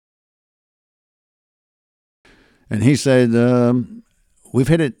And he said, we've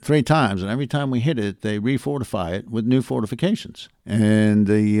hit it 3 times, and every time we hit it, they refortify it with new fortifications. And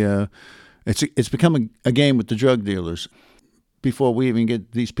it's become a game with the drug dealers. Before we even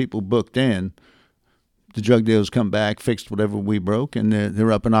get these people booked in, the drug dealers come back, fixed whatever we broke, and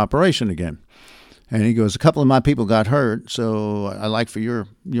they're up in operation again. And he goes, a couple of my people got hurt, so I'd like for your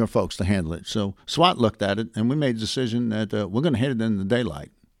folks to handle it. So SWAT looked at it, and we made the decision that we're going to hit it in the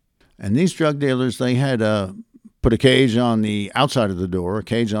daylight. And these drug dealers, they had put a cage on the outside of the door, a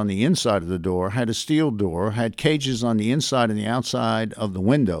cage on the inside of the door, had a steel door, had cages on the inside and the outside of the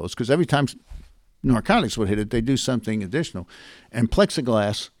windows, because every time narcotics would hit it, they do something additional, and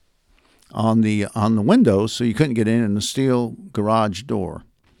plexiglass on the windows, so you couldn't get in, and the steel garage door.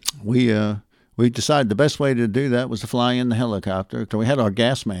 We decided the best way to do that was to fly in the helicopter. So we had our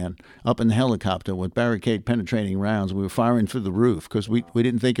gas man up in the helicopter with barricade penetrating rounds. We were firing through the roof because we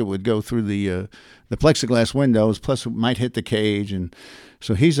didn't think it would go through the plexiglass windows. Plus, it might hit the cage, and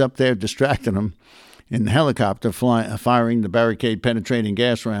so he's up there distracting them in the helicopter, firing the barricade-penetrating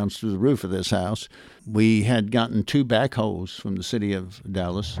gas rounds through the roof of this house. We had gotten 2 backhoes from the city of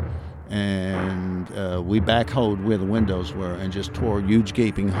Dallas, and we backhoed where the windows were and just tore huge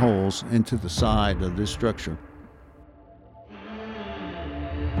gaping holes into the side of this structure.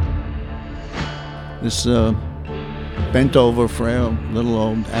 This bent-over, frail, little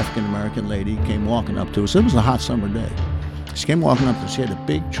old African-American lady came walking up to us. It was a hot summer day. She came walking up to us. She had a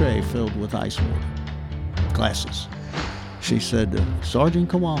big tray filled with ice water. Glasses. She said, Sergeant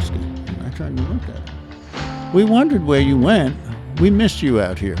Kowalski. And I turned and looked at her. We wondered where you went. We missed you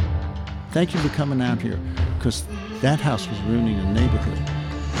out here. Thank you for coming out here, because that house was ruining the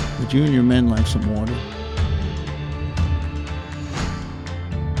neighborhood. Would you and your men like some water?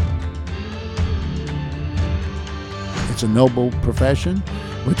 It's a noble profession.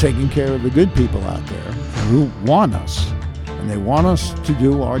 We're taking care of the good people out there who want us. And they want us to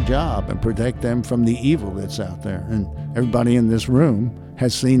do our job and protect them from the evil that's out there. And everybody in this room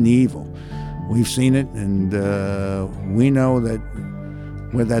has seen the evil. We've seen it, and we know that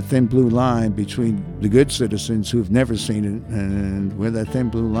we're that thin blue line between the good citizens who've never seen it, and we're that thin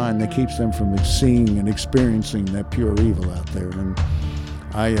blue line that keeps them from seeing and experiencing that pure evil out there. And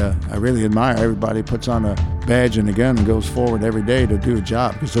I really admire everybody puts on a badge and a gun and goes forward every day to do a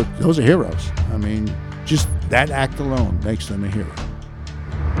job, because those are heroes. I mean, just that act alone makes them a hero.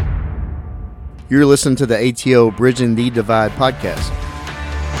 You're listening to the ATO Bridging the Divide podcast,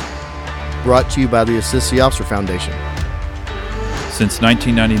 brought to you by the Assist the Officer Foundation. Since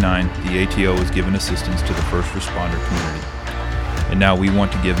 1999, the ATO has given assistance to the first responder community, and now we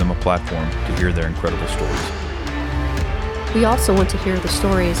want to give them a platform to hear their incredible stories. We also want to hear the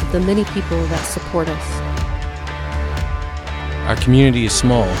stories of the many people that support us. Our community is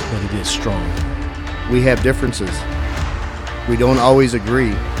small, but it is strong. We have differences. We don't always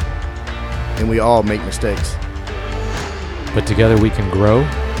agree, and we all make mistakes. But together we can grow,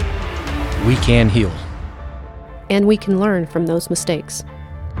 we can heal. And we can learn from those mistakes.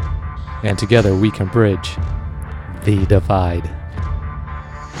 And together we can bridge the divide.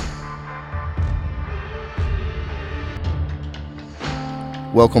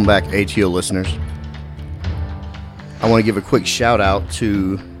 Welcome back, ATO listeners. I want to give a quick shout out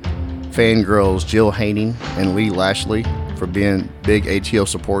to fangirls Jill Haining and Lee Lashley for being big ATO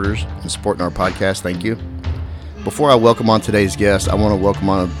supporters and supporting our podcast. Thank you. Before I welcome on today's guest, I want to welcome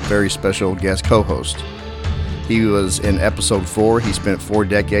on a very special guest co-host. He was in episode 4. He spent 4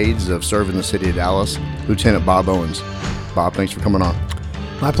 decades of serving the city of Dallas, Lieutenant Bob Owens. Bob, thanks for coming on.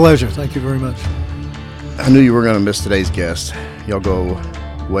 My pleasure. Thank you very much. I knew you were going to miss today's guest. Y'all go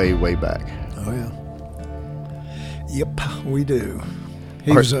way, way back. Oh, yeah. Yep, we do.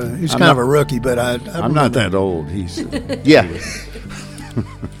 He was kind of a rookie, but I'm not that old. He's yeah.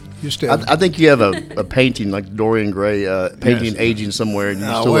 You still. I think you have a painting like Dorian Gray painting aging somewhere, and you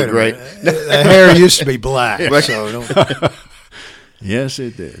still look great. The hair used to be black. So yes,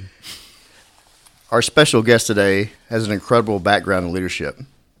 it did. Our special guest today has an incredible background in leadership.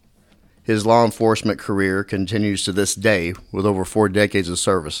 His law enforcement career continues to this day with over 4 decades of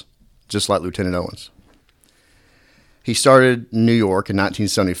service, just like Lieutenant Owens. He started in New York in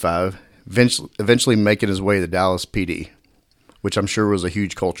 1975, eventually making his way to Dallas PD, which I'm sure was a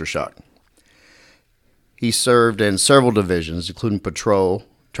huge culture shock. He served in several divisions, including patrol,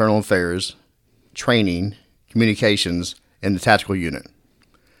 internal affairs, training, communications, and the tactical unit.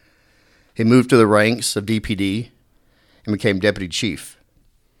 He moved to the ranks of DPD and became deputy chief.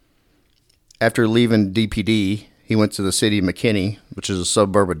 After leaving DPD, he went to the city of McKinney, which is a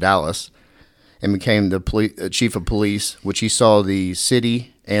suburb of Dallas, and became the chief of police, which he saw the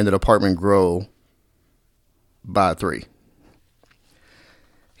city and the department grow by 3.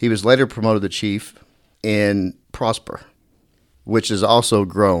 He was later promoted to chief in Prosper, which has also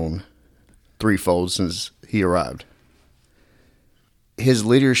grown threefold since he arrived. His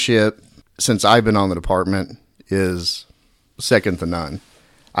leadership, since I've been on the department, is second to none.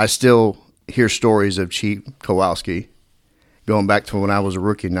 I still hear stories of Chief Kowalski going back to when I was a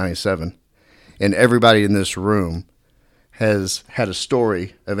rookie in 97. And everybody in this room has had a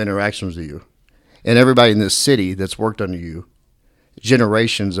story of interactions with you. And everybody in this city that's worked under you,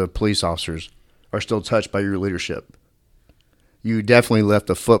 generations of police officers, are still touched by your leadership. You definitely left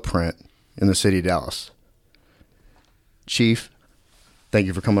a footprint in the city of Dallas. Chief, thank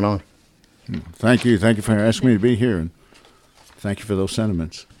you for coming on. Thank you. Thank you for asking me to be here, and thank you for those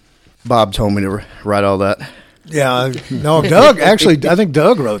sentiments. Bob told me to write all that. Yeah, no, Doug, actually, I think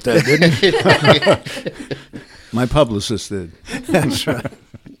Doug wrote that, didn't he? My publicist did. That's right.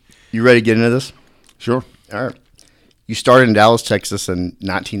 You ready to get into this? Sure. All right. You started in Dallas, Texas in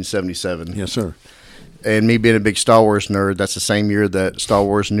 1977. Yes, sir. And me being a big Star Wars nerd, that's the same year that Star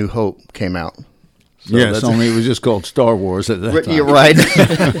Wars New Hope came out. So yes, only it was just called Star Wars at that time. You're right.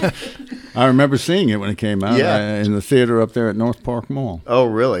 I remember seeing it when it came out in the theater up there at North Park Mall. Oh,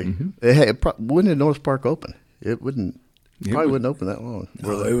 really? Mm-hmm. When did North Park open? It wouldn't open that long.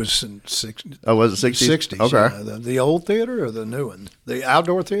 No, it was in 60s. Oh, was it 60s? 60s. Okay. The old theater or the new one? The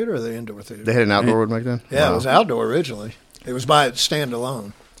outdoor theater or the indoor theater? They had an outdoor one back then? Yeah, Wow. It was outdoor originally. It was by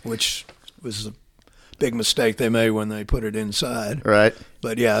standalone, which was a big mistake they made when they put it inside. Right.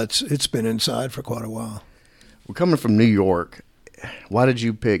 But yeah, it's been inside for quite a while. Well, coming from New York, why did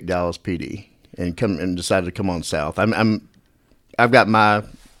you pick Dallas PD and decided to come on south? I've got my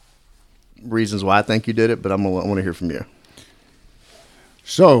reasons why I think you did it, but I want to hear from you.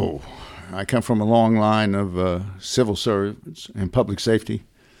 So, I come from a long line of civil servants and public safety.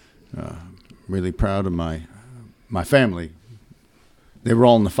 Really proud of my family. They were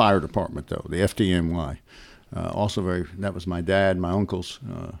all in the fire department, though, the FDNY. Also that was my dad, my uncles.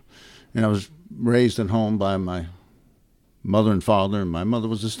 And I was raised at home by my mother and father, and my mother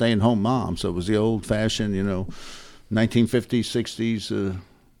was a stay-at-home mom, so it was the old-fashioned, 1950s, 60s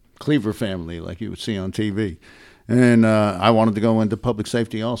Cleaver family like you would see on TV. And I wanted to go into public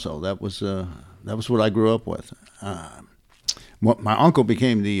safety also. That was what I grew up with. My uncle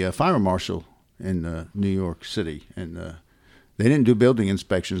became the fire marshal in New York City, and they didn't do building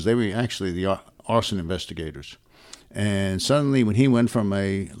inspections. They were actually the arson investigators. And suddenly when he went from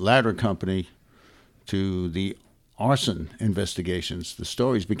a ladder company to the arson investigations, the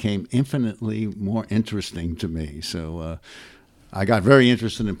stories became infinitely more interesting to me. So I got very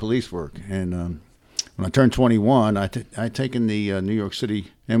interested in police work. And when I turned 21, I'd taken the New York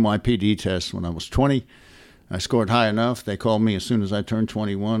City NYPD test when I was 20. I scored high enough. They called me as soon as I turned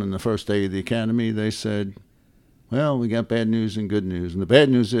 21, and the first day of the academy, they said, well, we got bad news and good news. And the bad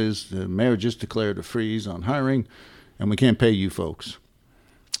news is the mayor just declared a freeze on hiring, and we can't pay you folks.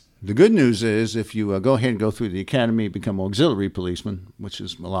 The good news is if you go ahead and go through the academy, become auxiliary policeman, which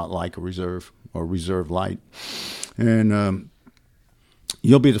is a lot like a reserve or reserve light, and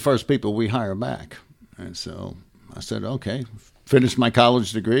you'll be the first people we hire back. And so I said, okay, finished my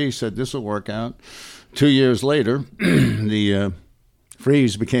college degree, said this will work out. 2 years later, the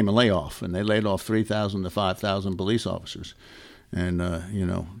freeze became a layoff, and they laid off 3,000 to 5,000 police officers. And,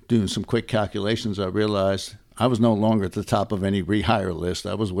 doing some quick calculations, I realized I was no longer at the top of any rehire list.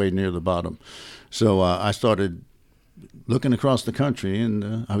 I was way near the bottom. So I started looking across the country,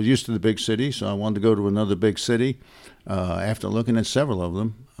 and I was used to the big city, so I wanted to go to another big city. After looking at several of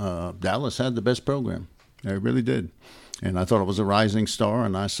them, Dallas had the best program. They really did. And I thought it was a rising star,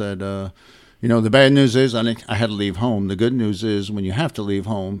 and I said, the bad news is I had to leave home. The good news is when you have to leave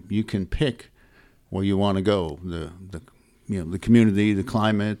home, you can pick where you want to go, the community, the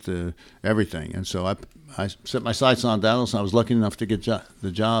climate, everything. And so I set my sights on Dallas. I was lucky enough to get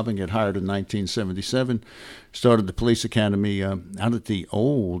the job and get hired in 1977. Started the police academy out at the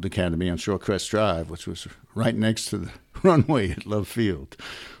old academy on Shorecrest Drive, which was right next to the runway at Love Field.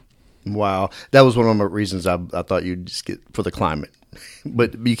 Wow. That was one of my reasons I thought you'd just get for the climate.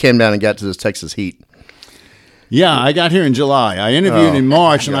 But you came down and got to this Texas heat. Yeah, I got here in July. I interviewed in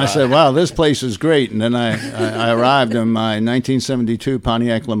March, and I said, wow, this place is great. And then I arrived in my 1972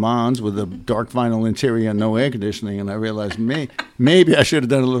 Pontiac Le Mans with a dark vinyl interior and no air conditioning, and I realized maybe I should have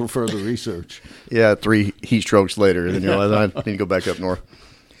done a little further research. Yeah, 3 heat strokes later, and then you realize I need to go back up north.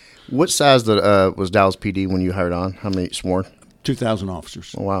 What size was Dallas PD when you hired on? How many sworn? 2,000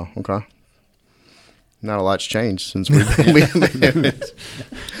 officers. Oh, wow. Okay. Not a lot's changed since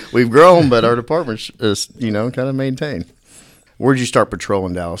we've grown, but our department is, kind of maintained. Where did you start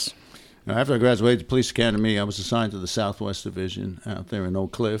patrolling Dallas? Now, after I graduated the police academy, I was assigned to the Southwest Division out there in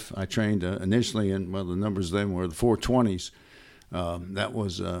Oak Cliff. I trained initially in, well, the numbers then were the 420s. That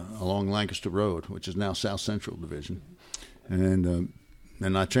was along Lancaster Road, which is now South Central Division.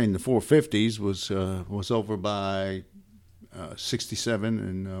 And I trained the 450s, was over by 67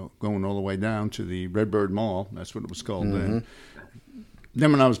 and going all the way down to the Redbird Mall. That's what it was called then.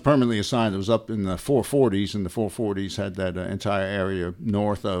 Then when I was permanently assigned, it was up in the 440s, and the 440s had that entire area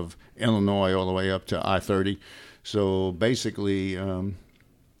north of Illinois all the way up to I-30. So basically,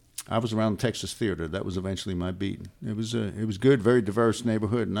 I was around Texas Theater. That was eventually my beat. It was good, very diverse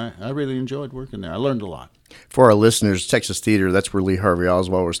neighborhood, and I really enjoyed working there. I learned a lot. For our listeners, Texas Theater, that's where Lee Harvey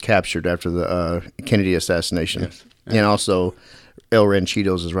Oswald was captured after the Kennedy assassination. Yes. And also El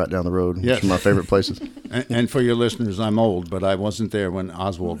Ranchitos is right down the road, Yes. which are my favorite places. And for your listeners, I'm old, but I wasn't there when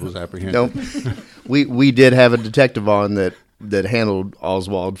Oswald was apprehended. Nope. We did have a detective on that handled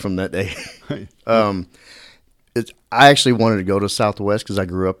Oswald from that day. I actually wanted to go to Southwest because I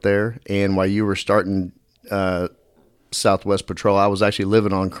grew up there, and while you were starting Southwest Patrol, I was actually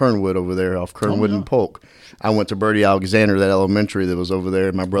living on Kernwood over there off Kernwood and Polk. I went to Bertie Alexander, that elementary that was over there,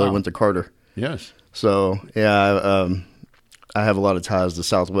 and my brother went to Carter. Yes. So, yeah, I have a lot of ties to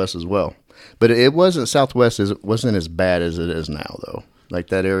Southwest as well. But it wasn't Southwest, it wasn't as bad as it is now, though. Like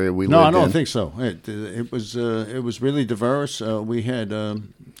that area we lived in. No, I don't think so. It was really diverse. We had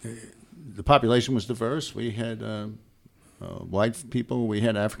the population was diverse. We had white people. We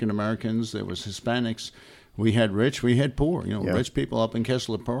had African Americans. There was Hispanics. We had rich. We had poor. Rich people up in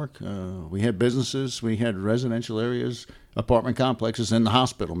Kessler Park. We had businesses. We had residential areas, apartment complexes, and the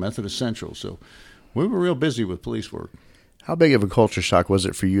hospital, Methodist Central. So we were real busy with police work. How big of a culture shock was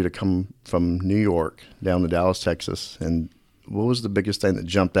it for you to come from New York down to Dallas, Texas? And what was the biggest thing that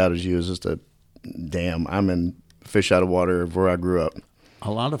jumped out at you? Is just damn, I'm in fish out of water of where I grew up. A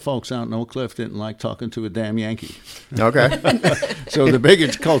lot of folks out in Oak Cliff didn't like talking to a damn Yankee. Okay. So the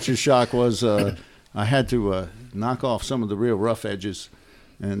biggest culture shock was I had to knock off some of the real rough edges.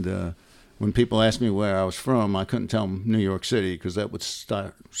 And when people asked me where I was from, I couldn't tell them New York City because that would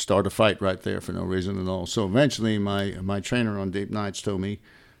start a fight right there for no reason at all. So eventually my trainer on Deep Nights told me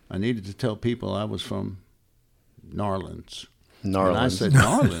I needed to tell people I was from Narlands. And I said,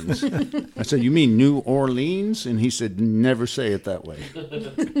 Narlands? I said, you mean New Orleans? And he said, never say it that way.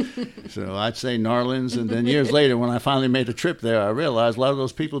 So I'd say Narlands, and then years later when I finally made a trip there, I realized a lot of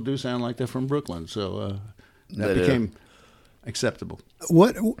those people do sound like they're from Brooklyn. So that became acceptable.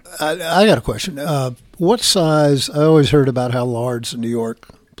 What I got a question. What size? I always heard about how large the New York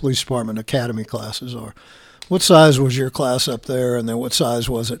Police Department Academy classes are. What size was your class up there, and then what size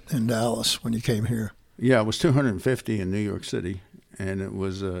was it in Dallas when you came here? Yeah, it was 250 in New York City, and it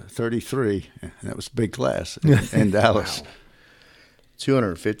was 33. And that was a big class in Dallas. Wow.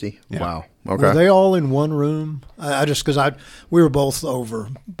 250? Yeah. Wow. Okay. Were they all in one room? I just because we were both over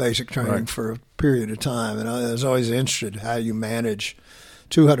basic training for a period of time, and I was always interested how you manage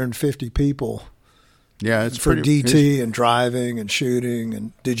 250 people. Yeah, it's for pretty, DT and driving and shooting.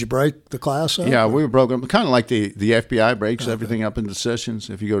 And did you break the class up? Yeah, we were broken, kind of like the FBI breaks everything up into sessions.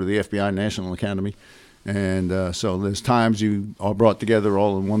 If you go to the FBI National Academy. And so there's times you are brought together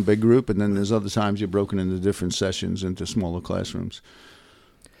all in one big group, and then there's other times you're broken into different sessions into smaller classrooms.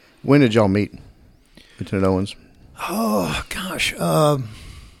 When did y'all meet, Lieutenant Owens? Oh, gosh. I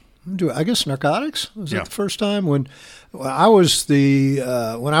guess narcotics? Was that the first time? When I was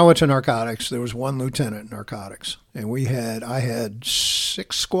when I went to narcotics, there was one lieutenant in narcotics, and I had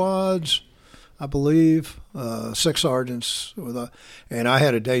 6 squads, I believe, 6 sergeants, and I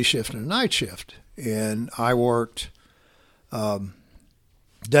had a day shift and a night shift. And I worked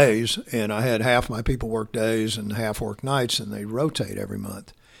days, and I had half my people work days and half work nights, and they rotate every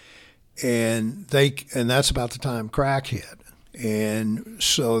month. And that's about the time crack hit. And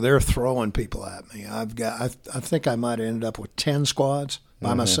so they're throwing people at me. I think I might have ended up with 10 squads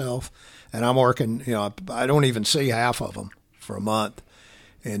by myself, and I'm working, I don't even see half of them for a month.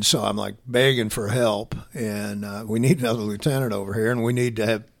 And so I'm like begging for help, and we need another lieutenant over here, and we need to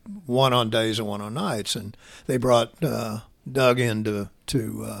have one on days and one on nights. And they brought Doug in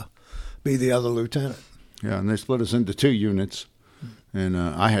to be the other lieutenant. Yeah, and they split us into 2 units, and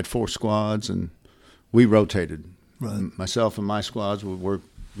I had 4 squads, and we rotated. Right. Myself and my squads would work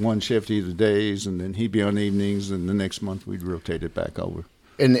one shift either days, and then he'd be on evenings, and the next month we'd rotate it back over.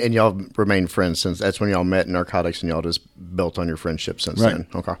 And y'all remained friends since that's when y'all met in narcotics, and y'all just built on your friendship since then.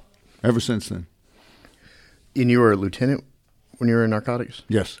 Okay. Ever since then. And you were a lieutenant when you were in narcotics?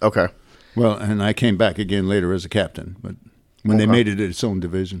 Yes. Okay. Well, and I came back again later as a captain, but when they made it its own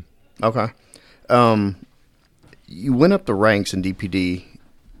division. Okay. You went up the ranks in DPD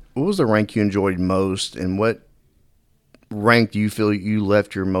What was the rank you enjoyed most, and what rank do you feel you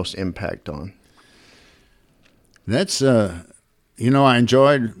left your most impact on? That's, I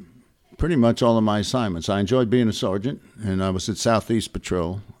enjoyed pretty much all of my assignments. I enjoyed being a sergeant, and I was at Southeast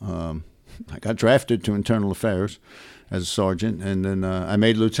Patrol. I got drafted to Internal Affairs as a sergeant, and then I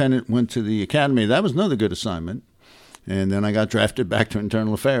made lieutenant, went to the academy. That was another good assignment. And then I got drafted back to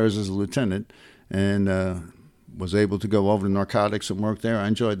Internal Affairs as a lieutenant, and was able to go over to narcotics and work there. I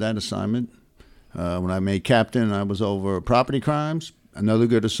enjoyed that assignment. When I made captain, I was over property crimes, another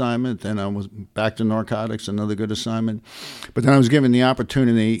good assignment. Then I was back to narcotics, another good assignment. But then I was given the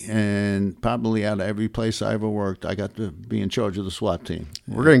opportunity, and probably out of every place I ever worked, I got to be in charge of the SWAT team.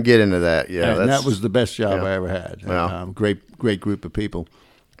 We're going to get into that. Yeah, and that was the best job yeah. I ever had. Wow. Great group of people.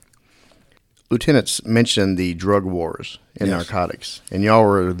 Lieutenants mentioned the drug wars in Yes. narcotics, and y'all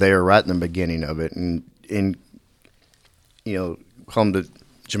were there right in the beginning of it, and call them the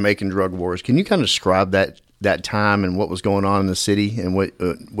Jamaican drug wars. Can you kind of describe that time and what was going on in the city and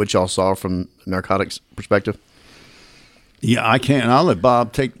what y'all saw from narcotics perspective? Yeah, I can't. I'll let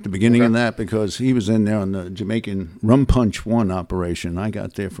Bob take the beginning of that because he was in there on the Jamaican Rum Punch 1 operation. I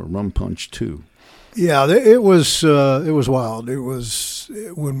got there for Rum Punch 2. Yeah, it was wild. It was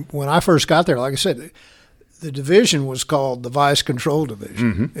when I first got there. Like I said, the division was called the Vice Control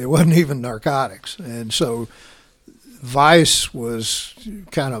Division. Mm-hmm. It wasn't even narcotics, and so Vice was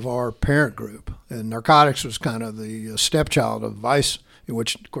kind of our parent group, and narcotics was kind of the stepchild of Vice.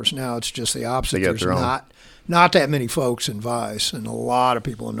 Which, of course, now it's just the opposite. They got There's their own. not that many folks in Vice, and a lot of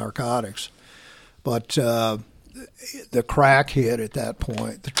people in narcotics, but. The crack hit at that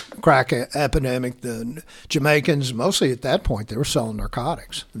point, the crack epidemic, the Jamaicans, mostly at that point, they were selling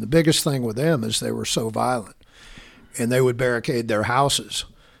narcotics. And the biggest thing with them is they were so violent. And they would barricade their houses.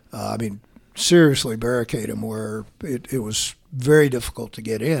 Seriously barricade them where it was very difficult to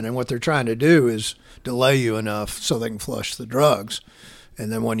get in. And what they're trying to do is delay you enough so they can flush the drugs.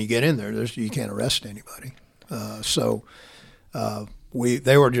 And then when you get in there, you can't arrest anybody.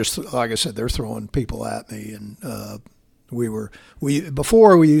 They were just, like I said, they're throwing people at me, and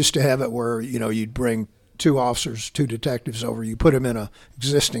before we used to have it where you'd bring 2 officers, 2 detectives over, you put them in a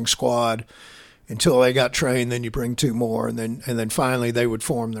existing squad until they got trained, then you bring 2 more, and then finally they would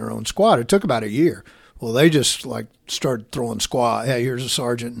form their own squad. It took about a year. Well, they just started throwing squad. Hey, here's a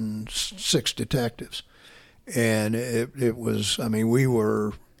sergeant and 6 detectives, and it was.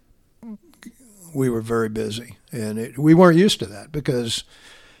 We were very busy, and we weren't used to that because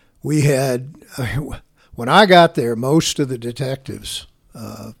we had, when I got there, most of the detectives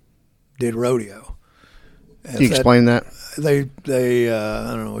did rodeo. Can you explain that? They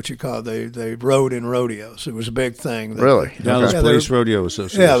I don't know what you call it. They rode in rodeos. It was a big thing. Really? Dallas Yeah, Police Rodeo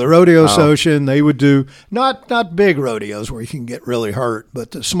Association. Yeah, the rodeo association. They would do not big rodeos where you can get really hurt,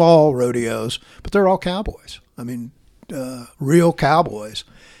 but the small rodeos. But they're all cowboys. Real cowboys,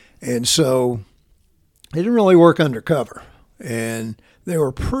 and so. They didn't really work undercover, and they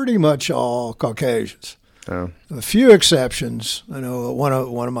were pretty much all Caucasians. Oh. A few exceptions. I know one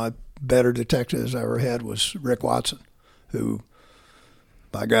of my better detectives I ever had was Rick Watson, who,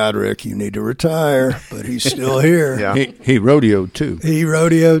 by God, Rick, you need to retire, but he's still here. Yeah. He rodeoed too. He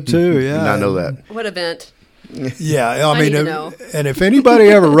rodeoed too, yeah. Did not know that. What event? Yeah, I need to know. And if anybody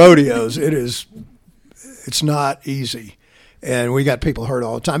ever rodeos, it's not easy. And we got people hurt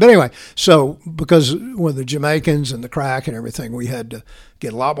all the time. But anyway, so because with the Jamaicans and the crack and everything, we had to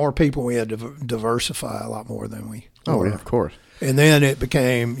get a lot more people. We had to diversify a lot more than we were. Yeah, of course. And then it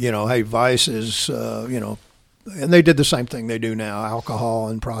became, hey, vice is, and they did the same thing they do now, alcohol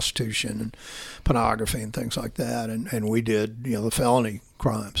and prostitution and pornography and things like that. And we did, the felony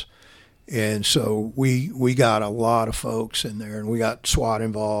crimes. And so we got a lot of folks in there, and we got SWAT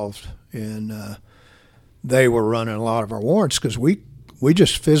involved, and they were running a lot of our warrants because we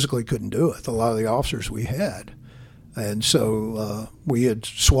just physically couldn't do it, a lot of the officers we had. And so we had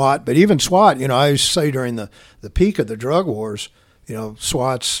SWAT, but even SWAT, I used to say during the peak of the drug wars,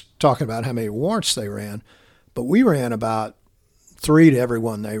 SWAT's talking about how many warrants they ran, but we ran about 3 to every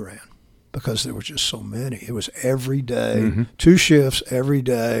one they ran because there were just so many. It was every day, 2 shifts every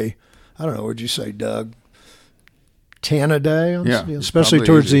day. I don't know, would you say, Doug, 10 a day? Yeah, especially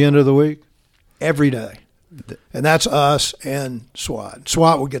towards the end of the week, every day. And that's us and SWAT.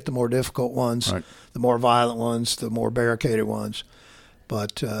 SWAT would get the more difficult ones, right. The more violent ones, the more barricaded ones.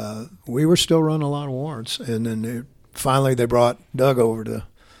 But we were still running a lot of warrants. And then finally they brought Doug over to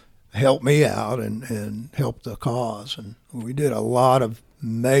help me out and help the cause. And we did a lot of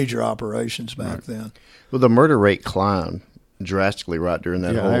major operations back then. Well, the murder rate climbed drastically right during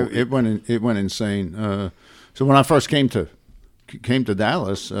that whole. It went insane. So when I first came to came to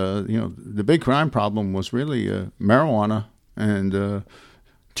Dallas, the big crime problem was really marijuana and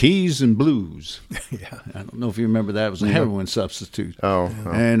teas and blues. Yeah. I don't know if you remember that. It was a heroin substitute. Oh.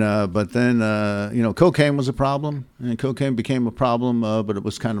 And but then cocaine was a problem, and cocaine became a problem, but it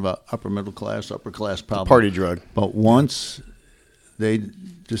was kind of a upper class problem. Party drug. But once they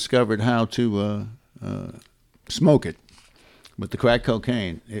discovered how to smoke it with the crack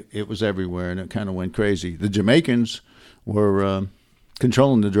cocaine, it was everywhere, and it kind of went crazy. The Jamaicans were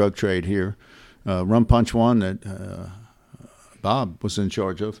controlling the drug trade here. Rum Punch One that Bob was in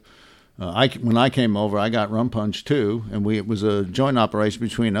charge of. When I came over, I got Rum Punch 2, and it was a joint operation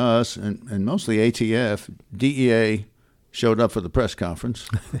between us and mostly ATF. DEA showed up for the press conference,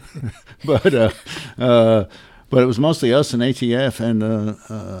 but it was mostly us and ATF. And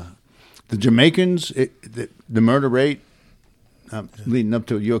the Jamaicans, the murder rate, leading up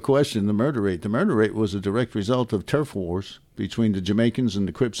to your question, the murder rate was a direct result of turf wars between the Jamaicans and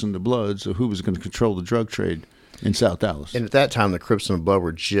the Crips and the Bloods, of who was going to control the drug trade in South Dallas. And at that time, the Crips and the Blood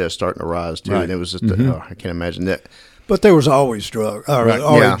were just starting to rise, too. Right. And it was just, I can't imagine that. But there was always drug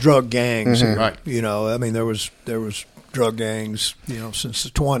gangs. Mm-hmm. Right. I mean, there was drug gangs, since the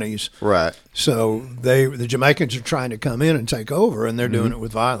 20s. Right. So the Jamaicans are trying to come in and take over, and they're doing it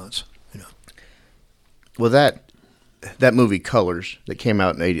with violence. Well, that movie Colors that came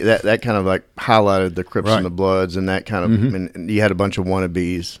out in '80, that kind of like highlighted the Crips and the Bloods, and that kind of, and you had a bunch of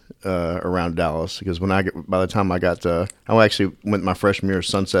wannabes around Dallas, because by the time I actually went my freshman year at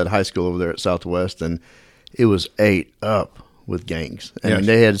Sunset High School over there at Southwest, and it was ate up with gangs. I mean,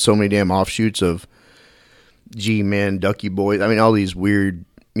 they had so many damn offshoots of G-Men, Ducky Boys. I mean, all these weird,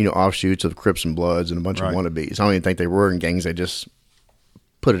 offshoots of Crips and Bloods and a bunch of wannabes. I don't even think they were in gangs. They just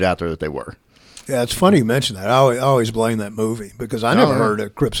put it out there that they were. Yeah, it's funny you mention that. I always blame that movie, because I never heard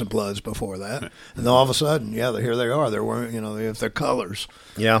of Crips and Bloods before that. And then all of a sudden, here they are. They're wearing, they have their colors.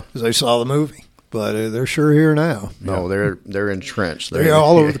 Yeah. Because they saw the movie. But they're sure here now. No, they're entrenched. They're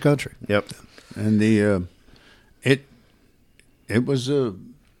all over the country. Yep. And it was a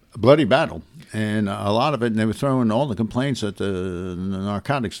bloody battle. And a lot of it, and they were throwing all the complaints at the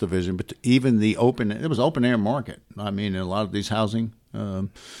narcotics division, but even it was open air market. I mean, in a lot of these housing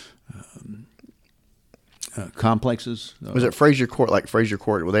complexes. Was it Frazier Court? Like Frazier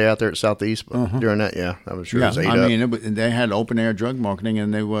Court, were they out there at Southeast during that? Yeah, I was sure. Yeah, it was ate up. They had open air drug marketing,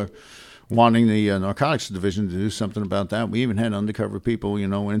 and they were wanting the narcotics division to do something about that. We even had undercover people,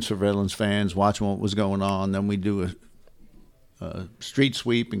 in surveillance vans, watching what was going on. Then we do a street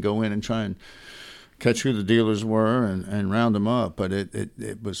sweep and go in and try and catch who the dealers were and round them up. But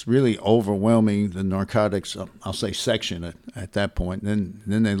it was really overwhelming, the narcotics, I'll say, section at that point. And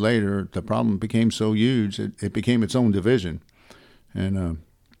then the problem became so huge, it became its own division. And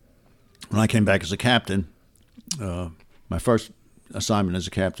when I came back as a captain, my first assignment as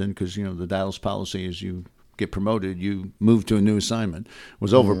a captain, because, the Dallas policy is you get promoted, you move to a new assignment,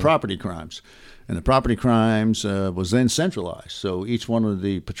 was over property crimes. And the property crimes was then centralized. So each one of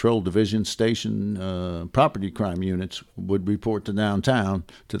the patrol division station property crime units would report to downtown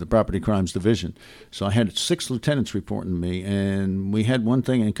to the property crimes division. So I had 6 lieutenants reporting to me, and we had one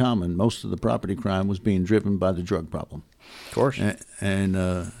thing in common. Most of the property crime was being driven by the drug problem. Of course. And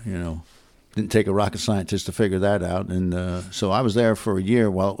didn't take a rocket scientist to figure that out. And so I was there for a year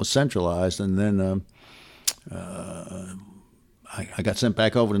while it was centralized, and then I got sent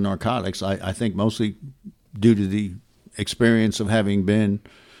back over to narcotics, I think mostly due to the experience of having been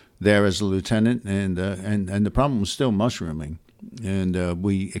there as a lieutenant, and the problem was still mushrooming. And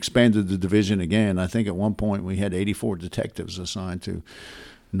we expanded the division again. I think at one point we had 84 detectives assigned to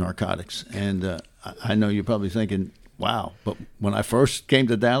narcotics. And I know you're probably thinking, wow, but when I first came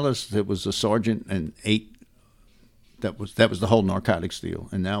to Dallas, it was a sergeant and 8. That was the whole narcotics deal.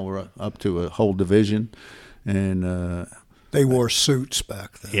 And now we're up to a whole division. And they wore suits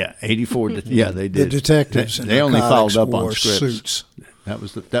back then. Yeah, 84. Yeah, they did. The detectives they only followed up on wore scripts. Suits. That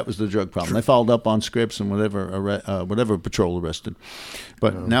was the drug problem. They followed up on scripts and whatever patrol arrested.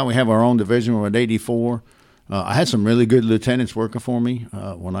 But now we have our own division. We're at 84. I had some really good lieutenants working for me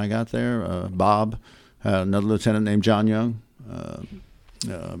when I got there. Bob, another lieutenant named John Young,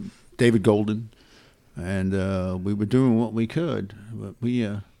 David Golden, and we were doing what we could. But we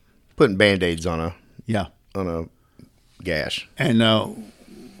putting Band-Aids on a gash. And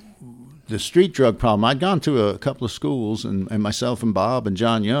the street drug problem, I'd gone to a couple of schools, and myself and Bob and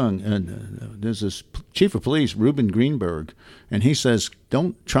John Young, and there's this chief of police, Reuben Greenberg, and he says,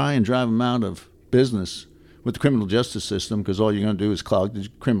 don't try and drive them out of business with the criminal justice system, because all you're going to do is clog the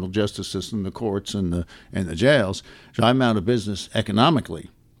criminal justice system, the courts and the jails. Drive them out of business economically.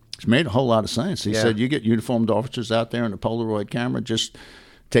 It made a whole lot of sense. He Yeah. said, you get uniformed officers out there on a Polaroid camera, just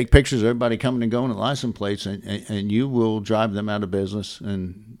take pictures of everybody coming and going at license plates, and you will drive them out of business.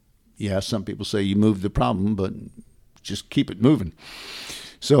 And, yeah, some people say you move the problem, but just keep it moving.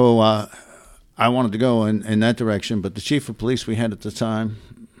 So I wanted to go in that direction, but the chief of police we had at the time,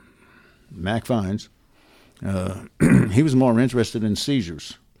 Mac Fines, he was more interested in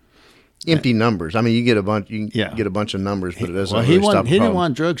seizures. Empty numbers. I mean, you get a bunch. You Yeah. get a bunch of numbers, but it doesn't Well, really he stop the didn't problem.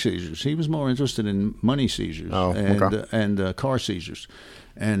 want drug seizures. He was more interested in money seizures Oh, okay. and car seizures.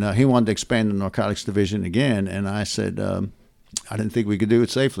 And he wanted to expand the narcotics division again. And I said, I didn't think we could do it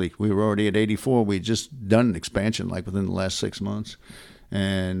safely. We were already at 84. We had just done an expansion like within the last 6 months.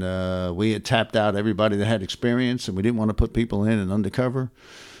 And we had tapped out everybody that had experience, and we didn't want to put people in undercover.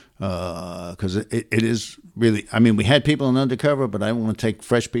 Because it is really, I mean, we had people in undercover, but I didn't want to take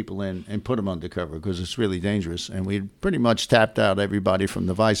fresh people in and put them undercover because it's really dangerous. And we pretty much tapped out everybody from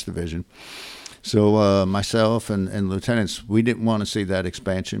the Vice Division. So myself and lieutenants, we didn't want to see that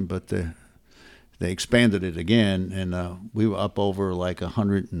expansion, but they expanded it again, and we were up over like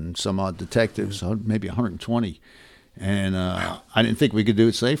 100 and some odd detectives, maybe 120. And I didn't think we could do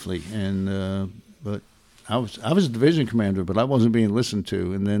it safely. And but I was a division commander, but I wasn't being listened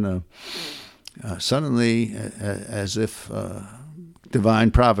to. And then suddenly, as if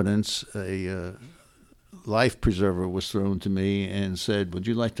divine providence, a life preserver was thrown to me and said, "Would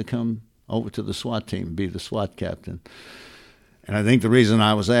you like to come over to the SWAT team and be the SWAT captain?" And I think the reason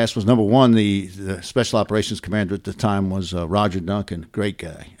I was asked was, number one, the special operations commander at the time was Roger Duncan, great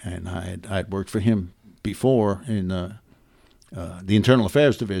guy, and I had worked for him before in the Internal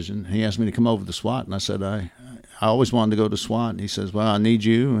Affairs Division. He asked me to come over to SWAT, and I said I always wanted to go to SWAT. And he says, "Well, I need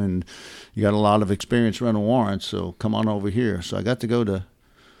you, and you got a lot of experience running warrants, so come on over here." So I got to go to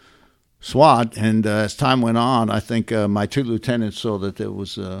SWAT, and as time went on, I think my two lieutenants saw that there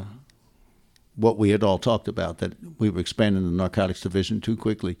was what we had all talked about, that we were expanding the narcotics division too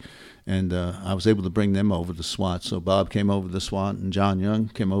quickly, and I was able to bring them over to SWAT. So Bob came over to SWAT, and John Young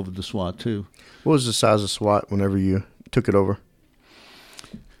came over to SWAT too. What was the size of SWAT whenever you took it over?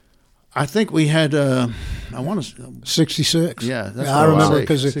 I think we had, I want to, 66. Yeah, that's I what remember I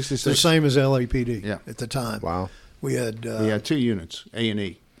because say, it's the 66. same as LAPD Yeah. at the time. Wow. We had we had two units,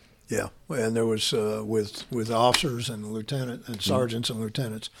 A&E. yeah, and there was with officers and lieutenant and sergeants and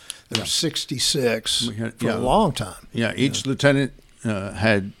lieutenants. There were 66 We had- for yeah. a long time. Yeah, each lieutenant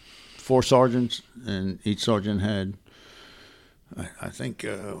had 4 sergeants, and each sergeant had, I think,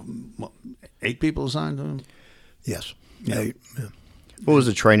 8 people assigned to him. Yes. Yeah. Yeah. What was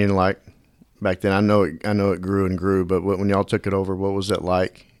the training like back then? I know it grew and grew, but when y'all took it over, what was it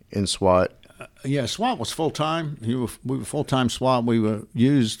like in SWAT? Yeah, SWAT was full-time. We were full-time SWAT. We were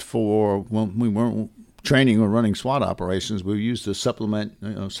used for, when we weren't training or running SWAT operations, we were used to supplement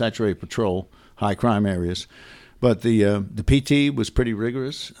saturated patrol, high crime areas. But the PT was pretty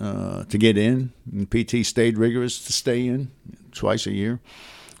rigorous to get in, and PT stayed rigorous to stay in twice a year.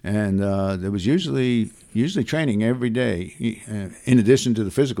 And there was usually training every day, in addition to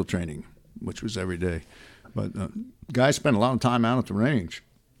the physical training, which was every day. But guys spent a lot of time out at the range.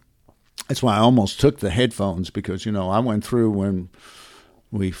 That's why I almost took the headphones, because, I went through when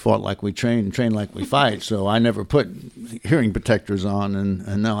we fought like we train like we fight. So I never put hearing protectors on,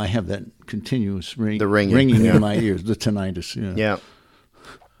 and now I have that continuous ringing yeah. in my ears, the tinnitus.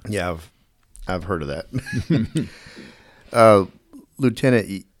 Yeah, I've heard of that.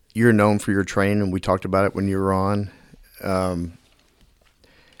 Lieutenant, you're known for your training, and we talked about it when you were on.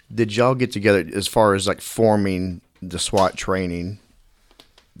 Did y'all get together as far as like forming the SWAT training?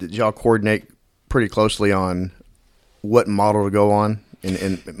 Did y'all coordinate pretty closely on what model to go on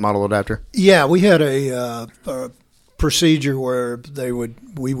and model it after? Yeah, we had a procedure where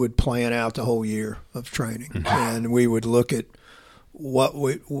we would plan out the whole year of training, and we would look at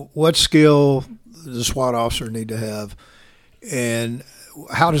what skill the SWAT officer need to have, and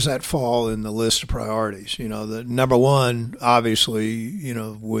how does that fall in the list of priorities? The number one, obviously,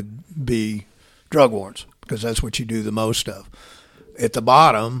 would be drug warrants, because that's what you do the most of. At the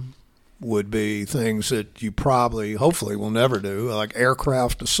bottom would be things that you hopefully will never do, like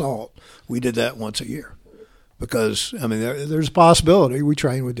aircraft assault. We did that once a year because, there's a possibility. We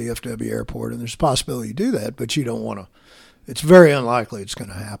train with DFW Airport, and there's a possibility you do that, but you don't want to. It's very unlikely it's going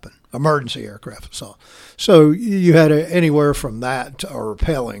to happen. Emergency aircraft assault. So you had anywhere from that to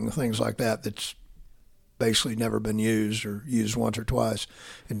rappelling, things like that, that's basically never been used or used once or twice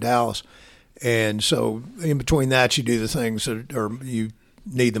in Dallas. And so in between that, you do the things that you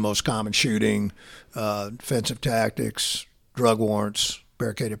need the most common shooting, defensive tactics, drug warrants,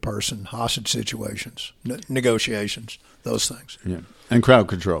 barricaded person, hostage situations, negotiations, those things. Yeah. And crowd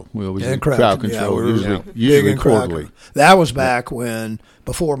control. We always And do crowd control, we were usually big in crowd quarterly. control. That was back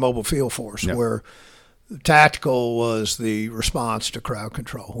before Mobile Field Force, Yeah. where tactical was the response to crowd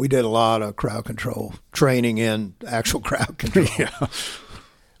control. We did a lot of crowd control training in actual crowd control. Yeah.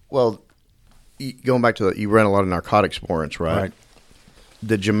 Well, going back to you ran a lot of narcotics warrants, right?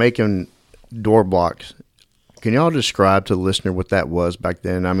 The Jamaican door blocks. Can y'all describe to the listener what that was back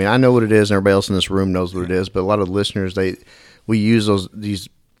then? I mean, I know what it is, and everybody else in this room knows what it is, but a lot of the listeners, we use these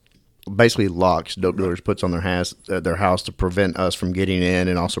basically locks dope dealers puts on their house to prevent us from getting in,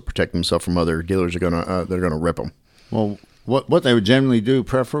 and also protect themselves from other dealers that are gonna rip them. Well, what they would generally do,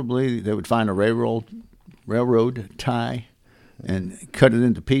 preferably, they would find a railroad tie and cut it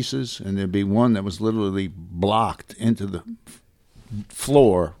into pieces, and there'd be one that was literally blocked into the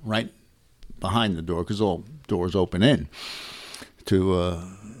floor right behind the door, because all doors open in to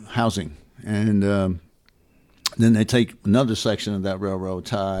housing. And then they take another section of that railroad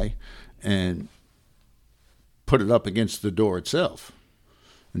tie and put it up against the door itself.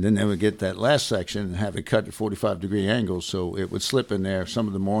 And then they would get that last section and have it cut at 45-degree angles so it would slip in there. Some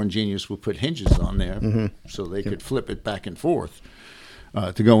of the more ingenious would put hinges on there so they could flip it back and forth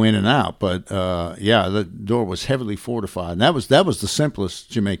to go in and out. But, the door was heavily fortified. And that was the simplest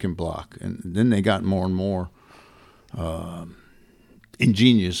Jamaican block. And then they got more and more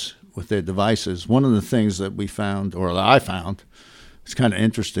ingenious with their devices. One of the things that we found, or that I found, it's kind of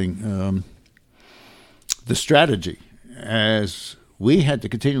interesting, the strategy. As we had to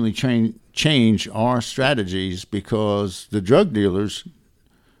continually change our strategies because the drug dealers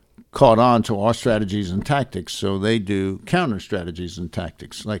caught on to our strategies and tactics, so they do counter strategies and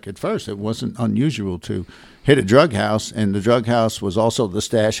tactics. Like at first, it wasn't unusual to hit a drug house, and the drug house was also the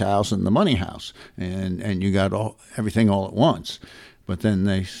stash house and the money house, and you got everything all at once. But then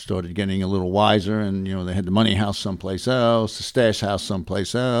they started getting a little wiser, and they had the money house someplace else, the stash house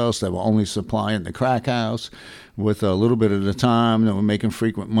someplace else. They were only supplying the crack house with a little bit at a time. They were making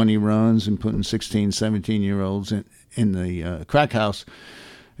frequent money runs and putting 16, 17-year-olds in the crack house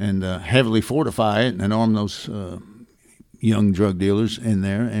and heavily fortify it and arm those young drug dealers in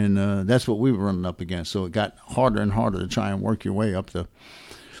there. And that's what we were running up against. So it got harder and harder to try and work your way up the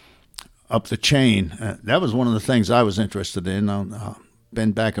chain. That was one of the things I was interested in. I'll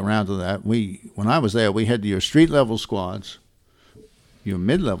bend back around to that. When I was there, we had your street-level squads, your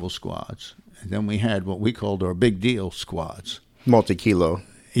mid-level squads, and then we had what we called our big deal squads. Multi-kilo.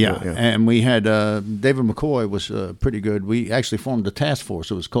 Yeah, and we had David McCoy was pretty good. We actually formed a task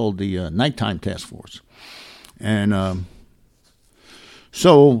force. It was called the Nighttime Task Force. And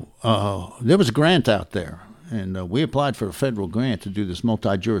so there was a grant out there, and we applied for a federal grant to do this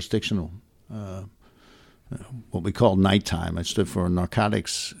multi-jurisdictional, what we call nighttime. It stood for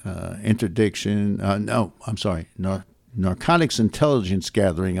Narcotics Interdiction. Narcotics Intelligence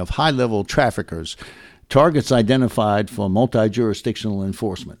Gathering of High-Level Traffickers, Targets Identified for Multi-Jurisdictional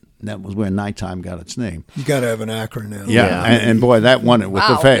Enforcement. That was where nighttime got its name. You got to have an acronym. Yeah. And boy, that won it with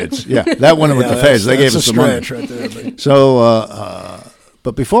the feds. Yeah, that won it with the feds. They gave us some money. Right there, so,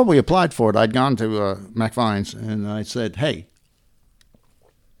 but before we applied for it, I'd gone to McVines and I said, hey,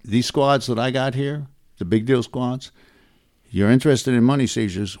 these squads that I got here, the big deal squads, you're interested in money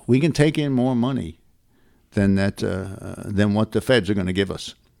seizures, we can take in more money than what the feds are going to give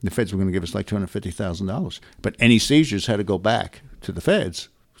us. The feds were going to give us like $250,000. But any seizures had to go back to the feds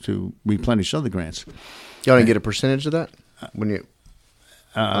to replenish other grants. Y'all didn't get a percentage of that?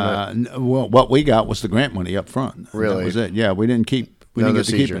 Well, what we got was the grant money up front. Really? That was it. Yeah, we didn't get to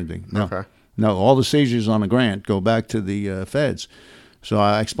keep anything. No. Okay. No, all the seizures on the grant go back to the feds. So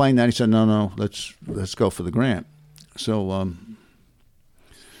I explained that. He said, no, let's go for the grant. So,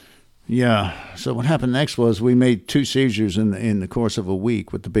 so what happened next was we made 2 seizures in the course of a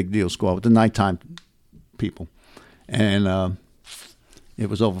week with the big deal squad, with the nighttime people. And it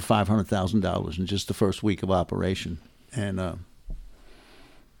was over $500,000 in just the first week of operation. And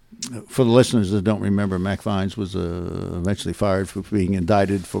for the listeners that don't remember, McVines was eventually fired for being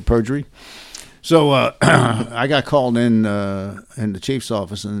indicted for perjury. So I got called in the chief's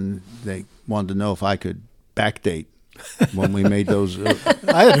office, and they wanted to know if I could backdate when we made those.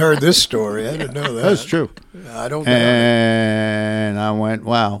 I hadn't heard this story. I didn't know that. That's true. I don't know. And I went,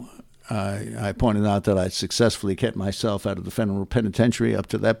 wow. I pointed out that I'd successfully kept myself out of the federal penitentiary up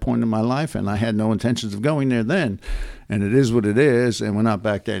to that point in my life, and I had no intentions of going there then. And it is what it is, and we're not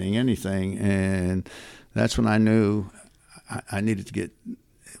backdating anything. And that's when I knew I needed to get –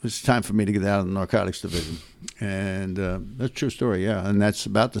 it was time for me to get out of the narcotics division. And that's a true story, yeah. And that's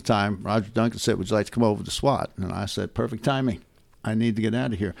about the time Roger Duncan said, would you like to come over to SWAT? And I said, perfect timing. I need to get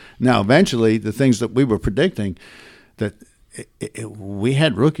out of here. Now, eventually, the things that we were predicting, that we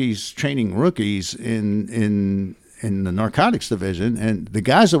had rookies training rookies in the narcotics division, and the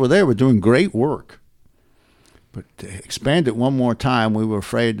guys that were there were doing great work. But to expand it one more time, we were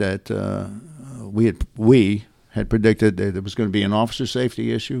afraid that we had predicted that there was going to be an officer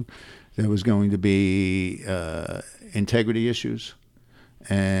safety issue, there was going to be integrity issues,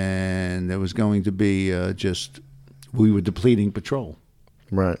 and there was going to be we were depleting patrol.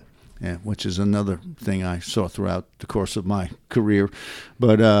 Right. Yeah, which is another thing I saw throughout the course of my career.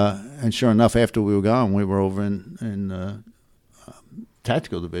 But and sure enough, after we were gone, we were over in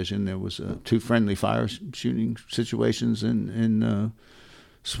tactical division. There was 2 friendly fire shooting situations in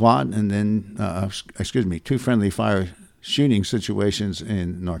SWAT, and then 2 friendly fire shooting situations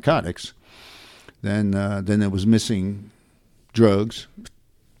in narcotics. Then there was missing drugs.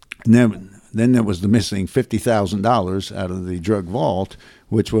 And then there was the missing $50,000 out of the drug vault,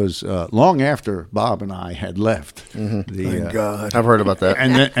 which was long after Bob and I had left. Thank God. I've heard about that.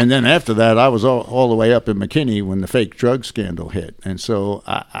 And then after that, I was all the way up in McKinney when the fake drug scandal hit. And so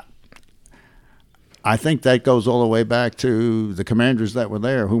I think that goes all the way back to the commanders that were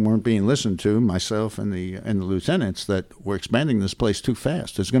there who weren't being listened to, myself and the lieutenants, that we're expanding this place too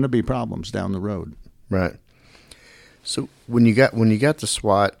fast. There's going to be problems down the road. Right. So when you got the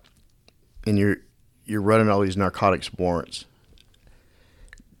SWAT and you're running all these narcotics warrants,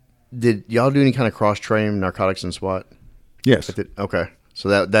 did y'all do any kind of cross-training narcotics and SWAT? Yes. Okay. So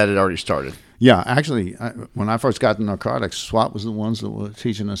that had already started. Yeah, actually, when I first got to narcotics, SWAT was the ones that were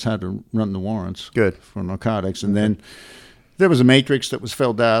teaching us how to run the warrants. Good. For narcotics. And then there was a matrix that was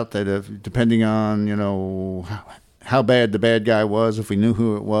filled out that depending on, how bad the bad guy was, if we knew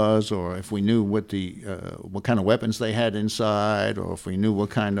who it was, or if we knew what kind of weapons they had inside, or if we knew what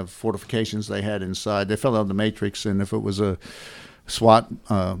kind of fortifications they had inside, they filled out the matrix, and if it was a SWAT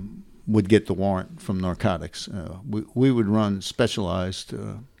would get the warrant from narcotics. We would run specialized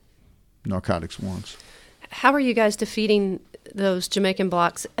narcotics warrants. How are you guys defeating those Jamaican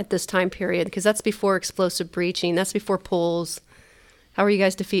blocks at this time period? Because that's before explosive breaching, that's before pulls. How are you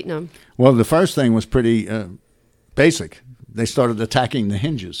guys defeating them? Well, the first thing was pretty basic. They started attacking the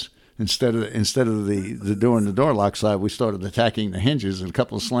hinges. Instead of the door and the door lock side, we started attacking the hinges, and a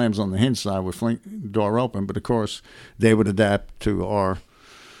couple of slams on the hinge side would fling the door open. But of course, they would adapt to our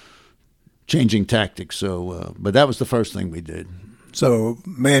changing tactics. So, but that was the first thing we did. So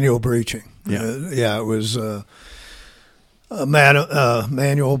manual breaching. Yeah. It was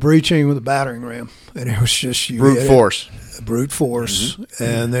manual breaching with a battering ram, and it was just brute force. Mm-hmm.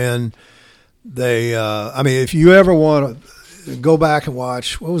 And then they. If you ever want to go back and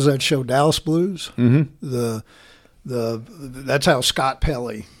watch, what was that show, Dallas Blues? Mm-hmm. That's how Scott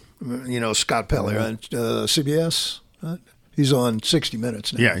Pelley, on CBS. He's on 60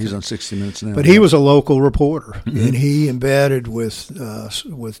 Minutes now. Yeah, he's on 60 Minutes now. But he was a local reporter, and he embedded with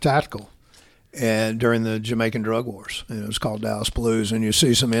Tactical, and during the Jamaican drug wars, and it was called Dallas Blues. And you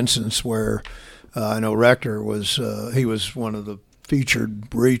see some instances where I know Rector was he was one of the featured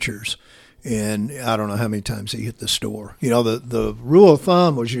breachers, and I don't know how many times he hit the store. The rule of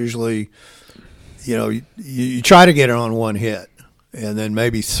thumb was usually, you try to get it on one hit, and then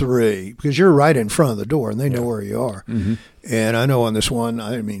maybe 3, because you're right in front of the door, and they know where you are. Mm-hmm. And I know on this one,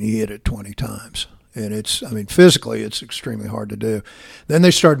 he hit it 20 times. And physically, it's extremely hard to do. Then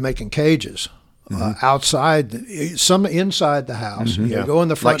they started making cages outside, some inside the house. Mm-hmm. You go in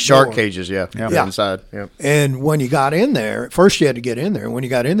the front like shark door. cages, yeah. Inside. Yeah. And when you got in there, first you had to get in there. And when you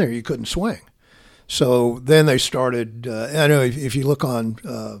got in there, you couldn't swing. So then they started, I know if you look on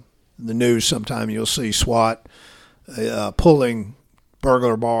the news sometime, you'll see SWAT pulling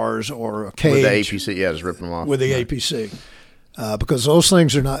burglar bars or a cage. With the APC, just ripping them off. With the APC. Because those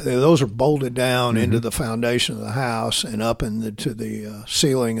things those are bolted down into the foundation of the house and up to the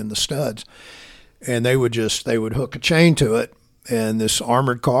ceiling and the studs. And they would hook a chain to it, and this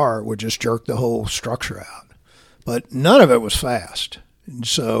armored car would just jerk the whole structure out. But none of it was fast. And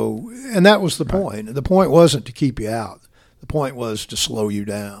that was the point. The point wasn't to keep you out. The point was to slow you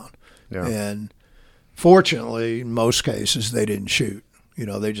down. Yeah. And fortunately, in most cases, they didn't shoot.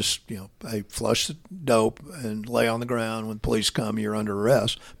 They just, they flush the dope and lay on the ground. When police come, you're under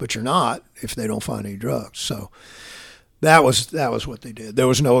arrest, but you're not if they don't find any drugs. So that was what they did. There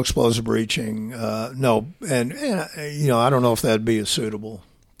was no explosive breaching, no, and I don't know if that'd be a suitable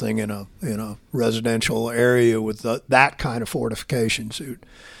thing in a residential area with that kind of fortification suit.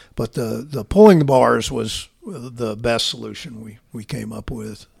 But the pulling the bars was the best solution we came up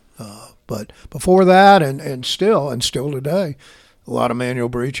with. But before that, and still today, a lot of manual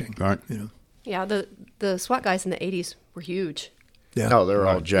breaching. Right. Yeah, the SWAT guys in the 80s were huge. Yeah. No, they're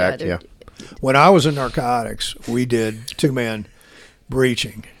all jacked. they're- Yeah. When I was in narcotics, we did 2-man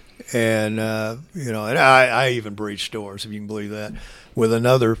breaching, and and I even breached doors, if you can believe that, with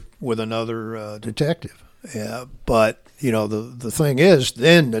another detective. Yeah, but the thing is,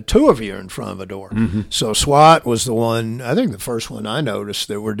 then the two of you are in front of a door. Mm-hmm. So SWAT was the one. I think the first one I noticed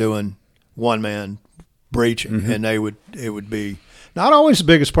that were doing 1-man breaching, Mm-hmm. and it would be not always the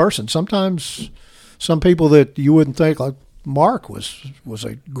biggest person. Sometimes some people that you wouldn't think, like Mark was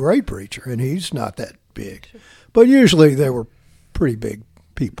a great breacher, and he's not that big, but usually they were pretty big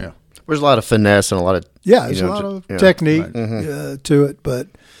people. Yeah. There's a lot of finesse and a lot of There's a lot of technique to it, but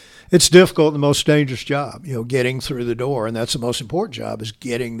it's difficult. The most dangerous job, getting through the door, and that's the most important job, is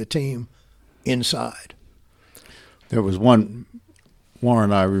getting the team inside. There was one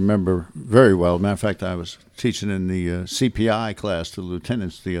warrant I remember very well. Matter of fact, I was teaching in the CPI class to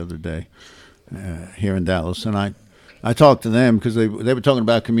lieutenants the other day here in Dallas, and I talked to them because they were talking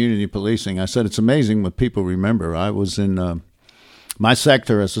about community policing. I said, it's amazing what people remember. I was in my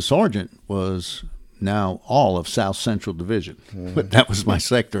sector as a sergeant was now all of South Central Division. But that was my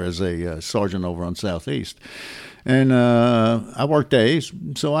sector as a sergeant over on Southeast. And I worked days,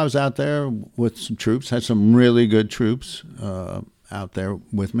 so I was out there with some troops, had some really good troops out there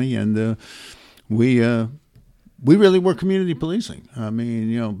with me, and we really were community policing. I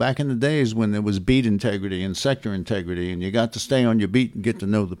mean, back in the days when there was beat integrity and sector integrity, and you got to stay on your beat and get to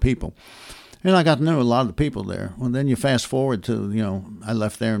know the people. And I got to know a lot of the people there. Well, then you fast forward to, I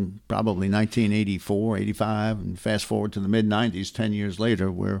left there in probably 1984, 85, and fast forward to the mid-90s, 10 years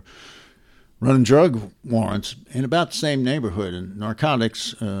later, we're running drug warrants in about the same neighborhood. And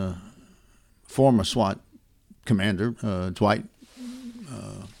narcotics, former SWAT commander, Dwight,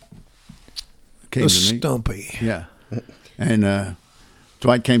 came The to me. Stumpy. Yeah. And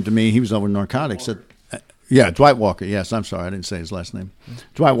Dwight came to me. He was over in narcotics. Dwight Walker. Yes, I'm sorry. I didn't say his last name.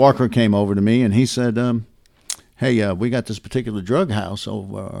 Dwight Walker came over to me, and he said, hey, we got this particular drug house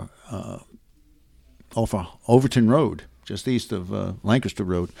over off of Overton Road, just east of Lancaster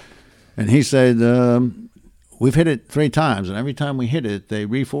Road. And he said, we've hit it 3 times, and every time we hit it, they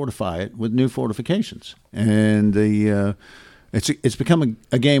refortify it with new fortifications. And it's become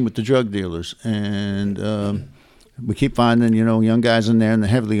a game with the drug dealers. And we keep finding, young guys in there and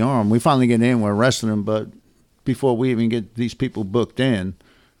they're heavily armed. We finally get in, we're arresting them, but before we even get these people booked in,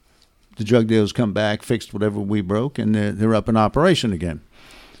 the drug dealers come back, fixed whatever we broke, and they're up in operation again.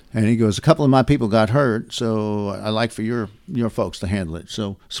 And he goes, a couple of my people got hurt, so I'd like for your folks to handle it.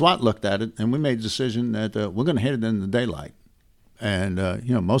 So SWAT looked at it, and we made the decision that we're going to hit it in the daylight. And,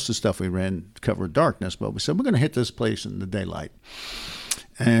 most of the stuff we ran covered darkness, but we said we're going to hit this place in the daylight.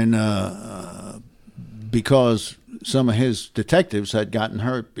 And because some of his detectives had gotten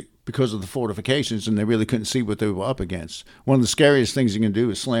hurt because of the fortifications, and they really couldn't see what they were up against. One of the scariest things you can do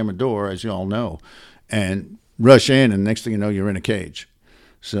is slam a door, as you all know, and rush in, and next thing you know, you're in a cage.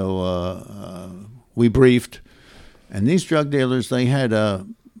 So we briefed, and these drug dealers, they had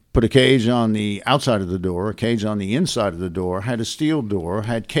put a cage on the outside of the door, a cage on the inside of the door, had a steel door,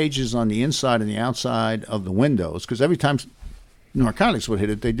 had cages on the inside and the outside of the windows, because every time narcotics would hit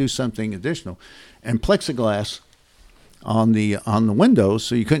it, they do something additional, and plexiglass on the windows,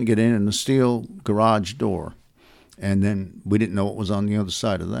 so you couldn't get in, and the steel garage door. And then we didn't know what was on the other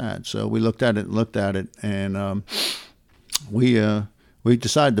side of that, so we looked at it, and we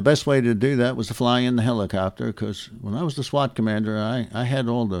decided the best way to do that was to fly in the helicopter, because when I was the SWAT commander, I had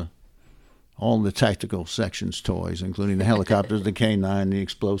all the tactical sections toys, including the helicopters, the K9, the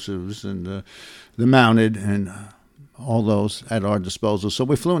explosives, and the mounted, and all those at our disposal. So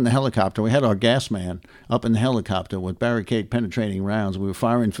we flew in the helicopter. We had our gas man up in the helicopter with barricade penetrating rounds. We were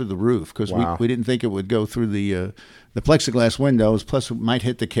firing through the roof because we didn't think it would go through the plexiglass windows, plus it might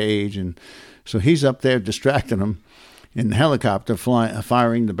hit the cage. And so he's up there distracting them in the helicopter,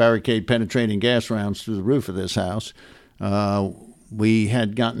 firing the barricade penetrating gas rounds through the roof of this house. We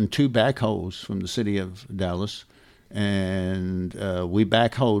had gotten 2 backhoes from the city of Dallas, and we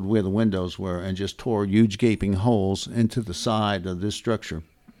backhoed where the windows were and just tore huge gaping holes into the side of this structure.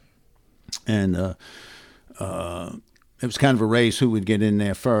 And it was kind of a race who would get in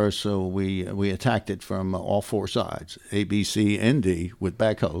there first, so we attacked it from all 4 sides, A, B, C, and D, with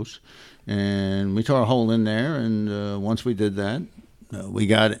backhoes. And we tore a hole in there, and once we did that, we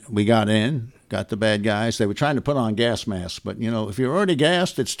got in, got the bad guys. They were trying to put on gas masks, but, if you're already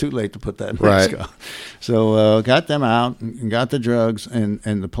gassed, it's too late to put that mask on. So got them out and got the drugs, and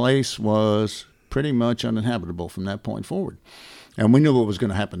the place was pretty much uninhabitable from that point forward. And we knew what was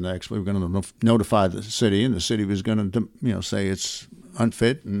going to happen next. We were going to notify the city, and the city was going to say it's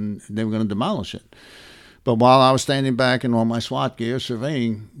unfit, and they were going to demolish it. But while I was standing back in all my SWAT gear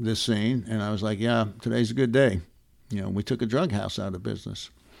surveying this scene, and I was like, yeah, today's a good day. We took a drug house out of business.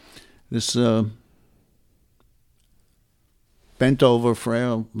 This bent over,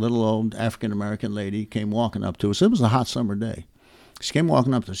 frail, little old African-American lady came walking up to us. It was a hot summer day. She came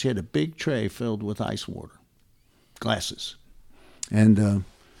walking up to us. She had a big tray filled with ice water, glasses. And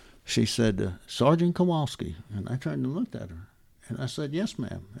she said, Sergeant Kowalski. And I turned and looked at her. And I said, yes,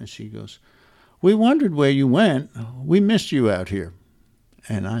 ma'am. And she goes, we wondered where you went. We missed you out here.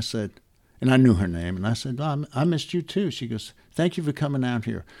 And I said, and I knew her name. And I said, I missed you too. She goes, thank you for coming out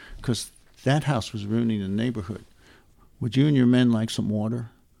here, because that house was ruining the neighborhood. Would you and your men like some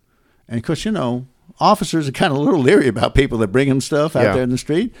water? And of course, officers are kind of a little leery about people that bring them stuff out there in the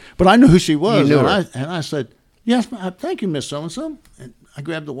street. But I knew who she was. You knew and her. I said, yes, thank you, Miss So-and-so. And I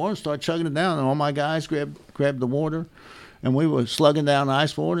grabbed the water and started chugging it down. And all my guys grabbed the water. And we were slugging down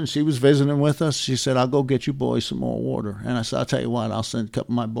ice water. And she was visiting with us. She said, I'll go get you boys some more water. And I said, I'll tell you what, I'll send a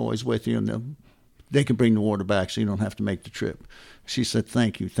couple of my boys with you. And they can bring the water back so you don't have to make the trip. She said,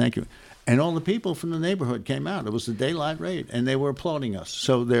 thank you. And all the people from the neighborhood came out. It was the daylight raid, and they were applauding us.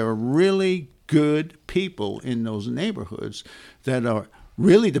 So there are really good people in those neighborhoods that are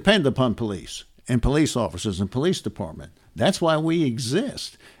really depend upon police and police officers and police department. That's why we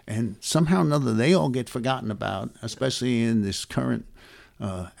exist. And somehow or another, they all get forgotten about, especially in this current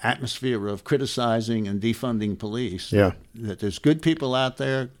atmosphere of criticizing and defunding police. Yeah. That there's good people out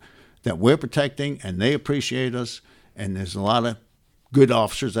there that we're protecting, and they appreciate us, and there's a lot of good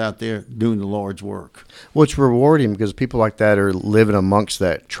officers out there doing the Lord's work. Well, it's rewarding because people like that are living amongst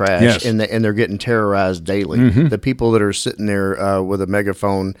that trash, Yes. and they're getting terrorized daily. Mm-hmm. The people that are sitting there with a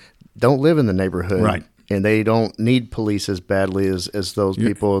megaphone don't live in the neighborhood. Right. And they don't need police as badly as those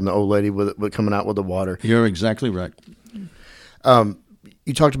people and the old lady with coming out with the water. You're exactly right.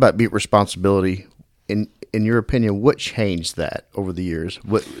 You talked about beat responsibility. In your opinion, what changed that over the years?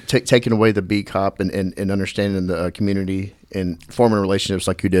 What taking away the beat cop and understanding the community and forming relationships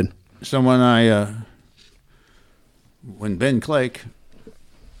like you did? So when Ben Clake,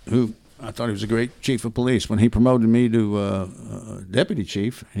 who I thought he was a great chief of police, when he promoted me to deputy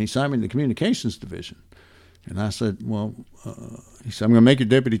chief, and he signed me in the communications division. And I said, well, he said, I'm going to make you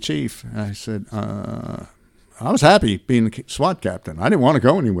deputy chief. And I said, I was happy being the SWAT captain. I didn't want to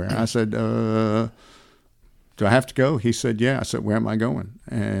go anywhere. I said, do I have to go? He said, yeah. I said, where am I going?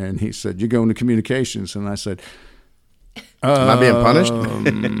 And he said, you're going to communications. And I said, Am I being punished?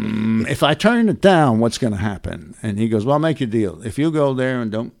 If I turn it down, what's going to happen? And he goes, well, I'll make you a deal. If you go there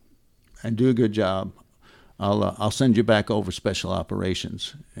and do a good job, I'll send you back over special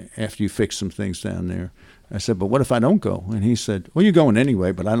operations after you fix some things down there. I said, but what if I don't go? And he said, well, you're going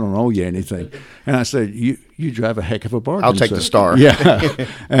anyway, but I don't owe you anything. And I said, you drive a heck of a bargain. I'll take sir. the star. Yeah.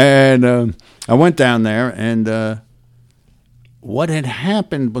 And I went down there, and what had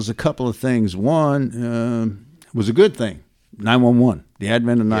happened was a couple of things. One was a good thing, 911, the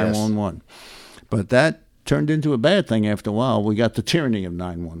advent of 911. Yes. But that turned into a bad thing after a while. We got the tyranny of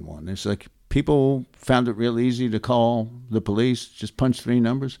 911. It's like people found it real easy to call the police, just punch 3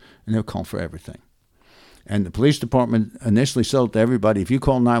 numbers, and they'll call for everything. And the police department initially sold to everybody, if you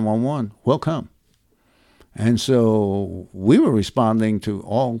call 911, we'll come. And so we were responding to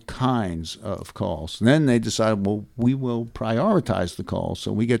all kinds of calls. And then they decided, well, we will prioritize the calls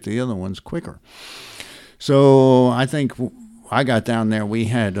so we get the other ones quicker. So I think I got down there, we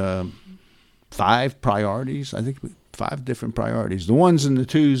had 5 priorities. I think 5 different priorities. The 1s and the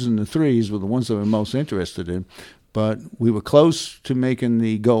 2s and the 3s were the ones that we were most interested in. But we were close to making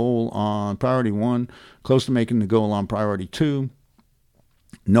the goal on priority 1, close to making the goal on priority 2,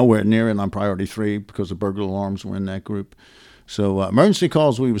 nowhere near it on priority 3 because the burglar alarms were in that group. So emergency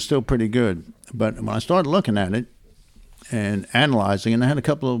calls, we were still pretty good. But when I started looking at it and analyzing, and I had a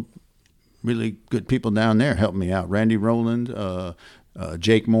couple of really good people down there helping me out. Randy Rowland,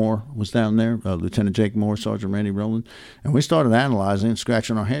 Jake Moore was down there, Lieutenant Jake Moore, Sergeant Randy Rowland. And we started analyzing,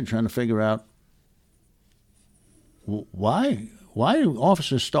 scratching our head, trying to figure out why do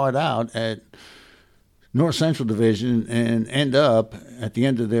officers start out at North Central Division and end up at the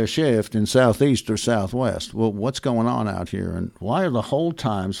end of their shift in Southeast or Southwest? Well, what's going on out here? And why are the hold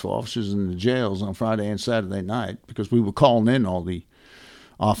times for officers in the jails on Friday and Saturday night? Because we were calling in all the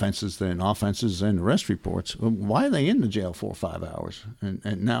offenses and arrest reports. Well, why are they in the jail 4 or 5 hours?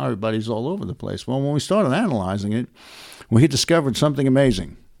 And now everybody's all over the place. Well, when we started analyzing it, we discovered something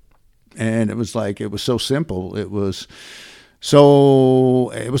amazing. And it was like, it was so simple. It was so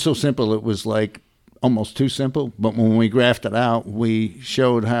simple. It was like almost too simple. But when we graphed it out, we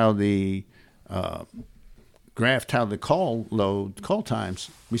showed how the graphed how the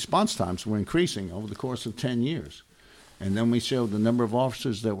response times were increasing over the course of 10 years. And then we showed the number of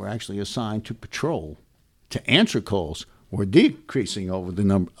officers that were actually assigned to patrol, to answer calls, were decreasing over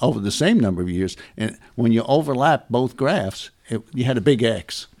the same number of years. And when you overlap both graphs, you had a big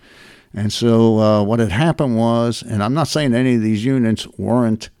X. And so what had happened was, and I'm not saying any of these units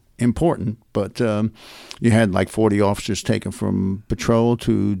weren't important, but you had like 40 officers taken from patrol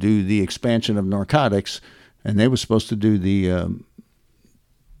to do the expansion of narcotics, and they were supposed to do the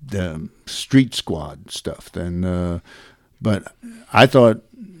street squad stuff. But I thought,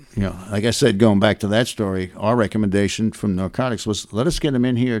 like I said, going back to that story, our recommendation from narcotics was let us get them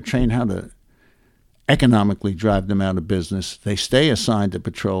in here, train how to economically drive them out of business. They stay assigned to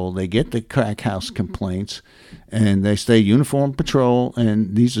patrol. They get the crack house complaints, and they stay uniform patrol,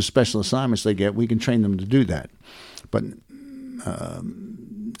 and these are special assignments they get. We can train them to do that. But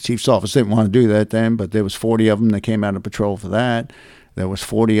Chief's office didn't want to do that then, but there was 40 of them that came out of patrol for that. There was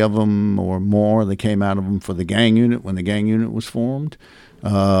 40 of them or more that came out of them for the gang unit when the gang unit was formed.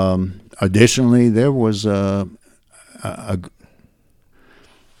 Additionally, there was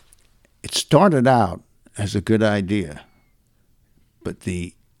it started out as a good idea, but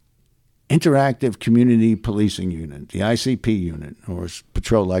the Interactive Community Policing Unit, the ICP unit, or as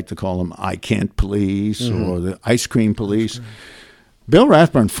patrol like to call them, I Kent Police or the Ice Cream Police. Bill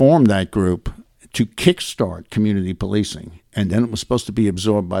Rathburn formed that group to kickstart community policing, and then it was supposed to be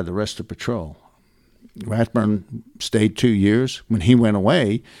absorbed by the rest of patrol. Rathburn stayed 2 years. When he went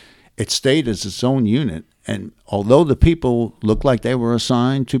away, it stayed as its own unit. And although the people looked like they were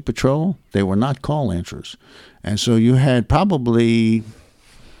assigned to patrol, they were not call answers. And so you had probably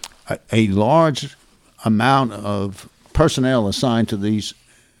a large amount of personnel assigned to these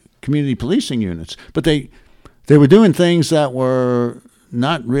community policing units. But they were doing things that were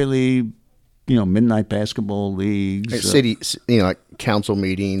not really, midnight basketball leagues. City, like council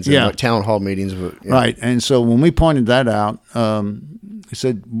meetings and like town hall meetings. Right. And so when we pointed that out, he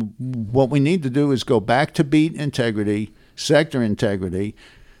said, what we need to do is go back to beat integrity, sector integrity.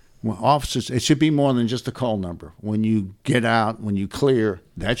 Well, officers, it should be more than just a call number. When you get out, when you clear,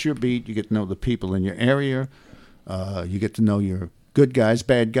 that's your beat. You get to know the people in your area. You get to know your good guys,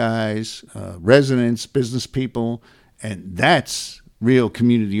 bad guys, residents, business people. And that's real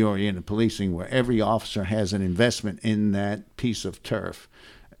community-oriented policing, where every officer has an investment in that piece of turf.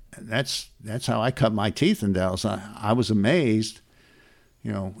 And that's how I cut my teeth in Dallas. I was amazed.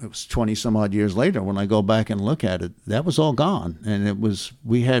 It was 20 some odd years later when I go back and look at it, that was all gone. And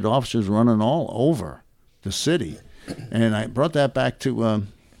we had officers running all over the city. And I brought that back to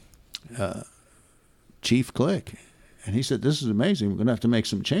Chief Click. And he said, this is amazing. We're going to have to make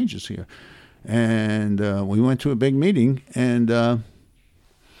some changes here. And we went to a big meeting, and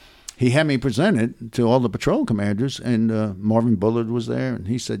he had me present it to all the patrol commanders, and Marvin Bullard was there, and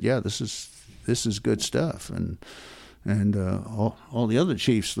he said, yeah, this is good stuff. And all the other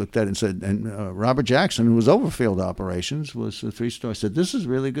chiefs looked at it and said, and Robert Jackson, who was over field operations, was a 3-star, said, this is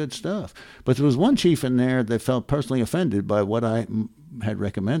really good stuff. But there was one chief in there that felt personally offended by what I had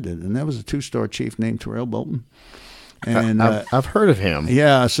recommended, and that was a 2-star chief named Terrell Bolton. And I've heard of him.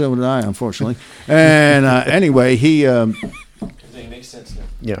 Yeah, so did I, unfortunately. And anyway, he... Everything makes sense now.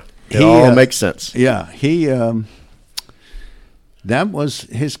 Yeah, it all makes sense. Yeah, he... that was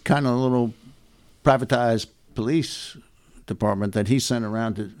his kind of little privatized police department that he sent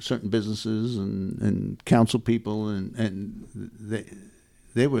around to certain businesses and council people, and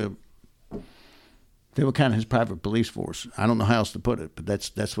they were kind of his private police force. I don't know how else to put it, but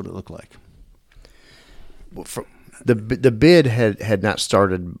that's what it looked like. Well, the bid had not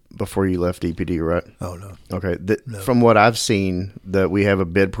started before you left DPD, right? Oh, no. Okay. No. From what I've seen, that we have a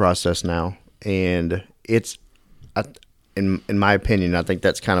bid process now, and it's, in my opinion, I think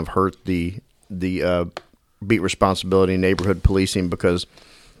that's kind of hurt the beat responsibility in neighborhood policing, because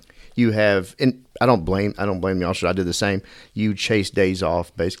you have, and I don't blame the officer. I did the same. You chase days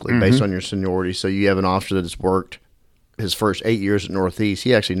off basically based on your seniority. So you have an officer that has worked his first 8 years at Northeast.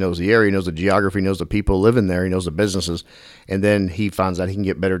 He actually knows the area, he knows the geography, knows the people living there, he knows the businesses, and then he finds out he can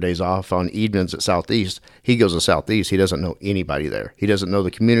get better days off on evenings at Southeast. He goes to Southeast. He doesn't know anybody there. He doesn't know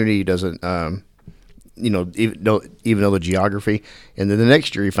the community. He doesn't even know the geography. And then the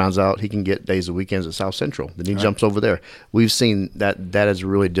next year he finds out he can get days and weekends at South Central. Then he jumps over there. We've seen that is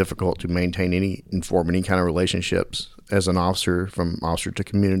really difficult to maintain and form any kind of relationships as an officer, from officer to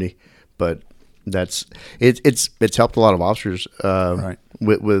community. But it's helped a lot of officers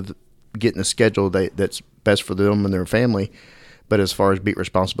with getting a schedule that's best for them and their family. But as far as beat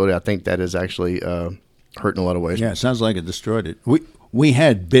responsibility, I think that is actually hurting a lot of ways. Yeah, it sounds like it destroyed it. we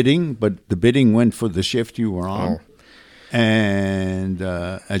had bidding, but the bidding went for the shift you were on. Oh. And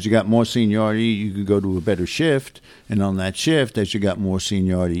as you got more seniority, you could go to a better shift. And on that shift, as you got more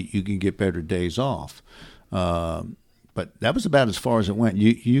seniority, you could get better days off. But that was about as far as it went.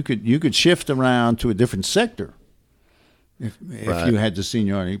 You could shift around to a different sector if you had the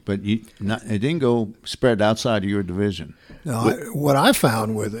seniority, but it didn't go spread outside of your division. No, what I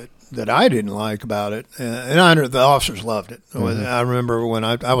found with it that I didn't like about it, and I know the officers loved it. Mm-hmm. I remember when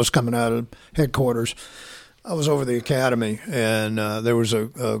I was coming out of headquarters, I was over the academy, and there was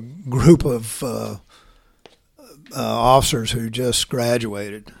a group of officers who just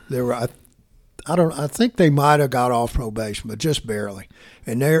graduated. There were I think they might have got off probation, but just barely.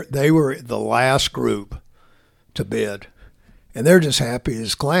 And they were the last group to bid. And they're just happy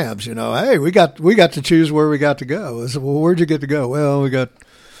as clams, you know. Hey, we got to choose where we got to go. I said, well, where'd you get to go? Well, we got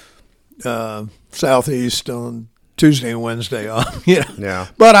Southeast on Tuesday and Wednesday off, you know. Yeah.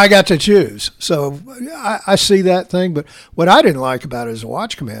 But I got to choose. So I see that thing. But what I didn't like about it as a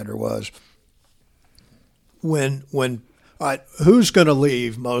watch commander was when who's going to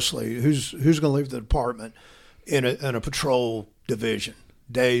leave mostly? Who's going to leave the department in a patrol division?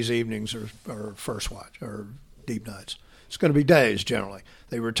 Days, evenings, or first watch or deep nights? It's going to be days generally.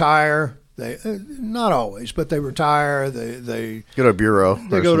 They retire. They not always, but they retire. They Go to a bureau.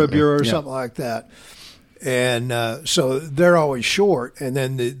 They go to a bureau or Yeah. something like that. And so they're always short. And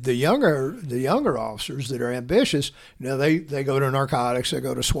then the younger officers that are ambitious, you know, they go to narcotics, they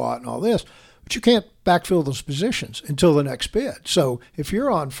go to SWAT and all this. But you can't backfill those positions until the next bid. So if you're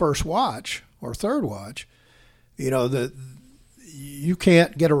on first watch or third watch, you know, you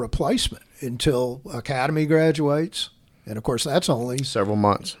can't get a replacement until academy graduates. And of course, that's only Several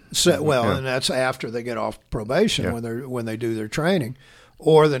months. and that's after they get off probation when they do their training,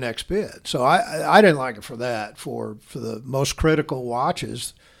 or the next bid. So I didn't like it for that. For the most critical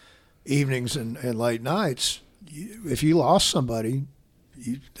watches, evenings and late nights, if you lost somebody,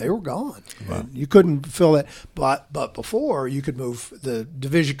 they were gone. Wow. And you couldn't fill that. But before, you could move the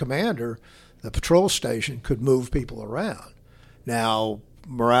division commander, the patrol station could move people around. Now,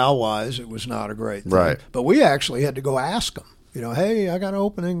 morale-wise, it was not a great thing. Right. But we actually had to go ask them. You know, hey, I got an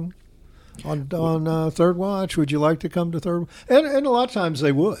opening on third watch. Would you like to come to third? And a lot of times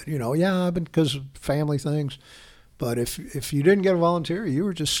they would. You know, yeah, I've been because of family things. But if you didn't get a volunteer, you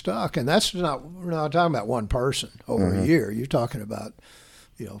were just stuck. And we're not talking about one person over a year. You're talking about,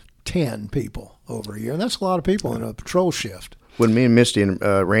 10 people over a year. And that's a lot of people in a patrol shift. When me and Misty and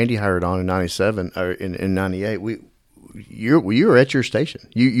Randy hired on in 97 or in 98, you were at your station.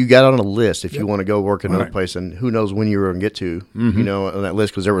 You got on a list if you want to go work another place, and who knows when you were going to get to, on that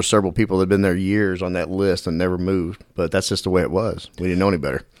list, because there were several people that had been there years on that list and never moved. But that's just the way it was. We didn't know any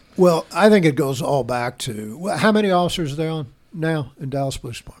better. Well, I think it goes all back to how many officers are there on now in Dallas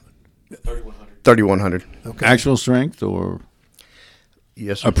Police Department? 3,100. Okay. Actual strength or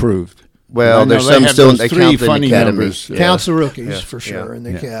Yes, sir. approved? Well, I know there's they some have still. those They three count the funny academy. numbers. Yeah. Counts the rookies Yeah. for sure Yeah. in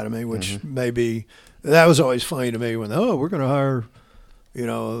the Yeah. academy, which may be that was always funny to me when we're going to hire,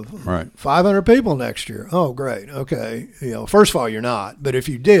 500 people next year. Oh, great. Okay. First of all, you're not, but if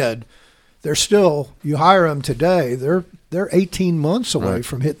you did, they're still you hire them today. They're 18 months away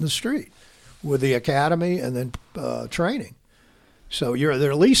from hitting the street with the academy and then training. So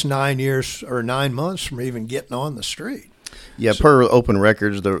they're at least 9 years or 9 months from even getting on the street. Yeah, per open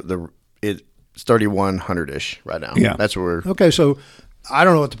records, it's 3,100-ish right now. Yeah. That's where Okay, so I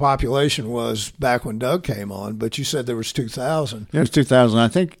don't know what the population was back when Doug came on, but you said there was 2,000. Yeah, it was 2,000. I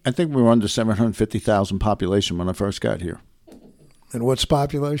think we were under 750,000 population when I first got here. And what's the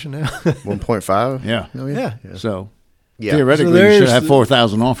population now? 1.5 Yeah. million. Yeah. So Yeah. theoretically, So you should there's have the-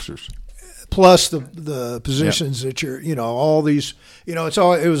 4,000 officers. Plus the positions that you're, all these, it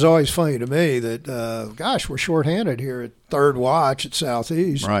was always funny to me that, gosh, we're shorthanded here at third watch at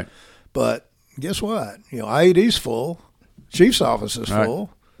Southeast. Right. But guess what? IED's full, chief's office is Right.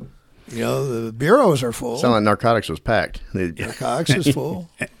 full, the bureaus are full, Sound like narcotics was packed. narcotics is full.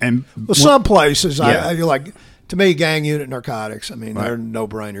 And Well, some places, Yeah. I feel like, to me, gang unit narcotics, I mean, they're no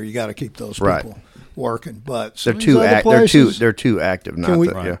brainer. You got to keep those people Right. working. But They're some of these other They're places, too active. Not we-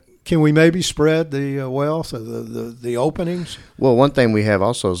 that, yeah. Can we maybe spread the wealth of the openings? Well, one thing we have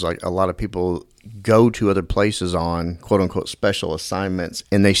also is like a lot of people go to other places on quote unquote special assignments,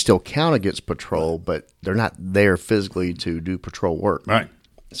 and they still count against patrol, but they're not there physically to do patrol work. right.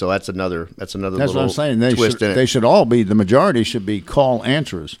 So that's another That's little what I'm saying. twist in it. They should all be, the majority should be call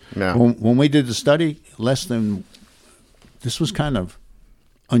answerers. Yeah. When we did the study, this was kind of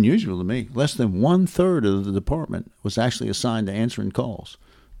unusual to me, less than 1/3 of the department was actually assigned to answering calls.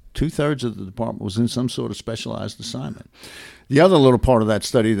 2/3 of the department was in some sort of specialized assignment. The other little part of that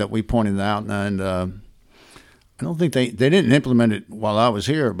study that we pointed out, and I don't think they didn't implement it while I was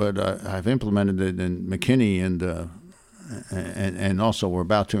here, but I've implemented it in McKinney and also we're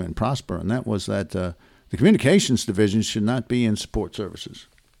about to in Prosper, and that was that the communications division should not be in support services.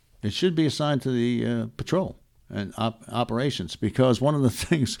 It should be assigned to the patrol and operations, because one of the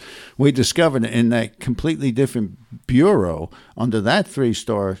things we discovered in that completely different bureau under that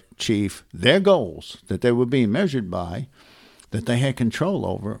 3-star chief, their goals that they were being measured by, that they had control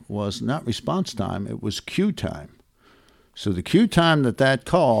over, was not response time, it was queue time. So the queue time that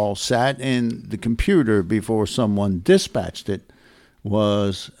call sat in the computer before someone dispatched it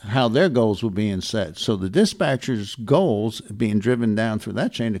was how their goals were being set. So the dispatcher's goals being driven down through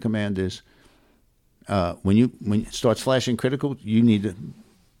that chain of command is, when it starts flashing critical, you need to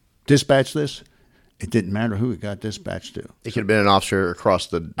dispatch this. It didn't matter who it got dispatched to. It could have been an officer across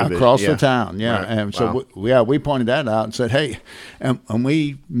the division. Across the town, yeah. Right. And so, Wow. we pointed that out and said, hey, and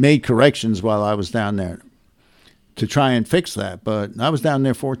we made corrections while I was down there to try and fix that. But I was down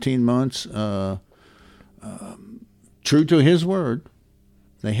there 14 months, true to his word.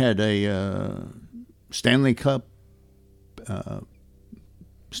 They had a Stanley Cup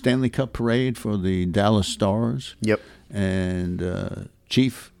parade for the Dallas Stars. Yep. And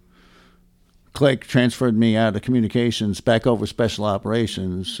Chief Clegg transferred me out of communications back over special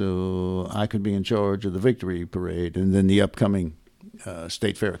operations so I could be in charge of the victory parade and then the upcoming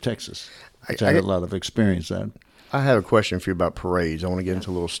State Fair of Texas, which I had a lot of experience at. I have a question for you about parades. I want to get into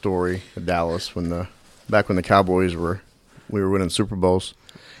a little story of Dallas back when the Cowboys we were winning Super Bowls.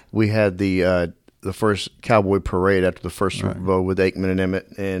 We had the first Cowboy parade after the first Super Bowl with Aikman and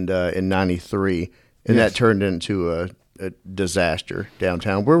Emmett, and in '93, and that turned into a disaster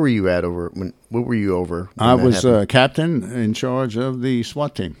downtown. Where were you at what were you over? I was captain in charge of the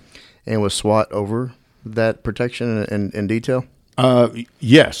SWAT team. And was SWAT over that protection in detail?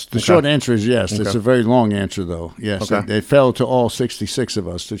 Yes. The short answer is yes. Okay. It's a very long answer, though. Yes. Okay. It fell to all 66 of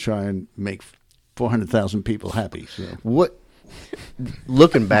us to try and make 400,000 people happy. So. What,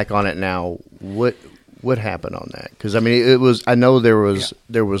 looking back on it now, what happened on that? Because I mean, it was. I know there was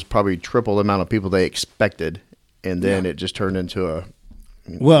probably triple the amount of people they expected, and then it just turned into a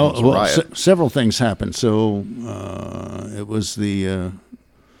riot. Several things happened. So it was the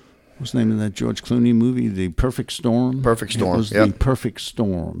what's the name of that George Clooney movie, The Perfect Storm? Perfect Storm. It was The Perfect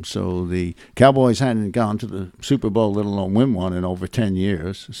Storm. So the Cowboys hadn't gone to the Super Bowl, let alone win one, in over 10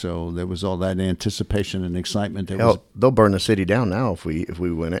 years. So there was all that anticipation and excitement. They'll burn the city down now if we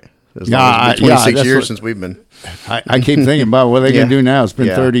win it. It's been 26 years since we've been. I keep thinking about what they're going to do now. It's been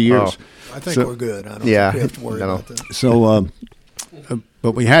 30 years. I think we're good. I don't think we have to worry about that. So,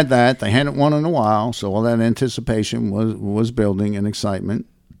 but we had that. They hadn't won in a while, so all that anticipation was building and excitement.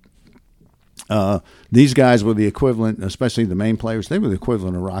 These guys were the equivalent, especially the main players. They were the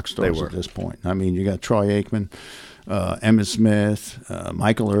equivalent of rock stars at this point. I mean, you got Troy Aikman, Emmitt Smith,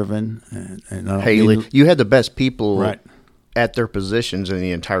 Michael Irvin, and Haley. You had the best people at their positions in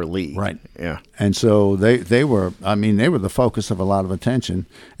the entire league. Right. Yeah. And so they were. I mean, they were the focus of a lot of attention,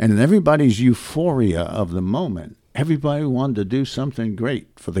 and in everybody's euphoria of the moment, everybody wanted to do something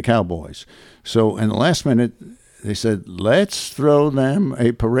great for the Cowboys. So in the last minute, they said, let's throw them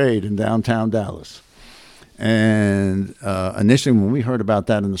a parade in downtown Dallas. And initially, when we heard about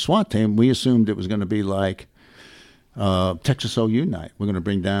that in the SWAT team, we assumed it was going to be like Texas OU night. We're going to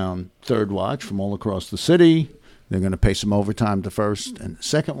bring down third watch from all across the city. They're going to pay some overtime to first and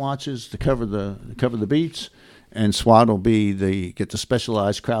second watches to cover the beats. And SWAT will get the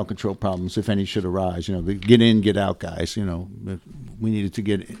specialized crowd control problems, if any should arise. You know, the get in, get out guys. You know, we needed to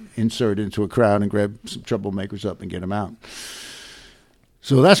get inserted into a crowd and grab some troublemakers up and get them out.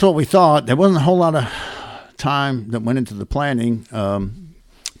 So that's what we thought. There wasn't a whole lot of time that went into the planning,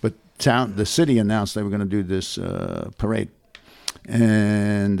 but the city announced they were going to do this parade.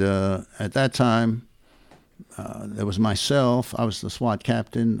 And at that time, there was myself. I was the SWAT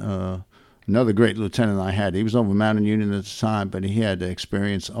captain. Another great lieutenant I had. He was over Mountain Union at the time, but he had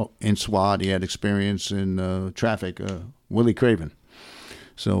experience in SWAT. He had experience in traffic. Willie Craven.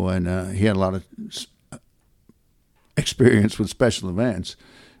 So, and he had a lot of experience with special events.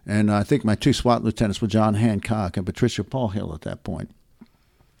 And I think my two SWAT lieutenants were John Hancock and Patricia Paulhill at that point.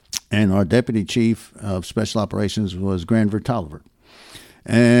 And our deputy chief of special operations was Granvir Tolliver.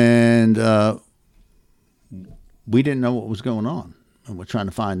 And we didn't know what was going on. And we're trying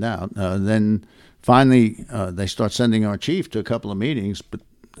to find out. Then finally, they start sending our chief to a couple of meetings, but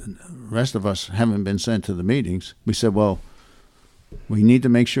the rest of us haven't been sent to the meetings. We said, well, we need to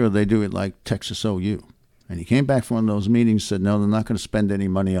make sure they do it like Texas OU. And he came back from one of those meetings and said, no, they're not going to spend any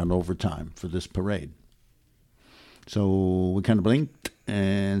money on overtime for this parade. So we kind of blinked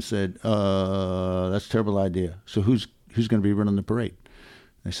and said, that's a terrible idea. So who's going to be running the parade?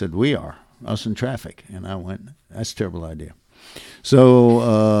 They said, we are, us in traffic. And I went, that's a terrible idea.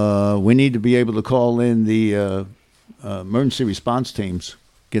 So we need to be able to call in the emergency response teams,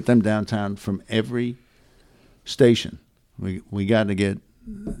 get them downtown from every station. We got to get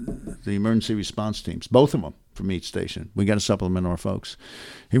the emergency response teams, both of them from each station. We got to supplement our folks.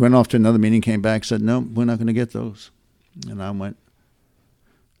 He went off to another meeting, came back, said, no, we're not going to get those. And I went,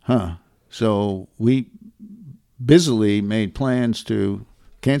 huh. So we busily made plans to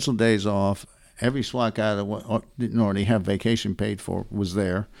cancel days off. Every SWAT guy that didn't already have vacation paid for was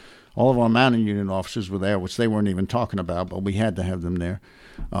there. All of our mountain unit officers were there, which they weren't even talking about, but we had to have them there.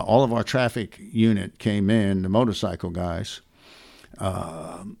 All of our traffic unit came in, the motorcycle guys.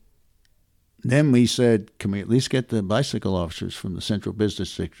 Then we said, can we at least get the bicycle officers from the Central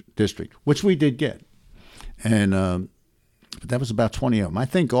Business District, which we did get. And but that was about 20 of them. I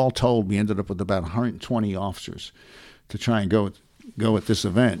think all told, we ended up with about 120 officers to try and go at this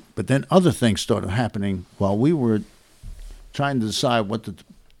event. But then other things started happening while we were trying to decide what the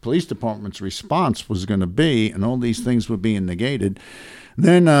police department's response was going to be, and all these things were being negated.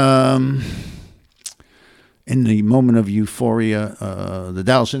 Then in the moment of euphoria, the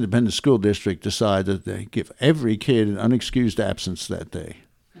Dallas Independent School District decided that they give every kid an unexcused absence that day.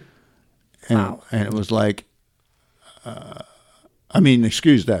 And, wow. And it was like,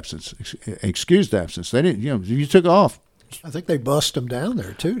 excused absence. Excused absence. They didn't, you took off. I think they bust them down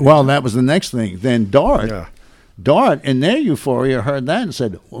there, too. Well, that was the next thing. Then DART, in their euphoria, heard that and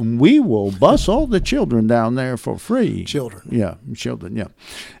said, we will bus all the children down there for free. Children. Yeah.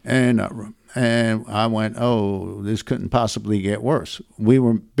 And I went, this couldn't possibly get worse. We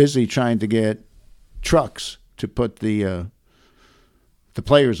were busy trying to get trucks to put the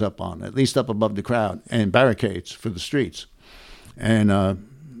players up on, at least up above the crowd, and barricades for the streets. And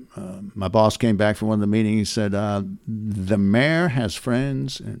my boss came back from one of the meetings. He said, the mayor has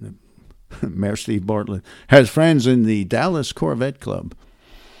friends, and Mayor Steve Bartlett has friends in the Dallas Corvette Club.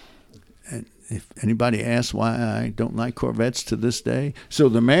 And if anybody asks why I don't like Corvettes to this day, so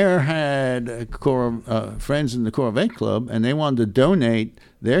the mayor had friends in the Corvette Club, and they wanted to donate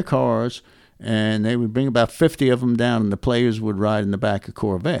their cars, and they would bring about 50 of them down, and the players would ride in the back of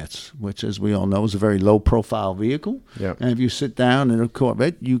Corvettes, which, as we all know, is a very low-profile vehicle. Yep. And if you sit down in a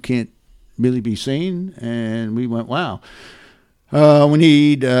Corvette, you can't really be seen. And we went, wow.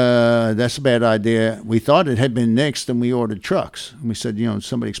 That's a bad idea. We thought it had been nixed, and we ordered trucks. And we said,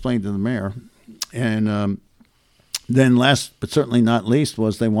 somebody explained to the mayor. And then last but certainly not least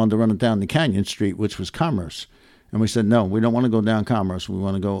was they wanted to run it down the Canyon Street, which was Commerce. And we said, no, we don't want to go down Commerce. We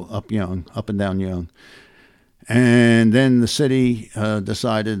want to go up and down Young. And then the city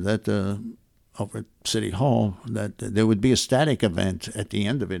decided that over at City Hall that there would be a static event at the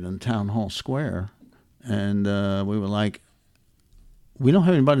end of it in Town Hall Square. And we were like, we don't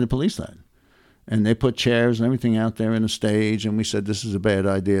have anybody to police that. And they put chairs and everything out there in a stage, and we said, this is a bad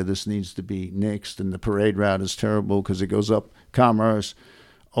idea. This needs to be nixed, and the parade route is terrible because it goes up Commerce,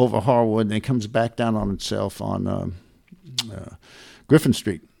 over Harwood, and it comes back down on itself on Griffin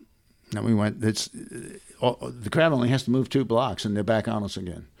Street. And we went, the crowd only has to move 2 blocks, and they're back on us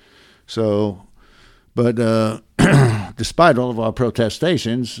again. So, but despite all of our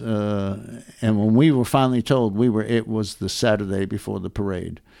protestations, and when we were finally told it was the Saturday before the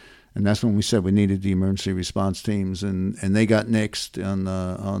parade, and that's when we said we needed the emergency response teams, and they got nixed on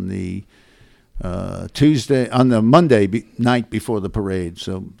the Monday night before the parade.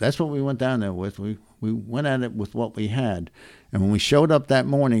 So that's what we went down there with. We went at it with what we had. And when we showed up that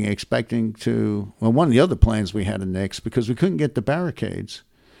morning expecting one of the other plans we had to nix, because we couldn't get the barricades,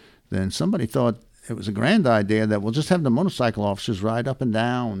 then somebody thought it was a grand idea that we'll just have the motorcycle officers ride up and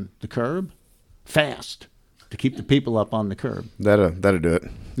down the curb fast to keep the people up on the curb. That'll do it.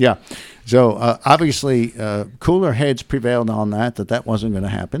 Yeah. So obviously cooler heads prevailed on that wasn't going to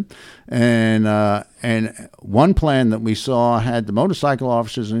happen. And one plan that we saw had the motorcycle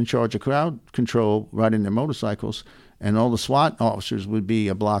officers in charge of crowd control riding their motorcycles, and all the SWAT officers would be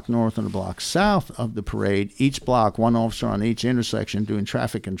a block north and a block south of the parade, each block, one officer on each intersection doing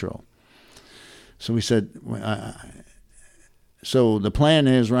traffic control. So we said, so the plan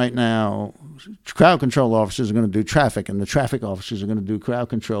is right now, crowd control officers are going to do traffic, and the traffic officers are going to do crowd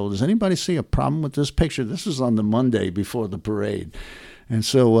control. Does anybody see a problem with this picture? This is on the Monday before the parade. And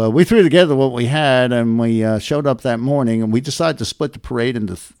so we threw together what we had, and we showed up that morning, and we decided to split the parade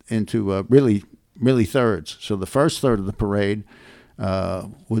into really thirds. So the first third of the parade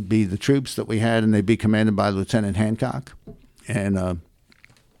would be the troops that we had, and they'd be commanded by Lieutenant Hancock. And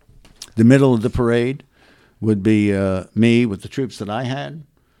the middle of the parade would be me with the troops that I had.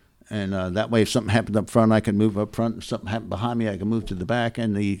 And that way, if something happened up front, I could move up front. If something happened behind me, I could move to the back.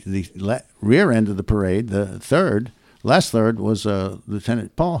 And the rear end of the parade, the last third, was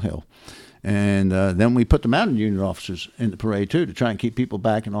Lieutenant Paul Hill. And then we put the mounted unit officers in the parade, too, to try and keep people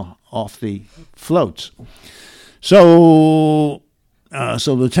back and off the floats. So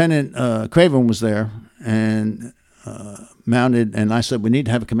Lieutenant Craven was there and mounted, and I said, we need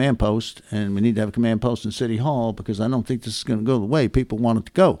to have a command post, and we need to have a command post in City Hall because I don't think this is going to go the way people want it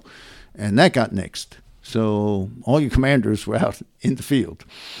to go. And that got nixed. So all your commanders were out in the field.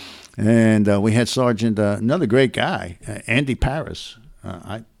 And we had Sergeant, another great guy, Andy Paris.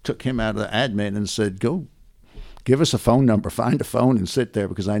 I took him out of the admin and said, go give us a phone number, find a phone and sit there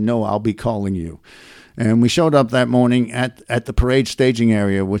because I know I'll be calling you. And we showed up that morning at the parade staging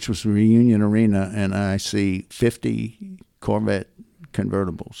area, which was Reunion Arena, and I see 50 Corvette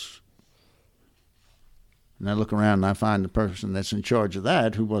convertibles. And I look around and I find the person that's in charge of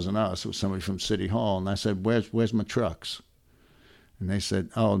that, who wasn't us, it was somebody from City Hall. And I said, where's my trucks? And they said,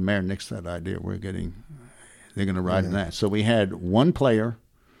 oh, the mayor nixed that idea. They're going to ride in that. So we had one player,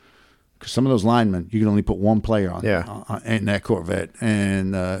 because some of those linemen, you can only put one player on in that Corvette.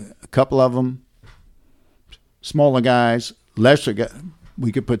 And a couple of them, smaller guys, lesser guys,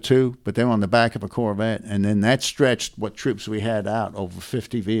 we could put two, but they were on the back of a Corvette. And then that stretched what troops we had out over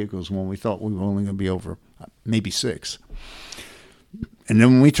 50 vehicles when we thought we were only going to be over maybe 6. And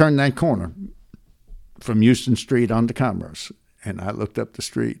then when we turned that corner from Houston Street onto Commerce, and I looked up the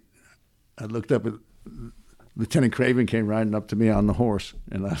street, I looked up at Lieutenant Craven came riding up to me on the horse,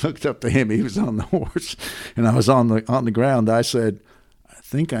 and I looked up to him. He was on the horse, and I was on the ground. I said, I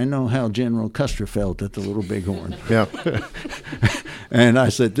think I know how General Custer felt at the Little Bighorn. Yeah. And I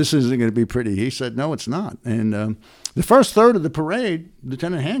said, this isn't going to be pretty. He said, no, it's not. And the first third of the parade,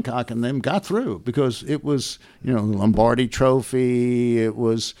 Lieutenant Hancock and them got through because it was, the Lombardi Trophy. It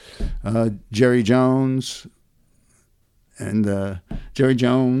was Jerry Jones and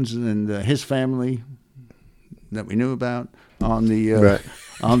his family that we knew about on the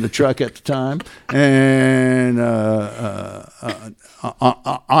on the truck at the time, and on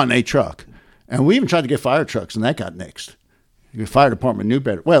a truck. And we even tried to get fire trucks, and that got nixed. The fire department knew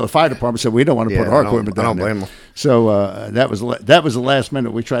better. Well, the fire department said we don't want to put our equipment down there. I don't blame them. So that was the last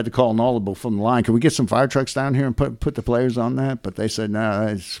minute. We tried to call an audible from the line. Can we get some fire trucks down here and put the players on that? But they said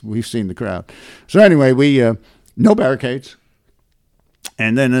no. We've seen the crowd. So anyway, we no barricades.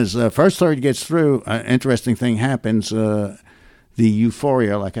 And then as first third gets through, an interesting thing happens. The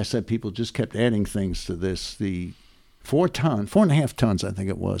euphoria, like I said, people just kept adding things to this. The 4.5 tons, I think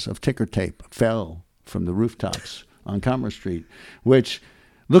it was, of ticker tape fell from the rooftops on Commerce Street, which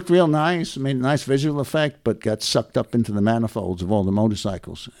looked real nice, made a nice visual effect, but got sucked up into the manifolds of all the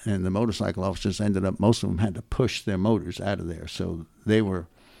motorcycles. And the motorcycle officers ended up, most of them had to push their motors out of there. So they were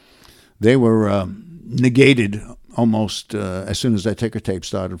negated almost as soon as that ticker tape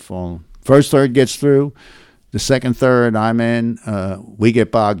started falling. First third gets through. The second third I'm in, we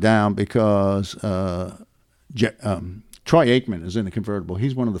get bogged down because Troy Aikman is in the convertible.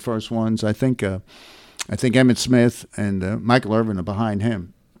 He's one of the first ones. I think Emmett Smith and Michael Irvin are behind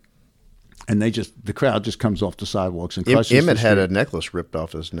him. And the crowd just comes off the sidewalks and crushes Emmett had a necklace ripped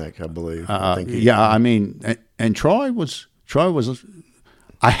off his neck, I believe. And Troy was,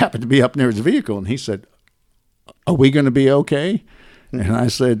 I happened to be up near his vehicle, and he said, are we going to be okay? And I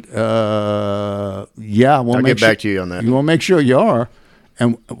said, yeah. I'll get back to you on that. You want to make sure you are.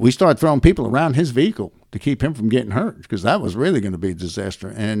 And we started throwing people around his vehicle to keep him from getting hurt because that was really going to be a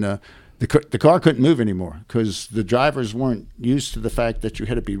disaster. And the car couldn't move anymore because the drivers weren't used to the fact that you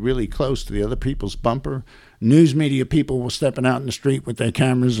had to be really close to the other people's bumper. News media people were stepping out in the street with their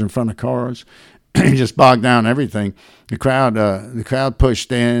cameras in front of cars. Just bogged down everything. The crowd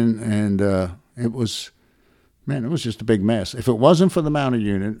pushed in, and it was just a big mess. If it wasn't for the mounted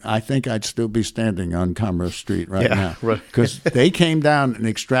unit, I think I'd still be standing on Commerce Street now. Because they came down and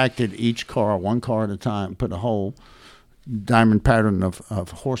extracted each car, one car at a time, put a whole diamond pattern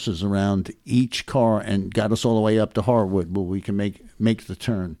of horses around each car and got us all the way up to Harwood where we can make the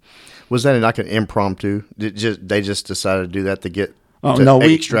turn. Was that like an impromptu? They just decided to do that to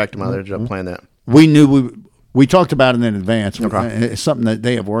extract them out of there to plan that? We knew we talked about it in advance. Okay. It's something that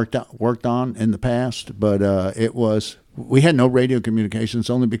they have worked on in the past, but we had no radio communications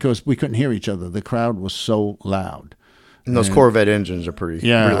only because we couldn't hear each other. The crowd was so loud. And those Corvette engines are pretty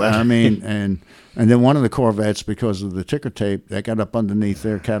loud. I mean, and then one of the Corvettes, because of the ticker tape, that got up underneath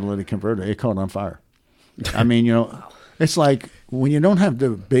their catalytic converter, it caught on fire. I mean, It's like when you don't have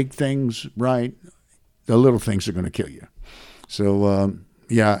the big things right, the little things are going to kill you. So,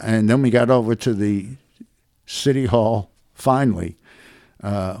 yeah, and then we got over to the City Hall finally.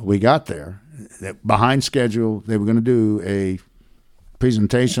 We got there. Behind schedule, they were going to do a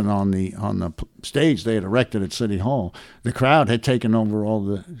presentation on the stage they had erected at City Hall. The crowd had taken over all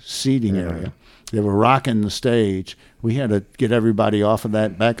the seating area. They were rocking the stage. We had to get everybody off of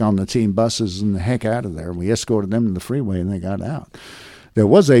that, back on the team buses and the heck out of there. We escorted them to the freeway, and they got out. There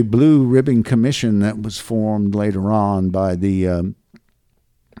was a Blue Ribbon Commission that was formed later on by the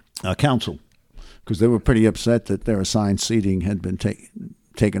council, because they were pretty upset that their assigned seating had been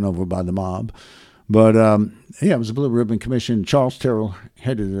taken over by the mob. But, yeah, it was a Blue Ribbon Commission. Charles Terrell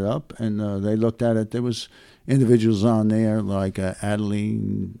headed it up, and they looked at it. There was individuals on there like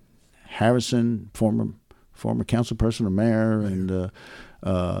Adeline Harrison, former councilperson or mayor, and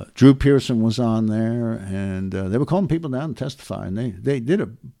Drew Pearson was on there, and they were calling people down to testify, and they did a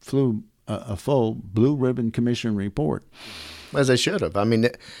full Blue Ribbon Commission report. As they should have. I mean,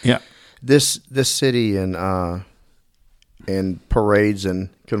 yeah, this city and parades and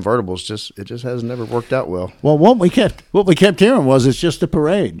convertibles just has never worked out well. Well, what we kept hearing was it's just a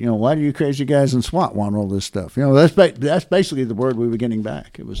parade. You know, why do you crazy guys in SWAT want all this stuff? You know, that's basically the word we were getting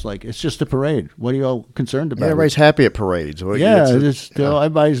back. It was like, it's just a parade. What are you all concerned about? Yeah, everybody's happy at parades. Well,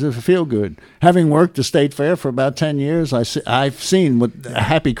 everybody's feel good. Having worked the state fair for about 10 years, I've seen what a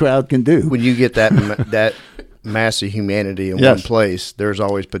happy crowd can do. When you get that mass of humanity in one place, there's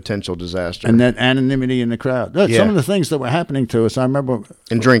always potential disaster. And that anonymity in the crowd. Look, some of the things that were happening to us, I remember.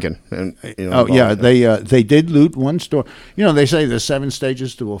 And drinking. And, they did loot one store. You know, they say there's 7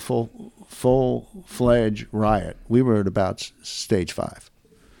 stages to a full-fledged riot. We were at about stage 5.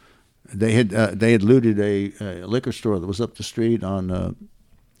 They had looted a liquor store that was up the street on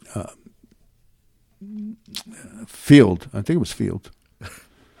Field. I think it was Field.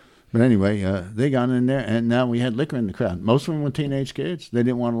 But anyway, they got in there, and now we had liquor in the crowd. Most of them were teenage kids. They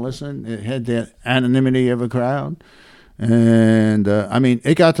didn't want to listen. It had the anonymity of a crowd. And, I mean,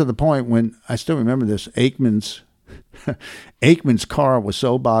 it got to the point when, I still remember this, Aikman's car was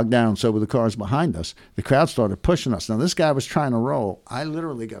so bogged down, so were the cars behind us. The crowd started pushing us. Now, this guy was trying to roll. I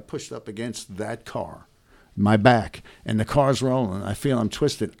literally got pushed up against that car, my back, and the car's rolling. I feel I'm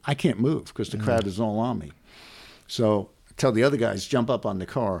twisted. I can't move because the crowd is all on me. So I tell the other guys, jump up on the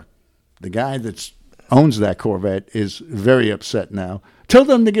car. The guy that owns that Corvette is very upset now. Tell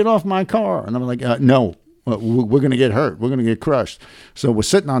them to get off my car. And I'm like, no, we're going to get hurt. We're going to get crushed. So we're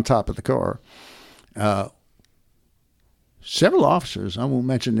sitting on top of the car. Several officers, I won't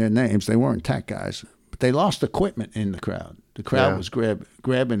mention their names, they weren't TAC guys, but they lost equipment in the crowd. The crowd was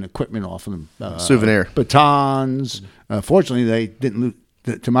grabbing equipment off of them. Souvenir. Batons. Fortunately, they didn't lose,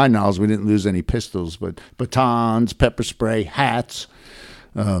 to my knowledge, we didn't lose any pistols, but batons, pepper spray, hats.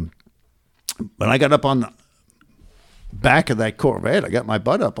 But I got up on the back of that Corvette. I got my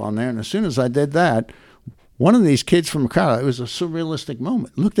butt up on there, and as soon as I did that, one of these kids from the crowd, it was a surrealistic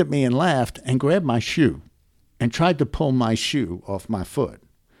moment, looked at me and laughed and grabbed my shoe and tried to pull my shoe off my foot.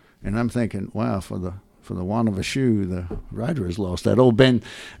 And I'm thinking, wow, for the want of a shoe, the rider is lost. That old Ben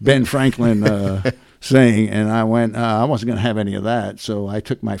Franklin saying, and I went, I wasn't going to have any of that, so I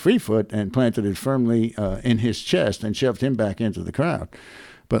took my free foot and planted it firmly in his chest and shoved him back into the crowd.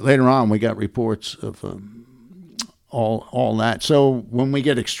 But later on, we got reports of all that. So when we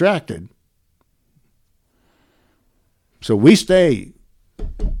get extracted, so we stay,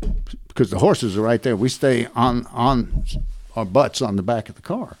 because the horses are right there, we stay on our butts on the back of the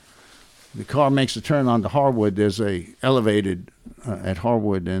car. The car makes a turn onto Harwood. There's a elevated, at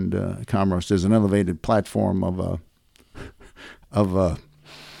Harwood and Commerce, there's an elevated platform of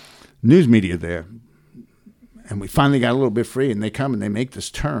news media there. And we finally got a little bit free, and they come and they make this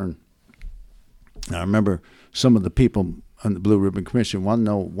turn. And I remember some of the people on the Blue Ribbon Commission want to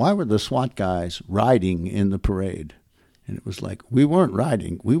know, why were the SWAT guys riding in the parade? And it was like, we weren't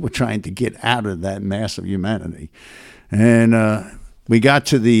riding. We were trying to get out of that mass of humanity. And we got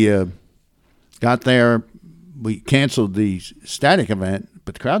there. We canceled the static event,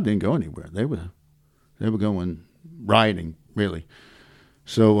 but the crowd didn't go anywhere. They were going rioting, really.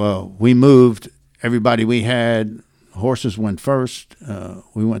 So we moved. Everybody we had, horses went first.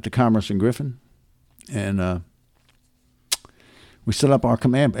 We went to Commerce and Griffin, and we set up our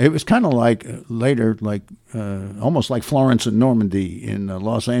command. It was kind of like later, almost like Florence and Normandy in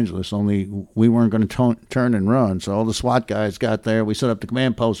Los Angeles, only we weren't going to turn and run. So all the SWAT guys got there. We set up the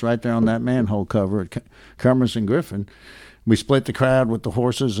command post right there on that manhole cover at Commerce and Griffin. we split the crowd with the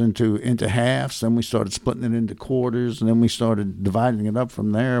horses into halves. Then we started splitting it into quarters, and then we started dividing it up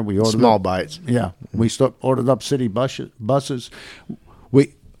from there. We ordered Small bites. Yeah, we ordered up city buses.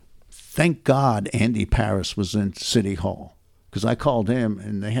 We thank God Andy Paris was in City Hall, because I called him,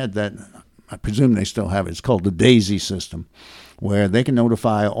 and they had that. I presume they still have it. It's called the DAISY system, where they can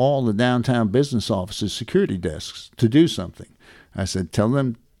notify all the downtown business offices, security desks, to do something. I said, tell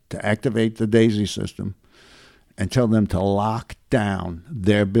them to activate the DAISY system and tell them to lock down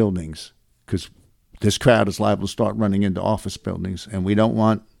their buildings, because this crowd is liable to start running into office buildings, and we don't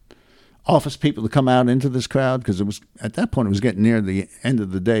want office people to come out into this crowd, because at that point it was getting near the end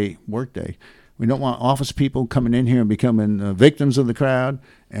of the day, workday. We don't want office people coming in here and becoming victims of the crowd,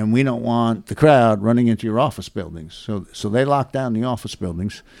 and we don't want the crowd running into your office buildings. So they locked down the office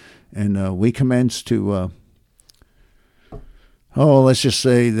buildings, and we commenced to, let's just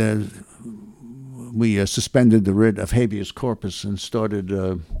say that we suspended the writ of habeas corpus and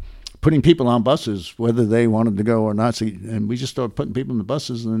started putting people on buses, whether they wanted to go or not. And we just started putting people in the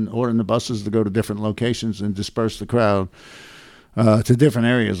buses and ordering the buses to go to different locations and disperse the crowd to different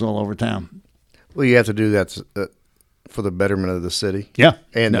areas all over town. Well, you have to do that for the betterment of the city. Yeah,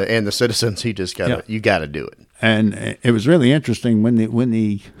 and the citizens. You got to do it. And it was really interesting when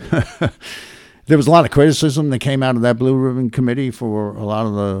the there was a lot of criticism that came out of that Blue Ribbon Committee for a lot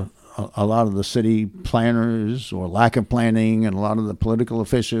of the city planners, or lack of planning, and a lot of the political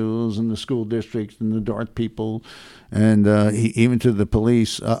officials and the school districts and the DART people, and even to the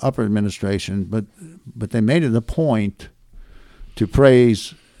police upper administration. But they made it a point to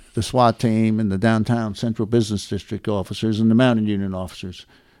praise the SWAT team and the downtown Central Business District officers and the Mounted Union officers,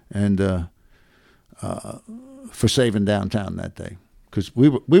 and for saving downtown that day, because we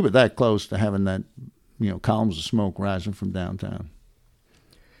were that close to having that, columns of smoke rising from downtown.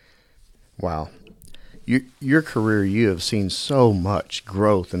 Wow. Your career, you have seen so much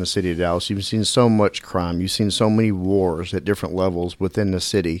growth in the city of Dallas. You've seen so much crime. You've seen so many wars at different levels within the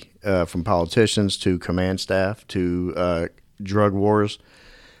city, from politicians to command staff to drug wars,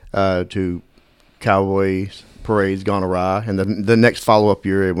 to cowboy parades gone awry. And the next follow-up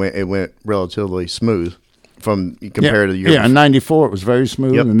year, it went relatively smooth compared to the year. Yeah, in 94 it was very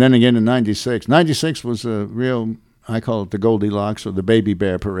smooth, Yep. And then again in 96. 96 was a real, I call it the Goldilocks or the Baby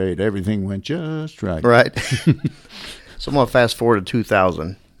Bear Parade. Everything went just right. Right. So I'm going to fast forward to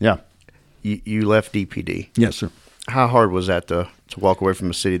 2000. Yeah. You left DPD. Yes, sir. How hard was that to walk away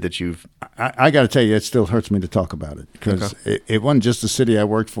from a city that you've... I got to tell you, it still hurts me to talk about it, because it wasn't just the city I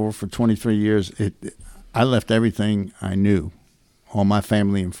worked for 23 years. I left everything I knew, all my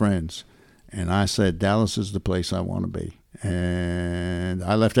family and friends, and I said, Dallas is the place I want to be. And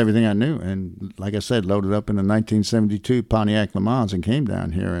I left everything I knew, and like I said, loaded up in a 1972 Pontiac Le Mans and came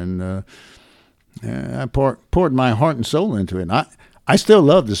down here, and I poured my heart and soul into it. And I still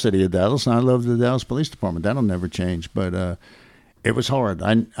love the city of Dallas, and I love the Dallas Police Department. That'll never change, but it was hard.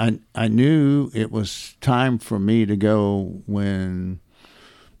 I knew it was time for me to go when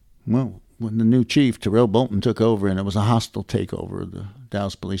the new chief, Terrell Bolton, took over, and it was a hostile takeover of the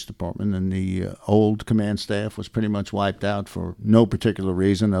Dallas Police Department, and the old command staff was pretty much wiped out for no particular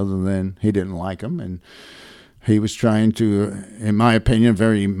reason other than he didn't like them, and he was trying to, in my opinion, a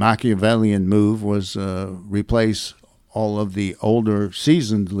very Machiavellian move was replace all of the older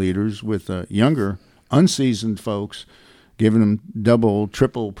seasoned leaders with younger, unseasoned folks, giving them double,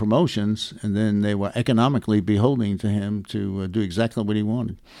 triple promotions, and then they were economically beholden to him to do exactly what he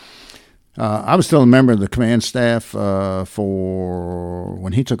wanted. I was still a member of the command staff for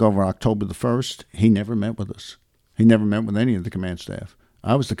when he took over October the 1st. He never met with us. He never met with any of the command staff.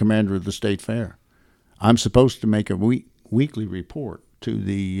 I was the commander of the state fair. I'm supposed to make a weekly report to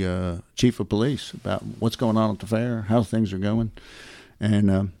the chief of police about what's going on at the fair, how things are going.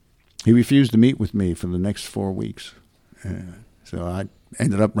 And he refused to meet with me for the next 4 weeks. So I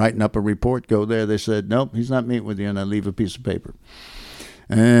ended up writing up a report, go there. They said, nope, he's not meeting with you, and I leave a piece of paper.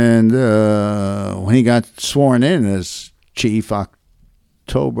 And when he got sworn in as chief,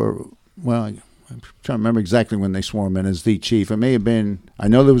 October, I'm trying to remember exactly when they swore him in as the chief. It may have been, I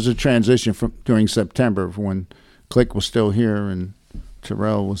know there was a transition during September when Click was still here and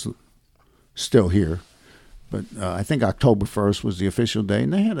Terrell was still here. But I think October 1st was the official day,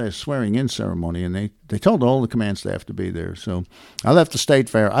 and they had a swearing-in ceremony, and they told all the command staff to be there. So I left the state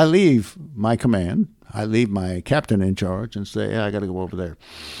fair. I leave my command. I leave my captain in charge and say, I got to go over there.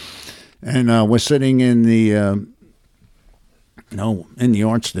 And we're sitting in the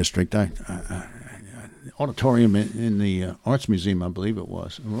Arts District, auditorium in the Arts Museum, I believe it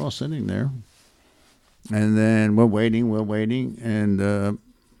was. And we're all sitting there. And then we're waiting, and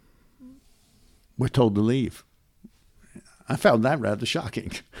we're told to leave. I found that rather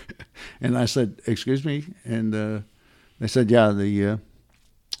shocking. And I said, excuse me? And they said, yeah, the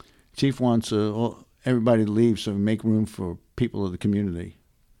chief wants everybody to leave so we make room for people of the community.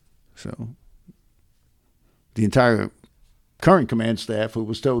 So the entire current command staff who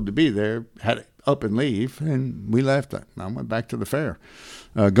was told to be there had to up and leave, and we left. I went back to the fair.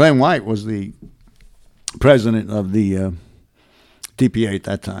 Glenn White was the president of the DPA at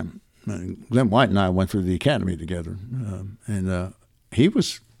that time. Glenn White and I went through the academy together, and he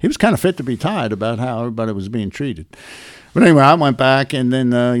was kind of fit to be tied about how everybody was being treated. But anyway, I went back, and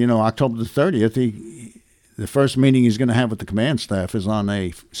then October the 30th, the first meeting he's going to have with the command staff is on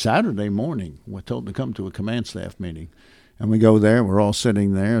a Saturday morning. We're told to come to a command staff meeting. And we go there. We're all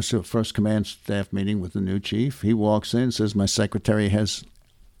sitting there. So first command staff meeting with the new chief. He walks in, says, my secretary has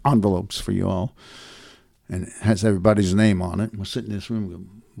envelopes for you all. And it has everybody's name on it. We're sitting in this room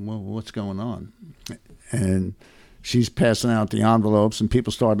going, well, what's going on? And she's passing out the envelopes, and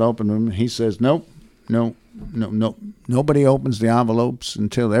people start opening them. And he says, nope, no. Nobody opens the envelopes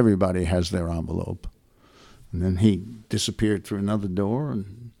until everybody has their envelope. And then he disappeared through another door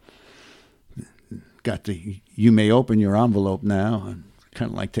and got you may open your envelope now, and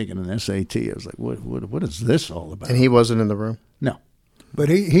kind of like taking an SAT. I was like, what is this all about? And he wasn't in the room? No. But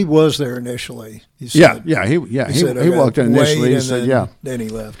he was there initially. He said, He walked in initially. He said, Then he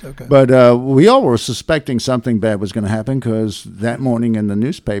left. Okay. But we all were suspecting something bad was going to happen, because that morning in the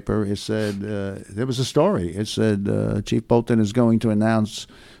newspaper it said there was a story. It said Chief Bolton is going to announce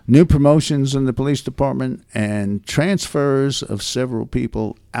new promotions in the police department and transfers of several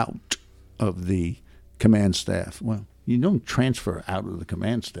people out of the command staff. Well, you don't transfer out of the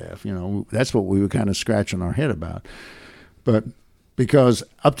command staff. That's what we were kind of scratching our head about. But because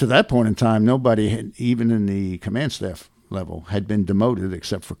up to that point in time, nobody had, even in the command staff level, had been demoted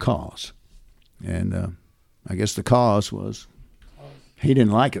except for cause. And I guess the cause was he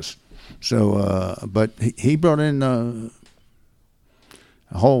didn't like us. So, but he brought in a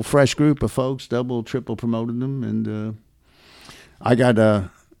whole fresh group of folks, double, triple promoted them. And I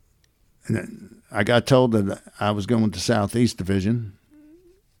got told that I was going to Southeast Division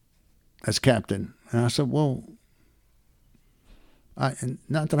as captain. And I said, well,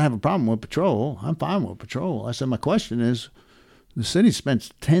 not that I have a problem with patrol. I'm fine with patrol. I said, my question is, the city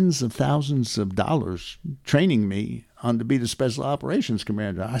spent tens of thousands of dollars training me on to be the special operations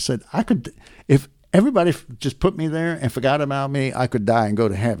commander. I said, if everybody just put me there and forgot about me, I could die and go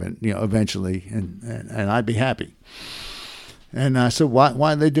to heaven, eventually, and I'd be happy. And I said, why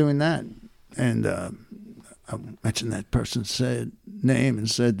are they doing that? And I mentioned that person's name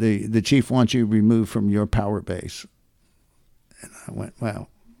and said, the chief wants you removed from your power base. And I went, wow.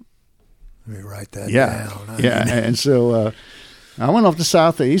 Let me write that down. And so I went off to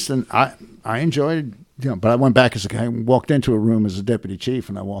Southeast, and I enjoyed it, but I went back as I walked into a room as a deputy chief,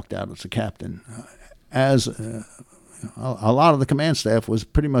 and I walked out as a captain. A lot of the command staff was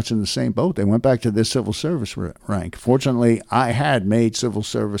pretty much in the same boat. They went back to their civil service rank. Fortunately, I had made civil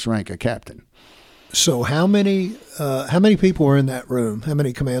service rank a captain. So how many people were in that room? How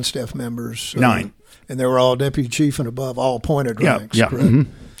many command staff members? 9. And they were all deputy chief and above, all appointed ranks, correct?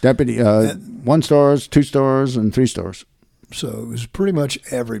 Mm-hmm. Deputy, 1 stars, 2 stars, and 3 stars. So it was pretty much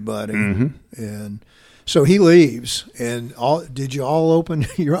everybody. Mm-hmm. And so he leaves, and did you all open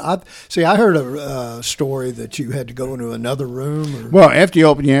your? I heard a story that you had to go into another room. Well, after you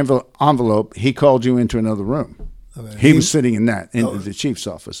opened your envelope, he called you into another room. Okay. He was sitting in the chief's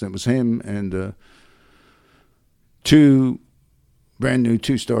office. It was him and 2 brand new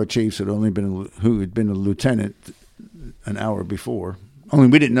 2-star chiefs who had been a lieutenant an hour before. Only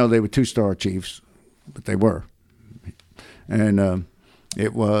we didn't know they were 2-star chiefs, but they were. And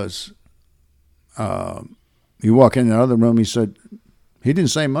it was. You walk in the other room, he didn't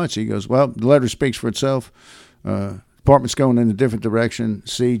say much. He goes, well, the letter speaks for itself. Department's going in a different direction.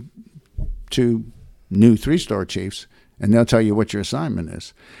 See 2 new 3-star chiefs, and they'll tell you what your assignment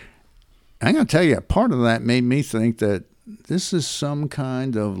is. And I'm going to tell you, part of that made me think that this is some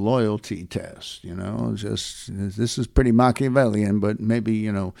kind of loyalty test, this is pretty Machiavellian, but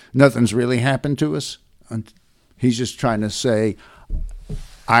maybe, nothing's really happened to us. He's just trying to say,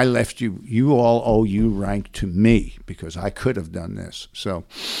 I left you. You all owe you rank to me because I could have done this. So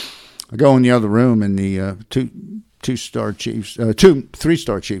I go in the other room, and the 2-star chiefs, 2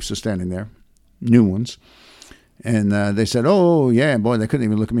 3-star chiefs are standing there, new ones, and they said, "Oh yeah, boy, they couldn't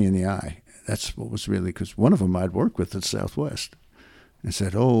even look me in the eye." That's what was really, because one of them I'd worked with at Southwest, and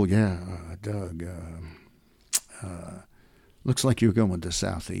said, "Oh yeah, Doug, looks like you're going to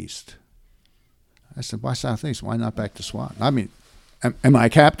Southeast." I said, "Why Southeast? Why not back to SWAT?" I mean, am I a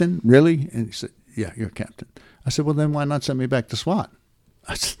captain, really? And he said, yeah, you're a captain. I said, well, then why not send me back to SWAT?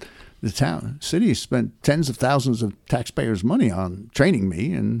 I said, the city spent tens of thousands of taxpayers' money on training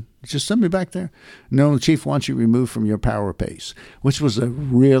me, and just send me back there. No, the chief wants you removed from your power base, which was a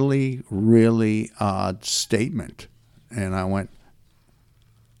really, really odd statement. And I went,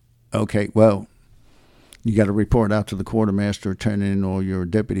 okay, well, you got to report out to the quartermaster, turn in all your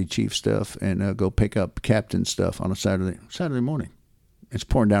deputy chief stuff, and go pick up captain stuff on a Saturday morning. It's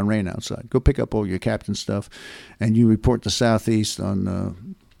pouring down rain outside. Go pick up all your captain stuff, and you report to Southeast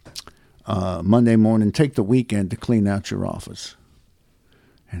on Monday morning. Take the weekend to clean out your office.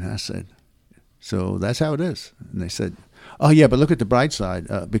 And I said, so that's how it is. And they said, oh, yeah, but look at the bright side.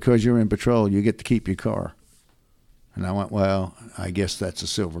 Because you're in patrol, you get to keep your car. And I went, well, I guess that's a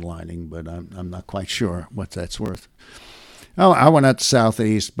silver lining, but I'm not quite sure what that's worth. Oh, I went out to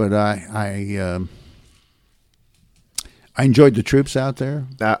Southeast, but I enjoyed the troops out there.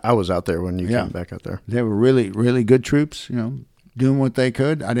 I was out there when you came back out there. They were really, really good troops, doing what they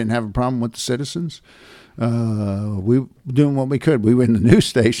could. I didn't have a problem with the citizens. We were doing what we could. We were in the news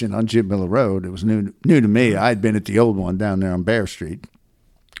station on Jim Miller Road. It was new to me. I'd been at the old one down there on Bear Street.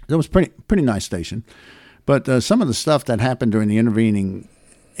 It was pretty nice station. But some of the stuff that happened during the intervening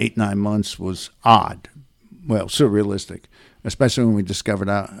 8-9 months was odd. Well, surrealistic, especially when we discovered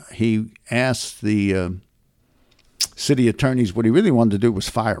out. He asked the city attorneys what he really wanted to do was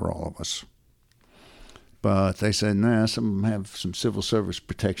fire all of us. But they said, nah, some of them have some civil service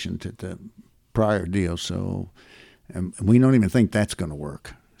protection to the prior deal, so and we don't even think that's going to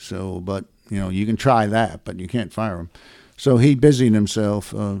work. So, but, you can try that, but you can't fire them. So he busied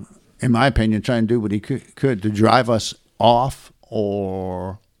himself, in my opinion, trying to do what he could to drive us off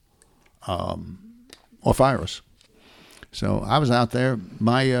or fire us. So I was out there.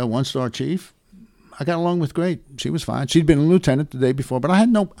 My one-star chief, I got along with great. She was fine. She'd been a lieutenant the day before, but I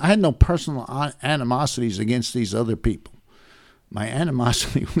had no personal animosities against these other people. My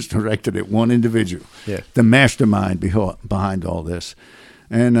animosity was directed at one individual, the mastermind behind all this.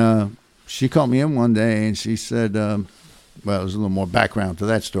 And she called me in one day and she said, well, there's a little more background to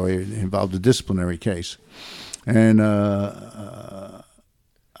that story. It involved a disciplinary case. And I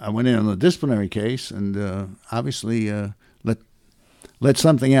went in on the disciplinary case and obviously let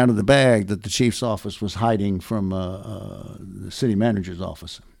something out of the bag that the chief's office was hiding from the city manager's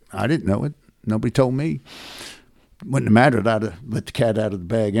office. I didn't know it. Nobody told me. Wouldn't have mattered. I'd have let the cat out of the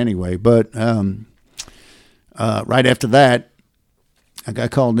bag anyway. But right after that, I got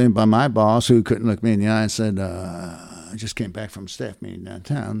called in by my boss, who couldn't look me in the eye, and said, I just came back from a staff meeting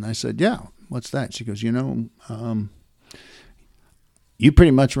downtown. And I said, yeah, what's that? She goes, you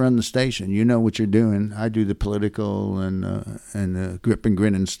pretty much run the station. You know what you're doing. I do the political and grip and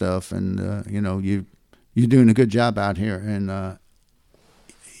grin and stuff. And, you're doing a good job out here. And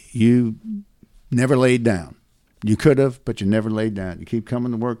you never laid down. You could have, but you never laid down. You keep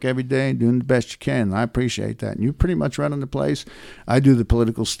coming to work every day, doing the best you can. And I appreciate that. And you're pretty much running the place. I do the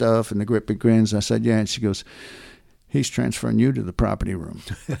political stuff and the grip and grins. I said, yeah. And she goes, he's transferring you to the property room.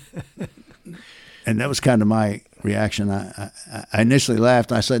 And that was kind of my reaction. I initially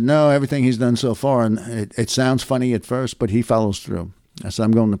laughed. I said, no, everything he's done so far, and it sounds funny at first, but he follows through. I said,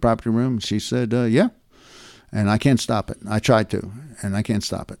 I'm going to the property room. She said, yeah. And I can't stop it. I tried to, and I can't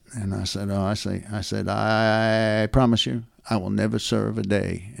stop it. And I said, I promise you, I will never serve a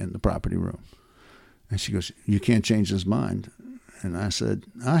day in the property room. And she goes, you can't change his mind. And I said,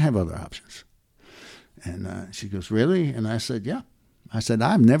 I have other options. And she goes, really? And I said, yeah. I said,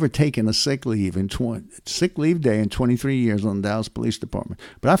 I've never taken a sick leave day in 23 years on the Dallas Police Department.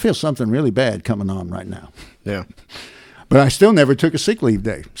 But I feel something really bad coming on right now. Yeah. But I still never took a sick leave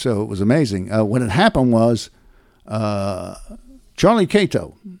day. So it was amazing. What had happened was Charlie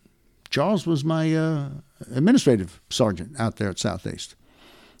Cato. Charles was my administrative sergeant out there at Southeast.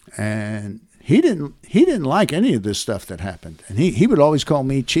 And he didn't like any of this stuff that happened. And he would always call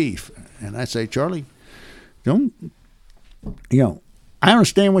me chief. And I'd say, Charlie, I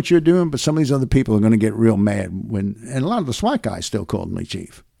understand what you're doing, but some of these other people are going to get real mad and a lot of the SWAT guys still called me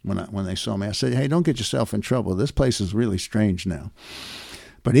chief when they saw me. I said, hey, don't get yourself in trouble. This place is really strange now.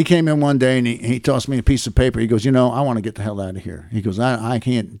 But he came in one day and he tossed me a piece of paper. He goes, I want to get the hell out of here. He goes, I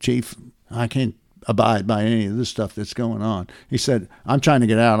can't, chief, I can't abide by any of this stuff that's going on. He said, I'm trying to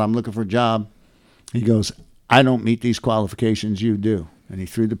get out. I'm looking for a job. He goes, I don't meet these qualifications you do. And he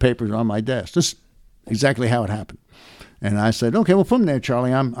threw the papers on my desk. This is exactly how it happened. And I said, okay, well, from there,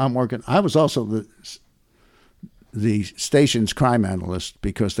 Charlie, I'm working. I was also the station's crime analyst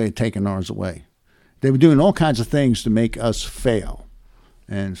because they had taken ours away. They were doing all kinds of things to make us fail.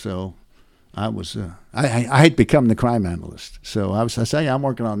 And so I was I had become the crime analyst. So I said, I'm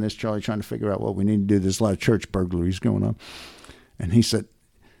working on this, Charlie, trying to figure out what we need to do. There's a lot of church burglaries going on. And he said,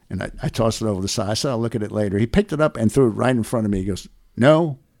 and I tossed it over the side. I said, I'll look at it later. He picked it up and threw it right in front of me. He goes,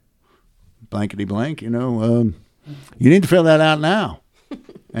 no, blankety blank, you need to fill that out now.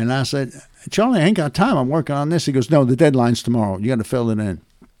 And I said, Charlie, I ain't got time. I'm working on this. He goes, no, the deadline's tomorrow. You got to fill it in.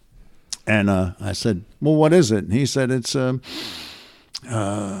 And I said, well, what is it? And he said, it's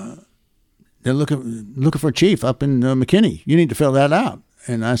they're looking for a chief up in McKinney. You need to fill that out.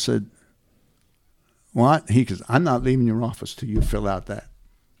 And I said, what? He goes, I'm not leaving your office till you fill out that.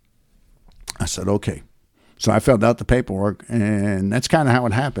 I said, okay. So I filled out the paperwork, and that's kind of how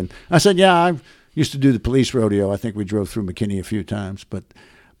it happened. I said, yeah, I used to do the police rodeo. I think we drove through McKinney a few times. But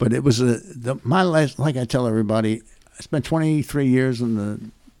it was my last, like I tell everybody, I spent 23 years in the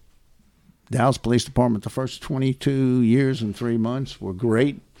Dallas Police Department. The first 22 years and 3 months were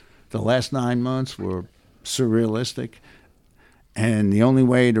great. The last 9 months were surrealistic. And the only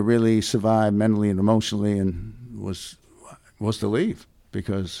way to really survive mentally and emotionally was to leave,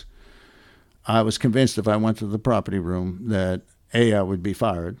 because I was convinced if I went to the property room that A, I would be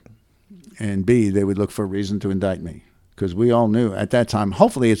fired, and B, they would look for a reason to indict me. Because we all knew at that time,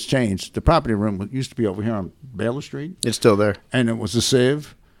 hopefully it's changed, the property room used to be over here on Baylor Street. It's still there. And it was a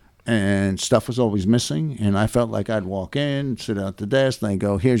sieve, and stuff was always missing. And I felt like I'd walk in, sit at the desk, and they'd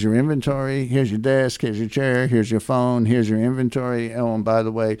go, here's your inventory, here's your desk, here's your chair, here's your phone, here's your inventory. Oh, and by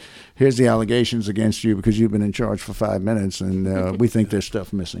the way, here's the allegations against you because you've been in charge for 5 minutes, and we think there's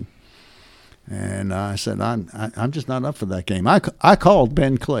stuff missing. And I said, I'm just not up for that game. I called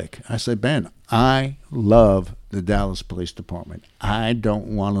Ben Click. I said, Ben, I love the Dallas Police Department. I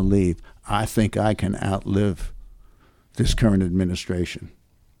don't want to leave. I think I can outlive this current administration.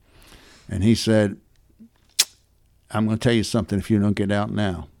 And he said, I'm going to tell you something. If you don't get out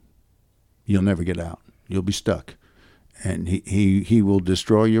now, you'll never get out. You'll be stuck. And he will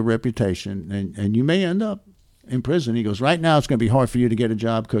destroy your reputation, and you may end up in prison. He goes, right now it's going to be hard for you to get a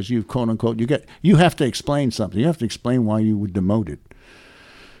job because you, quote unquote, you have to explain something. You have to explain why you were demoted.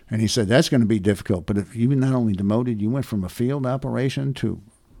 And he said, that's going to be difficult. But if you were not only demoted, you went from a field operation to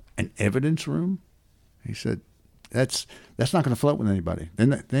an evidence room. He said, that's not going to float with anybody. They're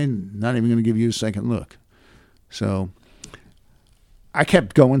not even going to give you a second look. So I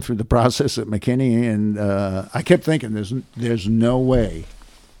kept going through the process at McKinney, and I kept thinking, there's no way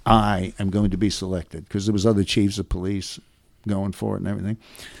I am going to be selected, because there was other chiefs of police going for it and everything.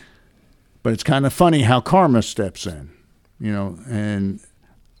 But it's kind of funny how karma steps in, and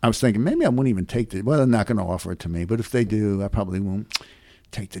I was thinking maybe I wouldn't even take the, well, they're not going to offer it to me, but if they do, I probably won't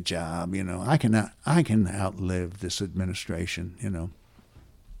take the job. I can outlive this administration.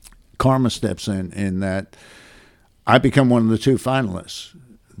 Karma steps in that I become one of the two finalists.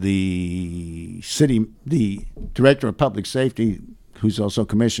 The director of public safety, who's also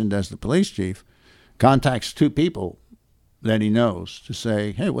commissioned as the police chief, contacts two people that he knows to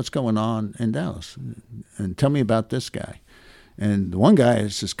say, hey, what's going on in Dallas? And tell me about this guy. And the one guy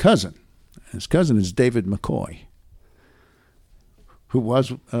is his cousin. His cousin is David McCoy, who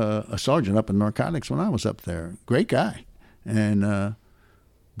was a sergeant up in narcotics when I was up there. Great guy. And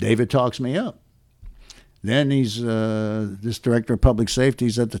David talks me up. Then he's this director of public safety.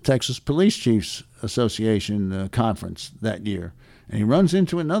 He's at the Texas Police Chiefs Association conference that year. And he runs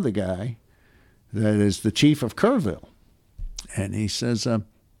into another guy that is the chief of Kerrville. And he says,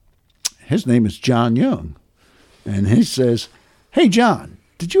 his name is John Young. And he says, hey, John,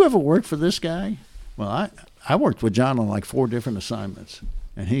 did you ever work for this guy? Well, I worked with John on like 4 different assignments.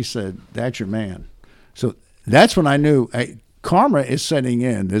 And he said, that's your man. So that's when I knew karma is setting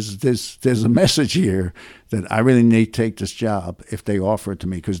in. There's a message here that I really need to take this job if they offer it to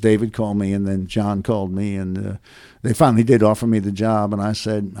me, because David called me and then John called me, and they finally did offer me the job. And I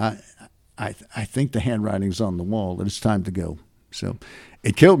said, I think the handwriting's on the wall that it's time to go. So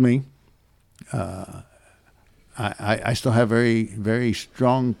it killed me. I still have very, very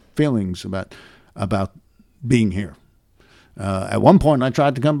strong feelings about being here. At one point, I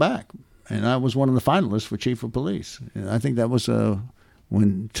tried to come back, and I was one of the finalists for chief of police. And I think that was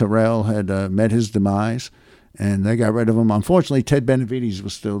when Terrell had met his demise, and they got rid of him. Unfortunately, Ted Benavides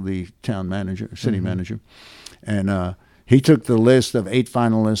was still the town manager, city manager, and he took the list of 8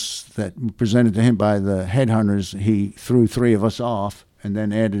 finalists that were presented to him by the headhunters. He threw 3 of us off, and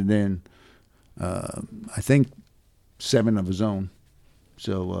then added in, I think, 7 of his own.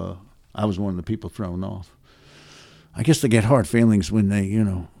 So I was one of the people thrown off. I guess they get hard feelings when they,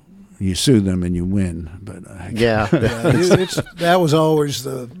 you sue them and you win. But yeah, that was always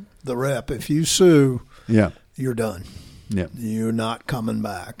the rep. If you sue, you're done. Yeah. You're not coming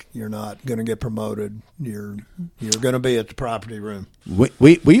back. You're not going to get promoted. You're going to be at the property room.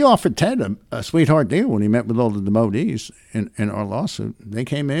 We offered Ted a sweetheart deal when he met with all the demotees in our lawsuit. They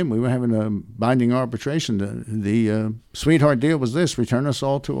came in. We were having a binding arbitration. The sweetheart deal was this: return us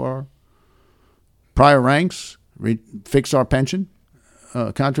all to our prior ranks, fix our pension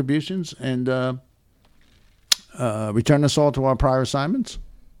contributions, and return us all to our prior assignments,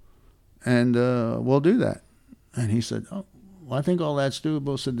 and we'll do that. And he said, "Oh, well, I think all that's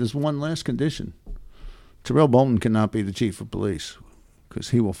doable." Said, "There's one last condition. Terrell Bolton cannot be the chief of police because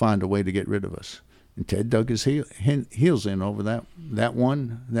he will find a way to get rid of us." And Ted dug his heels in over that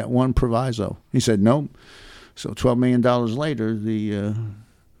one proviso. He said, "No." So $12 million later, the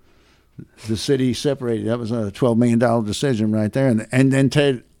city separated. That was a $12 million decision right there. And then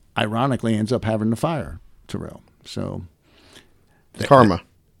Ted, ironically, ends up having to fire Terrell. So Karma.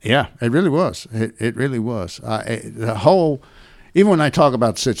 Yeah, it really was. It really was. The whole, even when I talk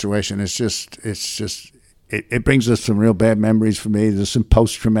about the situation, it brings us some real bad memories for me. There's some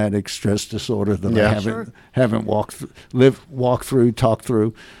post-traumatic stress disorder that I haven't walked through, talked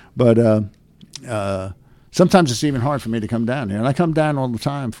through. But sometimes it's even hard for me to come down here. And I come down all the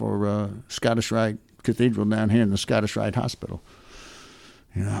time for Scottish Rite Cathedral down here in the Scottish Rite Hospital.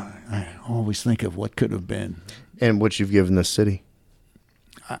 You know, I always think of what could have been. And what you've given this city.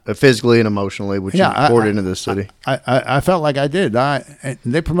 Physically and emotionally, which you poured into this city. I felt like I did.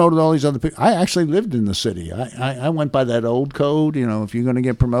 They promoted all these other people. I actually lived in the city. I went by that old code. You know, if you're going to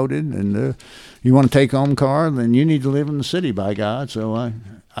get promoted and you want to take home car, then you need to live in the city, by God. So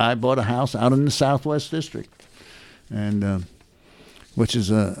I bought a house out in the Southwest District, and which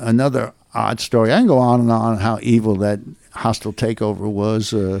is another odd story. I can go on and on how evil that hostile takeover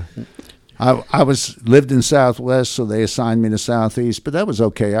was. I lived in Southwest, so they assigned me to Southeast, but that was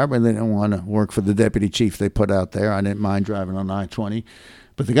okay. I really didn't want to work for the deputy chief they put out there. I didn't mind driving on I-20.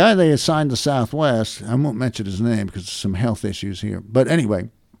 But the guy they assigned to Southwest, I won't mention his name because there's some health issues here. But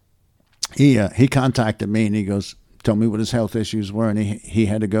anyway, he contacted me and he told me what his health issues were, and he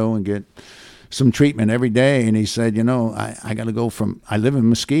had to go and get some treatment every day. And he said, you know, I got to go I live in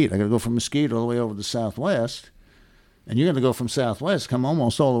Mesquite. I got to go from Mesquite all the way over to Southwest. And you're going to go from Southwest, come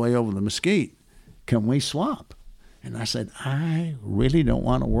almost all the way over to Mesquite. Can we swap? And I said, I really don't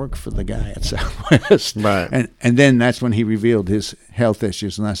want to work for the guy at Southwest. Right. And then that's when he revealed his health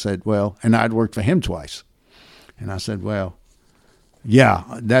issues. And I said, well, and I'd worked for him twice. And I said, well, yeah,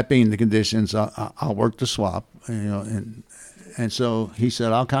 that being the conditions, I'll work the swap. You know, and so he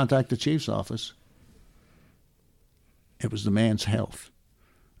said, I'll contact the chief's office. It was the man's health.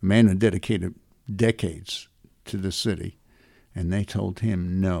 A man who dedicated decades to the city, and they told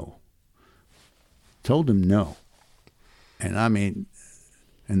him no. And I mean,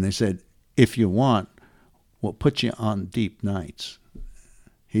 and they said, if you want, we'll put you on deep nights.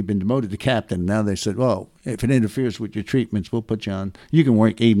 He'd been demoted to captain. Now they said, well, if it interferes with your treatments, we'll put you on. You can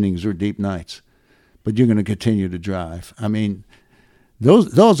work evenings or deep nights, but you're going to continue to drive. I mean,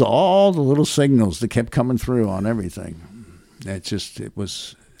 those are all the little signals that kept coming through on everything. It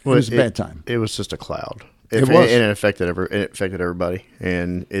was a bad time. It was just a cloud. It was. And it affected everybody,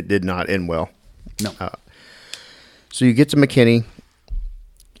 and it did not end well. No. So you get to McKinney,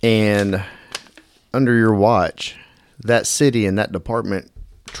 and under your watch, that city and that department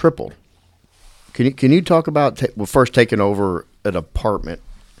tripled. Can you talk about first taking over a department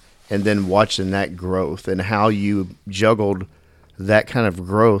and then watching that growth and how you juggled that kind of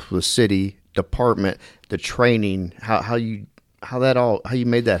growth with city, department, the training, how you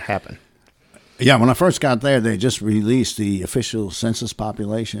made that happen? Yeah, when I first got there, they just released the official census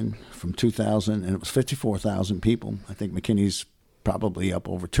population from 2000, and it was 54,000 people. I think McKinney's probably up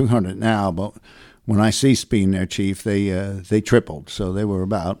over 200 now, but when I ceased being their chief, they tripled, so they were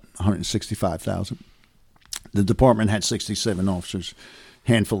about 165,000. The department had 67 officers,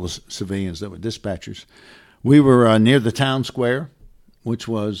 handful of civilians that were dispatchers. We were near the town square, which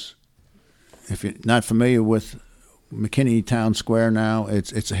was, if you're not familiar with McKinney Town Square now,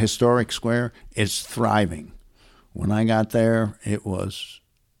 it's a historic square. It's thriving. When I got there, it was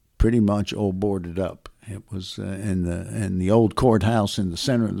pretty much all boarded up. It was in the old courthouse in the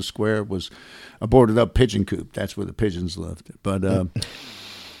center of the square was a boarded up pigeon coop. That's where the pigeons lived. But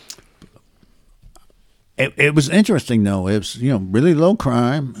it was interesting though. It was really low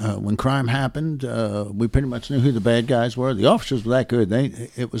crime. When crime happened, we pretty much knew who the bad guys were. The officers were that good.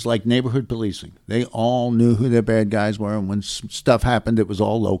 It was like neighborhood policing. They all knew who their bad guys were, and when stuff happened, it was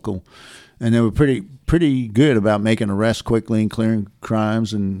all local. And they were pretty good about making arrests quickly and clearing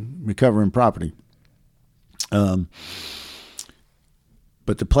crimes and recovering property.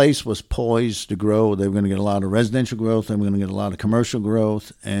 But the place was poised to grow. They were going to get a lot of residential growth. They were going to get a lot of commercial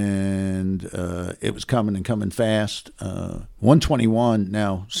growth, and it was coming fast. 121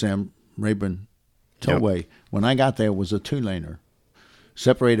 now, Sam Rayburn Tollway. Yep. When I got there, was a 2-laner,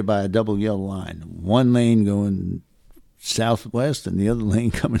 separated by a double yellow line. One lane going southwest and the other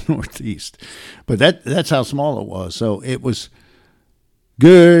lane coming northeast. But that's how small it was. So it was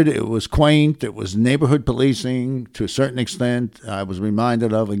good. It was quaint. It was neighborhood policing to a certain extent. I was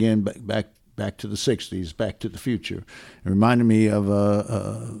reminded of, again, back to the 60s, Back to the Future. It reminded me of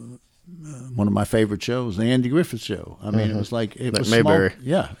one of my favorite shows, the Andy Griffith Show. I mean, it was like, it was Mayberry. Small.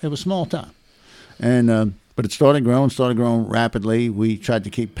 Yeah, it was small time. And but it started growing rapidly. We tried to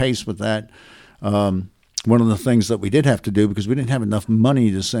keep pace with that. One of the things that we did have to do, because we didn't have enough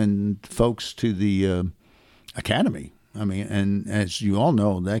money to send folks to the academy. I mean, and as you all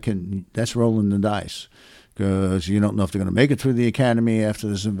know, that's rolling the dice, because you don't know if they're going to make it through the academy after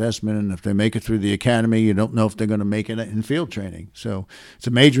this investment, and if they make it through the academy, you don't know if they're going to make it in field training. So it's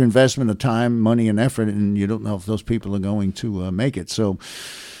a major investment of time, money, and effort, and you don't know if those people are going to make it. So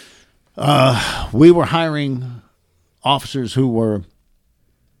we were hiring officers and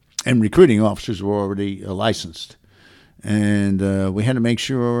recruiting officers who were already licensed, and we had to make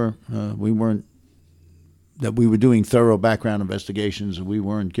sure that we were doing thorough background investigations, and we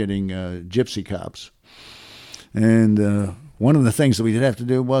weren't getting gypsy cops. And one of the things that we did have to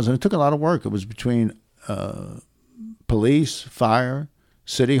do was, and it took a lot of work, it was between police, fire,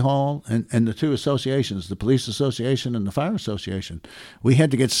 City Hall, and the two associations, the Police Association and the Fire Association. We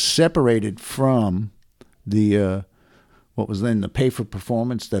had to get separated from the what was then the pay for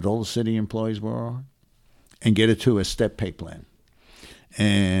performance that all the city employees were on, and get it to a step pay plan.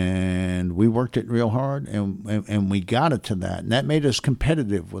 And we worked it real hard, and we got it to that. And that made us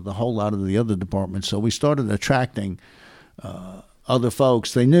competitive with a whole lot of the other departments. So we started attracting other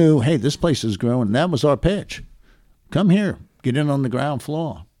folks. They knew, hey, this place is growing. And that was our pitch. Come here. Get in on the ground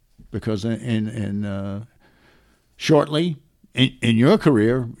floor. Because shortly, in your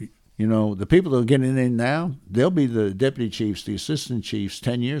career, you know, the people that are getting in now, they'll be the deputy chiefs, the assistant chiefs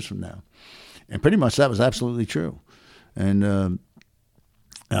 10 years from now. And pretty much that was absolutely true. And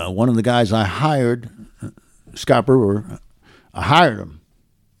one of the guys I hired, Scott Brewer, I hired him.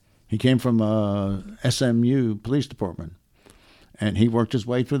 He came from SMU Police Department, and he worked his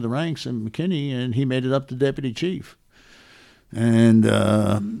way through the ranks in McKinney, and he made it up to deputy chief. And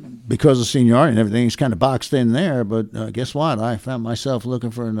because of seniority and everything, he's kind of boxed in there. But guess what? I found myself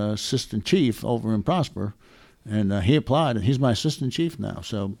looking for an assistant chief over in Prosper, and he applied, and he's my assistant chief now.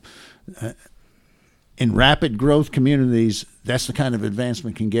 So in rapid growth communities, that's the kind of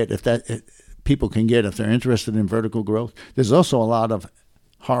advancement people can get if they're interested in vertical growth. There's also a lot of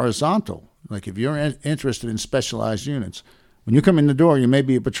horizontal. Like if you're interested in specialized units, when you come in the door, you may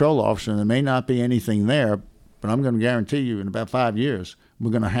be a patrol officer, and there may not be anything there, but I'm going to guarantee you in about 5 years,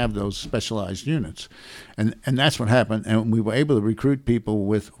 we're going to have those specialized units. And that's what happened. And we were able to recruit people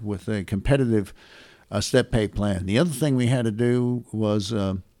with a competitive step pay plan. The other thing we had to do was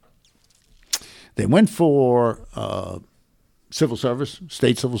they went for civil service,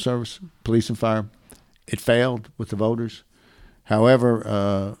 state civil service, police and fire. It failed with the voters.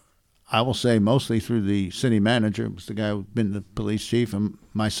 However, I will say mostly through the city manager. It was the guy who'd been the police chief, and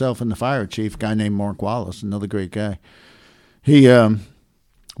myself and the fire chief, a guy named Mark Wallace, another great guy.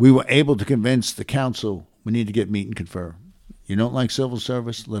 We were able to convince the council we need to get meet and confer. You don't like civil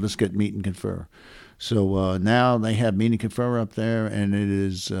service? Let us get meet and confer. So now they have meet and confer up there, and it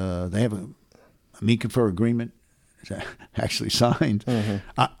is they have a meet and confer agreement actually signed.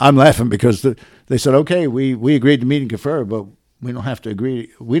 Mm-hmm. I'm laughing because they said, okay, we agreed to meet and confer, but we don't have to agree.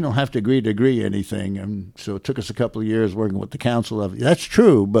 We don't have to agree anything. And so it took us a couple of years working with the council. That's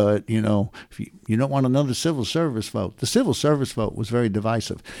true, but if you don't want another civil service vote. The civil service vote was very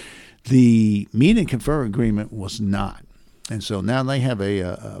divisive. The meet and confer agreement was not, and so now they have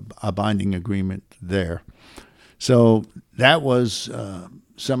a binding agreement there. So that was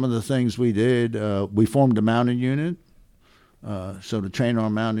some of the things we did. We formed a mounted unit, so to train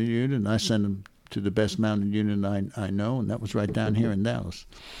our mounted unit, and I sent them to the best mounted unit I know, and that was right down here in Dallas.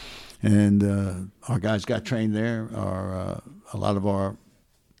 And our guys got trained there. A lot of our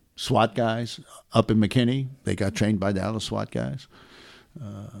SWAT guys up in McKinney, they got trained by Dallas SWAT guys.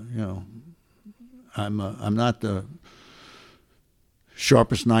 I'm not the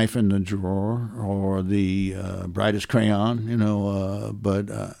sharpest knife in the drawer or the brightest crayon,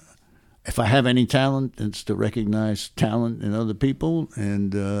 but if I have any talent, it's to recognize talent in other people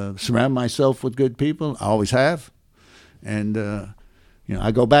and surround myself with good people. I always have. And,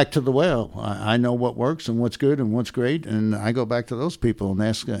 I go back to the well. I know what works and what's good and what's great, and I go back to those people and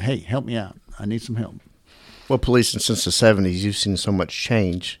ask, hey, help me out. I need some help. Well, policing since the 70s, you've seen so much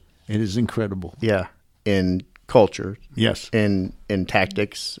change. It is incredible. Yeah, in culture. Yes. In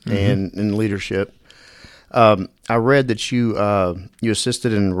tactics and in leadership. I read that you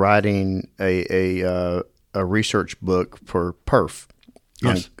assisted in writing a research book for PERF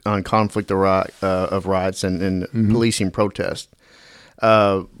on conflict of rights and policing protest.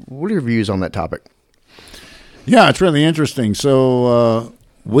 What are your views on that topic? Yeah, it's really interesting. So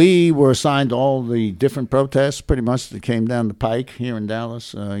we were assigned all the different protests pretty much that came down the pike here in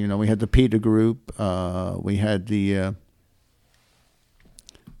Dallas. We had the PETA group. We had the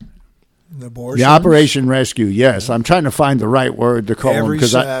Operation Rescue. Yes, I'm trying to find the right word to call them. Every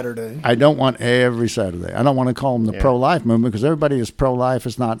Saturday. I don't want every Saturday. I don't want to call them the pro-life movement because everybody is pro-life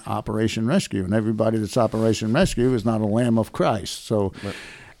is not Operation Rescue, and everybody that's Operation Rescue is not a Lamb of Christ. So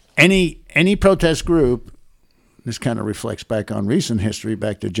any protest group, this kind of reflects back on recent history,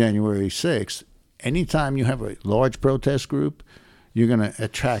 back to January 6th, anytime you have a large protest group, you're going to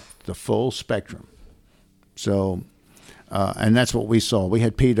attract the full spectrum. So... and that's what we saw. We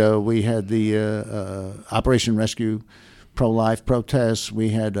had PETA. We had the Operation Rescue, pro-life protests. We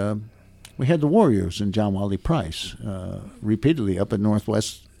had the Warriors and John Wiley Price repeatedly up at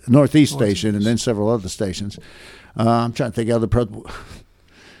Northeast Station and then several other stations. I'm trying to think of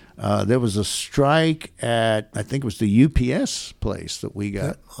there was a strike at, I think it was the UPS place that we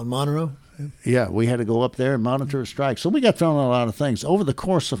got. On Monroe? Yeah, we had to go up there and monitor a strike. So we got thrown a lot of things. Over the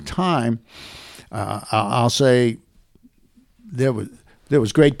course of time, I'll say, there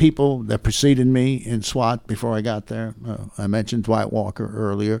was great people that preceded me in SWAT before I got there. I mentioned Dwight Walker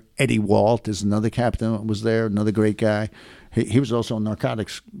earlier. Eddie Walt is another captain that was there, another great guy. He was also a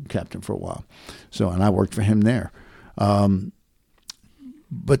narcotics captain for a while. And I worked for him there.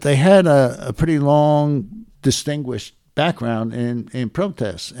 But they had a pretty long, distinguished background in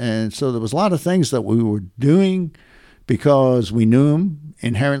protests. And so there was a lot of things that we were doing because we knew them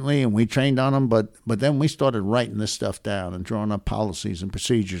inherently and we trained on them, but then we started writing this stuff down and drawing up policies and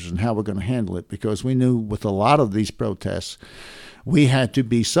procedures and how we're going to handle it, because we knew with a lot of these protests we had to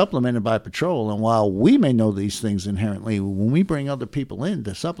be supplemented by patrol. And while we may know these things inherently, when we bring other people in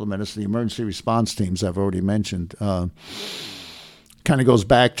to supplement us, the emergency response teams I've already mentioned, kind of goes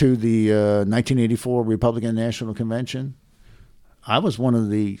back to the 1984 Republican National Convention. I was one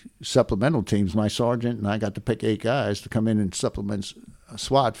of the supplemental teams. My sergeant and I got to pick 8 guys to come in and supplement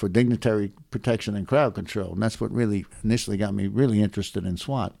SWAT for dignitary protection and crowd control. And that's what really initially got me really interested in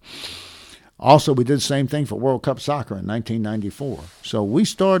SWAT. Also, we did the same thing for World Cup Soccer in 1994. So we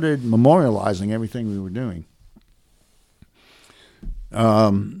started memorializing everything we were doing.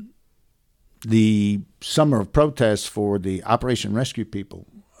 The summer of protests for the Operation Rescue people,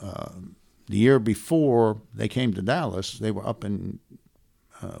 the year before they came to Dallas, they were up in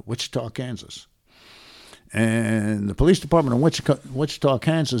Wichita, Kansas. And the police department in Wichita,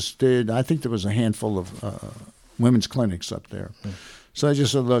 Kansas I think there was a handful of women's clinics up there. So I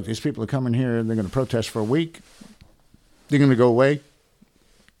just said, look, these people are coming here, they're going to protest for a week. They're going to go away.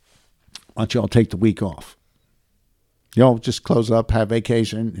 Why don't y'all take the week off? Y'all just close up, have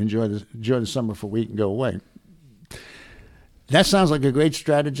vacation, enjoy the summer for a week and go away. That sounds like a great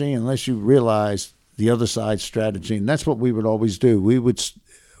strategy unless you realize the other side's strategy. And that's what we would always do.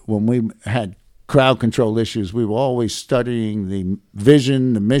 When we had crowd control issues, we were always studying the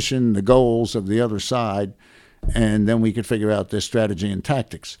vision, the mission, the goals of the other side, and then we could figure out their strategy and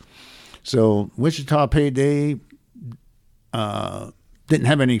tactics. So Wichita PD didn't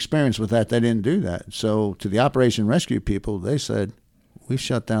have any experience with that. They didn't do that. So to the Operation Rescue people, they said, we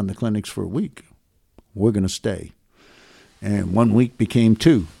shut down the clinics for a week. We're going to stay. And 1 week became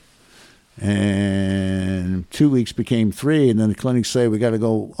 2. And 2 weeks became 3. And then the clinics say, we got to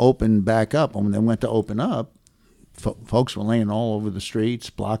go open back up. And when they went to open up, folks were laying all over the streets,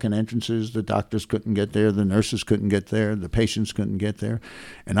 blocking entrances. The doctors couldn't get there. The nurses couldn't get there. The patients couldn't get there.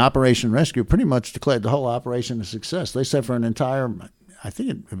 And Operation Rescue pretty much declared the whole operation a success. They said for an entire, I think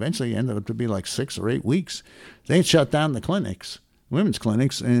it eventually ended up to be like 6 or 8 weeks, they had shut down the clinics, women's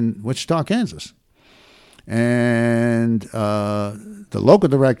clinics in Wichita, Kansas. And the local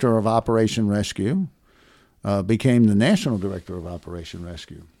director of Operation Rescue became the national director of Operation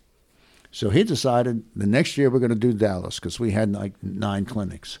Rescue. So he decided the next year we're going to do Dallas because we had like 9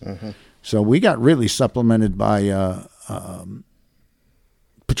 clinics. Mm-hmm. So we got really supplemented by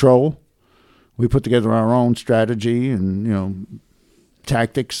patrol. We put together our own strategy and,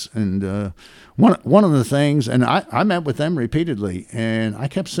 tactics. And one of the things, and I met with them repeatedly, and I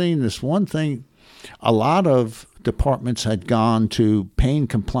kept seeing this one thing. a lot of departments had gone to pain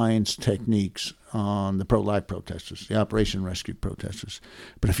compliance techniques on the pro-life protesters, the Operation Rescue protesters.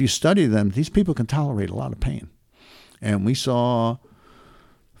 But if you study them, these people can tolerate a lot of pain. And we saw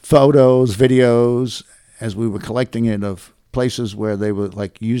photos, videos, as we were collecting it, of places where they were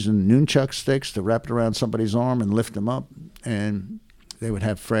like using nunchuck sticks to wrap it around somebody's arm and lift them up. And they would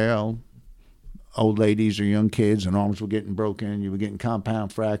have frail old ladies or young kids, and arms were getting broken. You were getting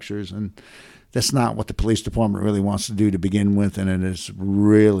compound fractures. And that's not what the police department really wants to do to begin with, and it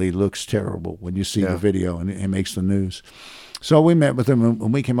really looks terrible when you see the video and it makes the news. So we met with them,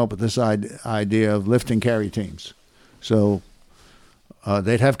 and we came up with this idea of lift and carry teams. So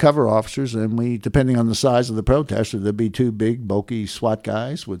they'd have cover officers, and we, depending on the size of the protester, there'd be two big, bulky SWAT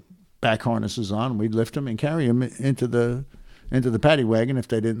guys with back harnesses on. We'd lift them and carry them into the paddy wagon if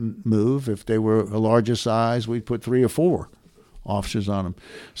they didn't move. If they were a larger size, we'd put 3 or 4 officers on them.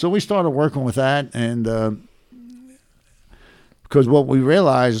 So we started working with that, and because what we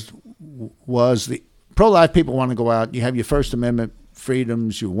realized was the pro-life people want to go out. You have your First Amendment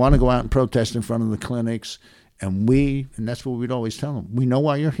freedoms. You want to go out and protest in front of the clinics, and that's what we'd always tell them. We know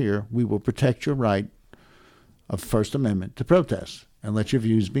why you're here. We will protect your right of First Amendment to protest and let your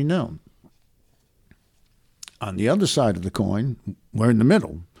views be known. On the other side of the coin, we're in the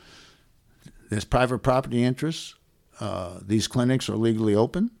middle. There's private property interests. These clinics are legally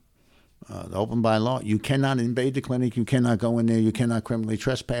open. They're open by law. You cannot invade the clinic. You cannot go in there. You cannot criminally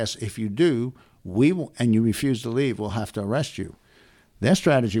trespass. If you do, we will, and you refuse to leave, we'll have to arrest you. Their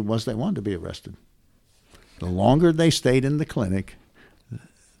strategy was they wanted to be arrested. The longer they stayed in the clinic,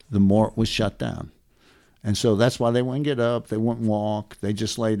 the more it was shut down. And so that's why they wouldn't get up, they wouldn't walk, they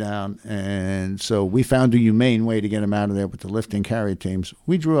just lay down. And so we found a humane way to get them out of there with the lift and carry teams.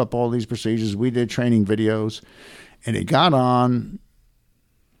 We drew up all these procedures. We did training videos, and it got on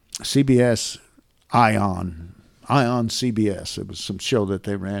CBS Ion CBS. It was some show that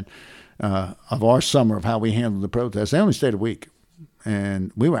they ran of our summer of how we handled the protests. They only stayed a week,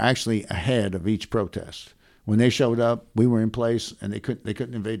 and we were actually ahead of each protest. When they showed up, we were in place, and they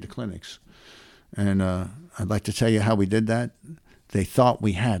couldn't invade the clinics. And I'd like to tell you how we did that. They thought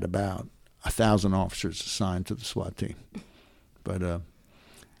we had about 1,000 officers assigned to the SWAT team. But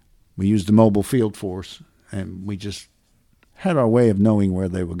we used the mobile field force, and we just had our way of knowing where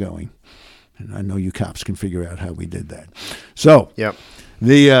they were going. And I know you cops can figure out how we did that. So yep.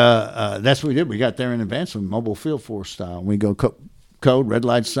 That's what we did. We got there in advance with mobile field force style. We go code, red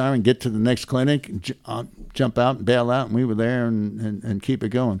light, siren, get to the next clinic, jump out and bail out, and we were there and keep it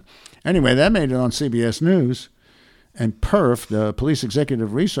going. Anyway, that made it on CBS News, and PERF, the Police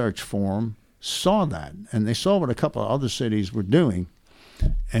Executive Research Forum, saw that, and they saw what a couple of other cities were doing,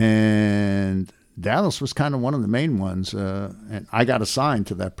 and Dallas was kind of one of the main ones, and I got assigned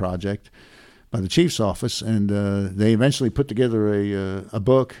to that project by the chief's office, and they eventually put together a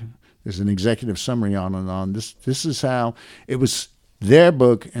book. There's an executive summary on it. On this is how it was their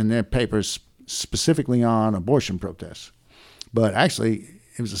book and their papers specifically on abortion protests, but actually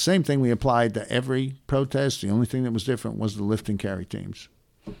it was the same thing we applied to every protest. The only thing that was different was the lift and carry teams.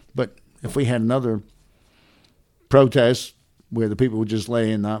 But if we had another protest where the people would just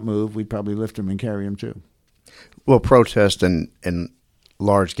lay and not move, we'd probably lift them and carry them too. Well, protest and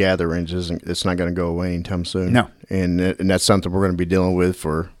large gatherings it's not going to go away anytime soon. No. And that's something we're going to be dealing with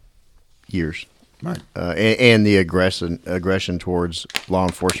for years. Right. And the aggression towards law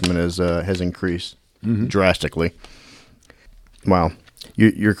enforcement has increased drastically. Wow.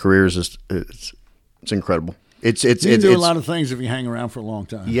 Your career is just it's incredible. You do a lot of things if you hang around for a long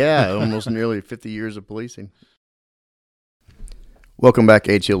time. Yeah, almost nearly 50 years of policing. Welcome back,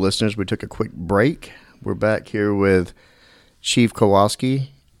 ATO listeners. We took a quick break. We're back here with Chief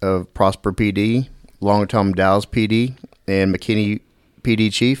Kowalski of Prosper PD, Long-Tom Dallas PD, and McKinney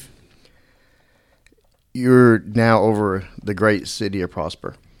PD Chief. You're now over the great city of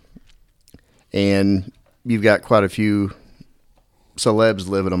Prosper, and you've got quite a few celebs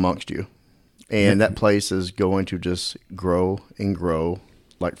living amongst you, and that place is going to just grow and grow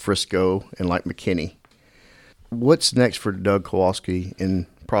like Frisco and like McKinney. What's next for Doug Kowalski in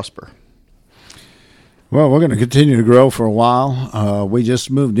Prosper? Well, we're going to continue to grow for a while. We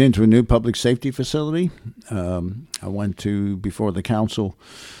just moved into a new public safety facility. I went to before the council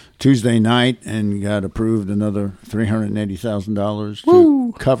Tuesday night and got approved another $380,000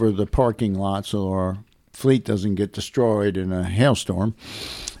 to cover the parking lot so our fleet doesn't get destroyed in a hailstorm.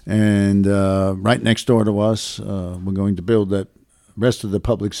 And right next door to us, we're going to build that rest of the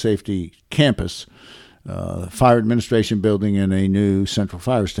public safety campus fire administration building and a new central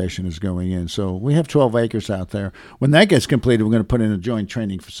fire station is going in. So we have 12 acres out there. When that gets completed, we're going to put in a joint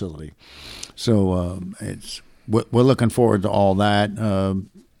training facility. So we're looking forward to all that.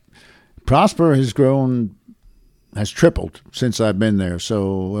 Prosper has tripled since I've been there.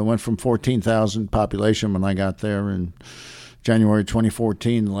 So it went from 14,000 population when I got there in January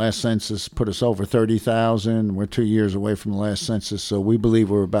 2014. The last census put us over 30,000. We're 2 years away from the last census, so we believe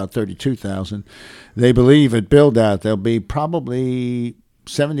we're about 32,000. They believe at build-out there'll be probably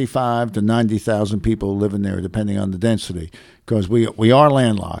 75 to 90,000 people living there, depending on the density, because we are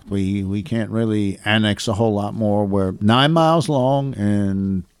landlocked. We can't really annex a whole lot more. We're 9 miles long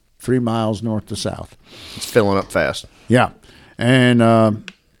and 3 miles north to south. It's filling up fast. Yeah, and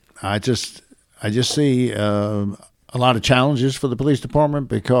I just see a lot of challenges for the police department,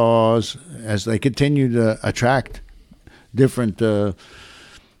 because as they continue to attract different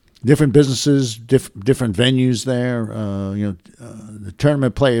businesses, different venues there, the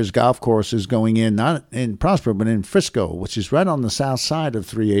Tournament Players Golf Course is going in, not in Prosper, but in Frisco, which is right on the south side of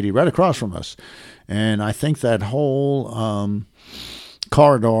 380, right across from us. And I think that whole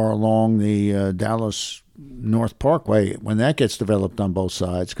corridor along the Dallas North Parkway, when that gets developed on both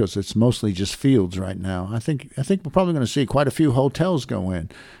sides, because it's mostly just fields right now, I think we're probably going to see quite a few hotels go in,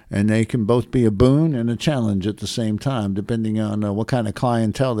 and they can both be a boon and a challenge at the same time, depending on what kind of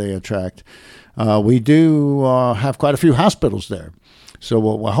clientele they attract. We do have quite a few hospitals there. So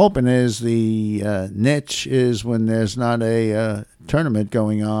what we're hoping is the niche is when there's not a tournament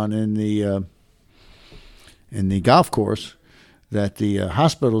going on in the golf course, that the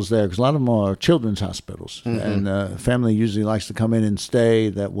hospitals there, because a lot of them are children's hospitals, and family usually likes to come in and stay,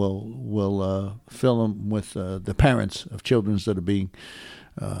 that will fill them with the parents of children that are being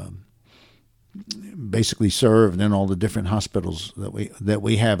basically served in all the different hospitals that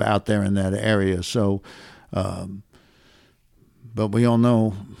we have out there in that area. So, but we all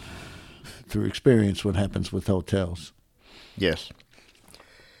know through experience what happens with hotels. Yes.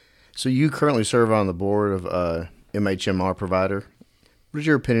 So you currently serve on the board of MHMR provider. What is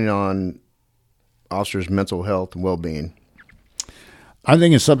your opinion on officers' mental health and well-being? I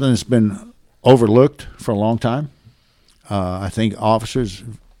think it's something that's been overlooked for a long time. I think officers,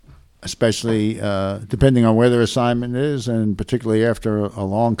 especially depending on where their assignment is, and particularly after a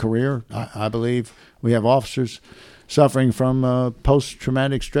long career, I believe we have officers suffering from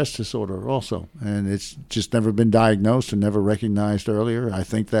post-traumatic stress disorder also, and it's just never been diagnosed and never recognized earlier. I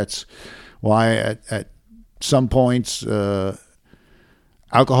think that's why at some points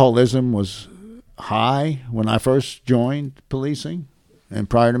alcoholism was high when I first joined policing, and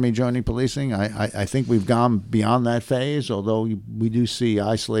prior to me joining policing, I think we've gone beyond that phase, although we do see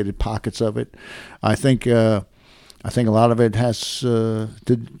isolated pockets of it. I think a lot of it has to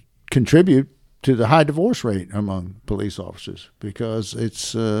contribute to the high divorce rate among police officers, because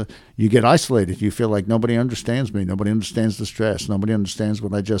it's you get isolated. You feel like nobody understands me. Nobody understands the stress. Nobody understands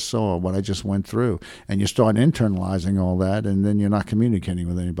what I just saw, what I just went through. And you start internalizing all that, and then you're not communicating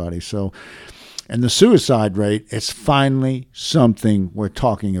with anybody. So, and the suicide rate, it's finally something we're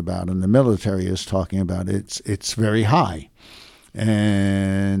talking about, and the military is talking about it. It's very high.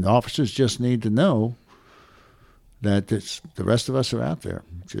 And officers just need to know that the rest of us are out there.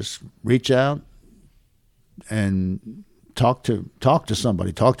 Just reach out and talk to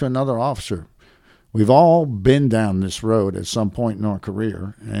somebody, talk to another officer. We've all been down this road at some point in our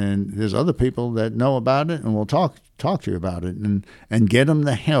career, and there's other people that know about it and will talk to you about it, and get them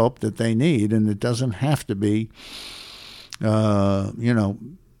the help that they need. And it doesn't have to be, it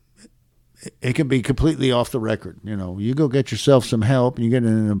can be completely off the record. You go get yourself some help, you get in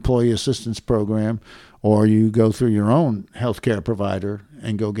an employee assistance program, or you go through your own healthcare provider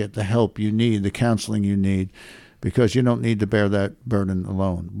and go get the help you need, the counseling you need, because you don't need to bear that burden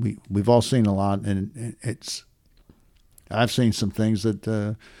alone. We've all seen a lot, and I've seen some things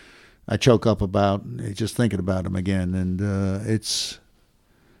that I choke up about just thinking about them again, and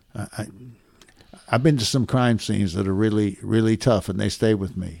I've been to some crime scenes that are really, really tough, and they stay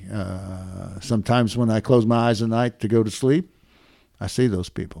with me. Sometimes when I close my eyes at night to go to sleep, I see those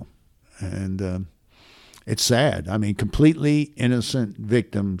people, and it's sad. I mean, completely innocent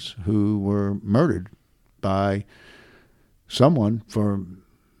victims who were murdered by someone for,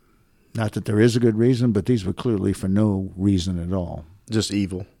 not that there is a good reason, but these were clearly for no reason at all. Just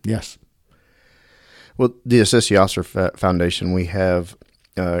evil. Yes. Well, the Assist Officer Foundation, we have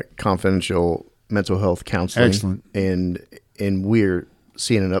confidential mental health counseling. Excellent. And we're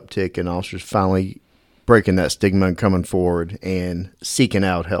seeing an uptick in officers finally breaking that stigma and coming forward and seeking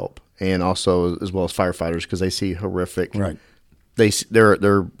out help. And also as well as firefighters, because they see horrific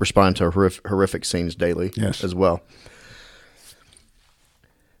they're responding to horrific scenes daily Yes. as well.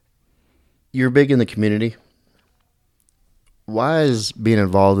 You're big in the community. Why is being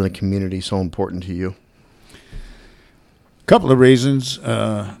involved in the community so important to you? Couple of reasons.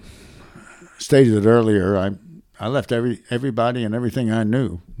 Stated it earlier. I left everybody and everything I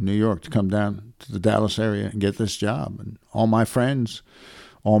knew in New York to come down to the Dallas area and get this job. And all my friends,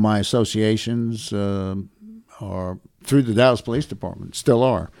 all my associations are through the Dallas Police Department, still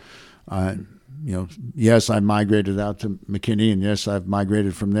are. Yes, I migrated out to McKinney, and yes, I've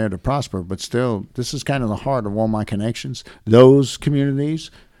migrated from there to Prosper, but still, this is kind of the heart of all my connections. Those communities,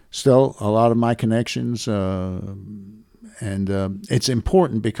 still a lot of my connections, and it's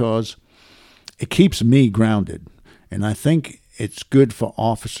important because it keeps me grounded, and I think it's good for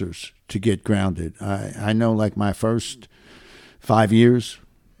officers to get grounded. I know, like my first 5 years,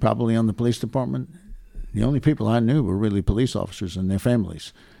 probably on the police department, the only people I knew were really police officers and their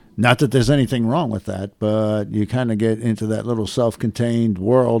families. Not that there's anything wrong with that, but you kind of get into that little self-contained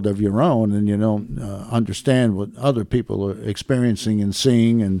world of your own, and you don't understand what other people are experiencing and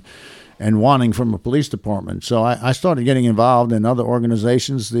seeing and wanting from a police department. So I started getting involved in other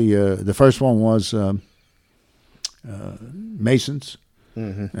organizations. The first one was Masons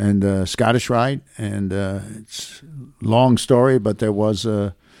and Scottish Rite, and it's a long story, but there was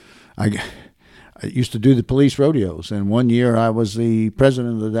I used to do the police rodeos, and 1 year I was the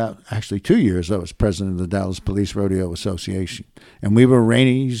president of the actually 2 years I was president of the Dallas Police Rodeo Association, and we were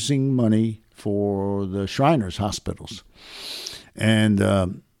raising money for the Shriners hospitals, and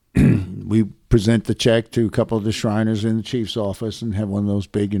we present the check to a couple of the Shriners in the chief's office and have one of those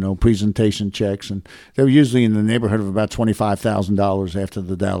big, presentation checks, and they were usually in the neighborhood of about $25,000 after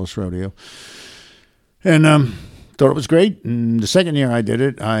the Dallas Rodeo, and thought it was great. And the second year I did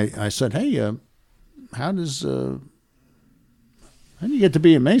it, I said, hey, how do you get to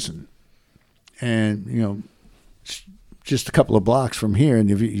be a Mason? And, just a couple of blocks from here,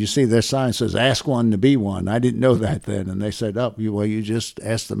 and if you see their sign says, ask one to be one. I didn't know that then. And they said, you just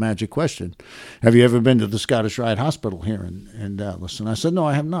asked the magic question. Have you ever been to the Scottish Rite Hospital here in Dallas? And I said, no,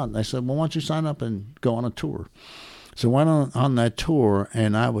 I have not. And they said, well, why don't you sign up and go on a tour? So I went on that tour,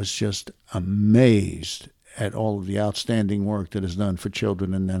 and I was just amazed at all of the outstanding work that is done for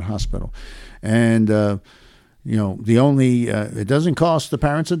children in that hospital. And, the only, it doesn't cost the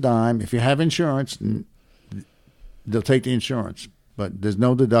parents a dime. If you have insurance, they'll take the insurance, but there's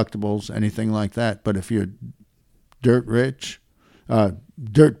no deductibles, anything like that. But if you're dirt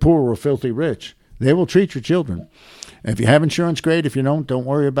poor or filthy rich, they will treat your children. If you have insurance, great. If you don't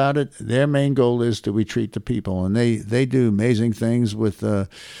worry about it. Their main goal is to treat the people, and they do amazing things with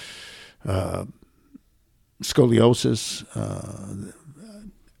scoliosis,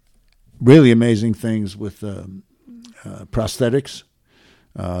 really amazing things with prosthetics.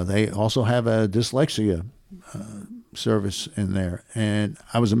 They also have a dyslexia service in there. And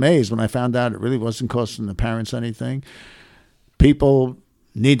I was amazed when I found out it really wasn't costing the parents anything. People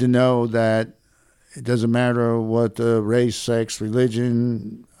need to know that it doesn't matter what the race, sex,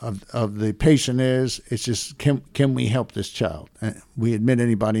 religion of the patient is. It's just, can we help this child? We admit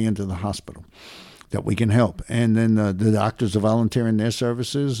anybody into the hospital that we can help. And then the doctors are volunteering their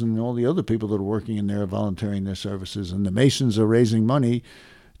services, and all the other people that are working in there are volunteering their services. And the Masons are raising money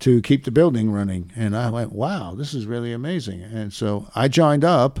to keep the building running. And I went, wow, this is really amazing. And so I joined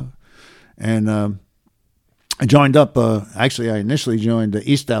up, and actually I initially joined the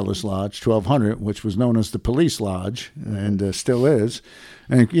East Dallas Lodge, 1200, which was known as the Police Lodge, and still is.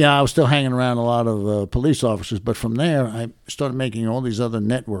 And yeah, I was still hanging around a lot of police officers, but from there I started making all these other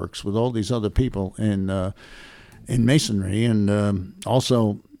networks with all these other people in Masonry, and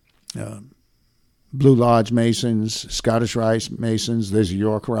also Blue Lodge Masons, Scottish Rite Masons, there's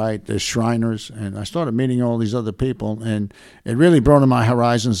York Rite, there's Shriners, and I started meeting all these other people, and it really broadened my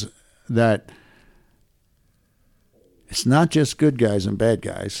horizons that it's not just good guys and bad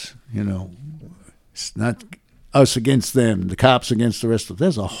guys, It's not us against them, the cops against the rest of them.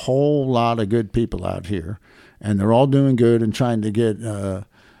 There's a whole lot of good people out here, and they're all doing good and trying to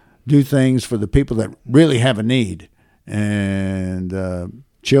do things for the people that really have a need. And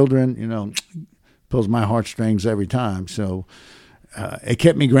children, pulls my heartstrings every time. So it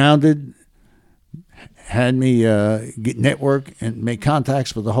kept me grounded, had me get network and make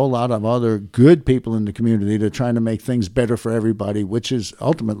contacts with a whole lot of other good people in the community that are trying to make things better for everybody, which is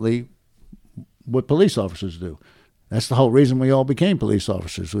ultimately what police officers do. That's the whole reason we all became police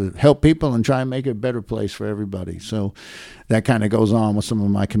officers, we help people and try and make it a better place for everybody. So that kind of goes on with some of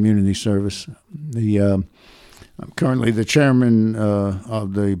my community service. I'm currently the chairman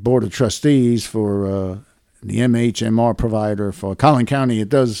of the Board of Trustees for the MHMR provider for Collin County. It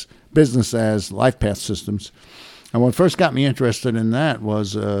does business as LifePath Systems. And what first got me interested in that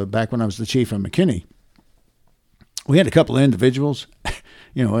was back when I was the chief of McKinney. We had a couple of individuals.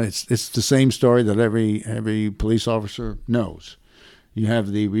 It's the same story that every police officer knows. You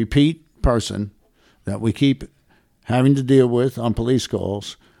have the repeat person that we keep having to deal with on police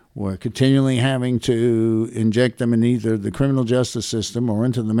calls. We're continually having to inject them in either the criminal justice system or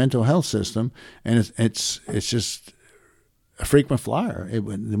into the mental health system, and it's just a frequent flyer.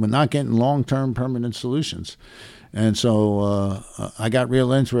 We're not getting long-term permanent solutions. And so I got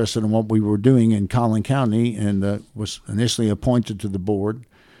real interested in what we were doing in Collin County, and was initially appointed to the board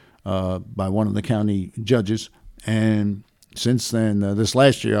by one of the county judges. And since then, this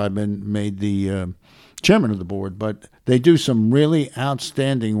last year, I've been made the chairman of the board. But they do some really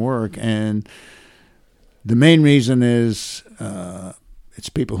outstanding work, and the main reason is it's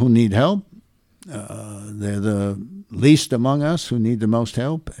people who need help. They're the least among us who need the most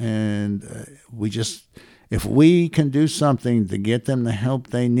help, and if we can do something to get them the help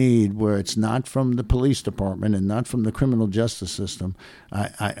they need, where it's not from the police department and not from the criminal justice system,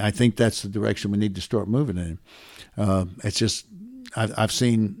 I think that's the direction we need to start moving in. It's just I've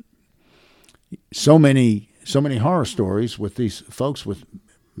seen so many horror stories with these folks with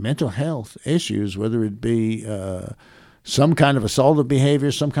mental health issues, whether it be some kind of assaultive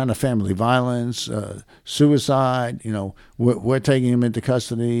behavior, some kind of family violence, suicide. We're taking them into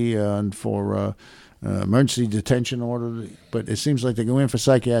custody for emergency detention order, but it seems like they go in for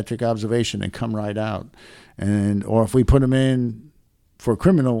psychiatric observation and come right out. Or if we put them in for a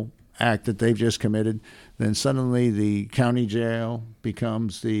criminal act that they've just committed, then suddenly the county jail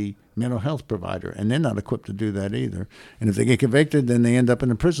becomes the mental health provider, and they're not equipped to do that either. And if they get convicted, then they end up in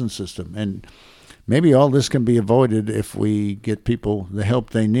the prison system. And maybe all this can be avoided if we get people the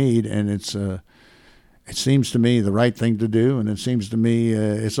help they need, and it seems to me the right thing to do, and it seems to me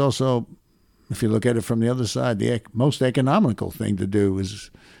it's also, if you look at it from the other side, the most economical thing to do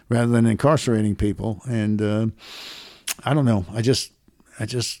is rather than incarcerating people. And I don't know. I just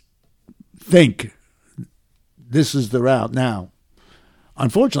think this is the route. Now,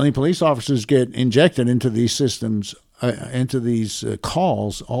 unfortunately, police officers get injected into these systems, into these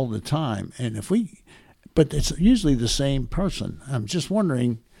calls all the time. And but it's usually the same person. I'm just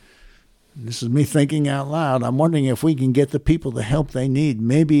wondering, this is me thinking out loud, I'm wondering if we can get the people the help they need.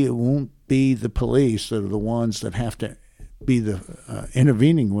 Maybe it won't be the police that are the ones that have to be the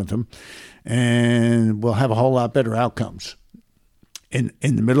intervening with them, and we'll have a whole lot better outcomes. In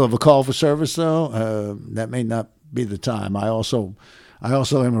the middle of a call for service, though, that may not be the time. I also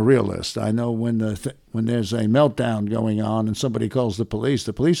am a realist. I know when there's a meltdown going on and somebody calls the police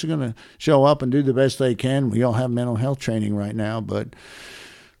are going to show up and do the best they can. We all have mental health training right now, but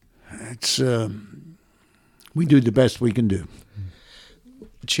it's we do the best we can do.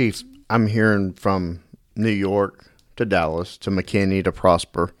 Chief, I'm hearing from New York to Dallas to McKinney to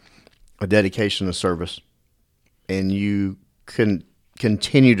Prosper, a dedication to service, and you can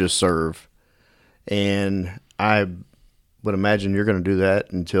continue to serve. And I would imagine you're going to do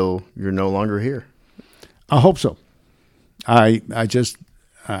that until you're no longer here. I hope so. I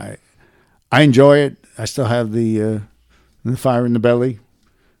enjoy it. I still have the fire in the belly.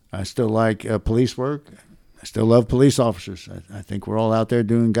 I still like police work. I still love police officers. I think we're all out there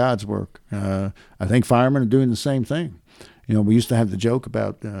doing God's work. I think firemen are doing the same thing. We used to have the joke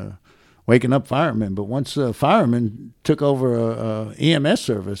about waking up firemen, but once firemen took over a EMS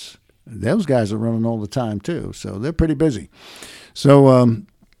service, those guys are running all the time too. So they're pretty busy. So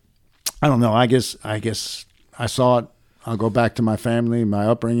I don't know. I guess I saw it. I'll go back to my family, my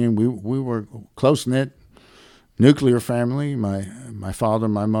upbringing. We were close knit. Nuclear family, my father,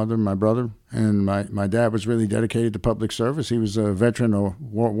 my mother, my brother, and my dad was really dedicated to public service. He was a veteran of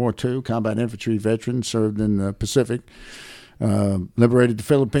World War II, combat infantry veteran, served in the Pacific, liberated the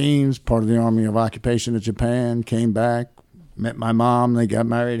Philippines, part of the Army of Occupation of Japan, came back, met my mom, they got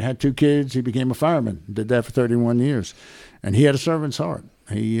married, had 2 kids, he became a fireman, did that for 31 years. And he had a servant's heart.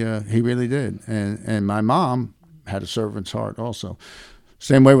 He really did. And my mom had a servant's heart also.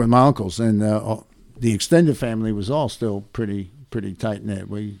 Same way with my uncles. And the extended family was all still pretty tight-knit.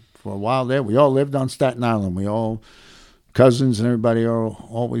 For a while there, we all lived on Staten Island. We all, cousins and everybody,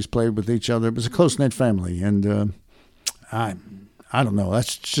 always played with each other. It was a close-knit family. And I don't know.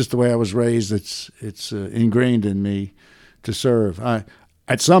 That's just the way I was raised. It's ingrained in me to serve.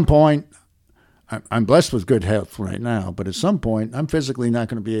 At some point, I'm blessed with good health right now, but at some point, I'm physically not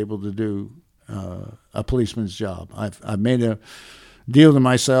going to be able to do a policeman's job. I've made a deal to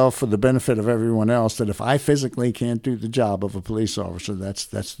myself for the benefit of everyone else that if I physically can't do the job of a police officer, that's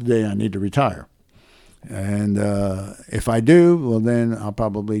the day I need to retire. And if I do, well, then I'll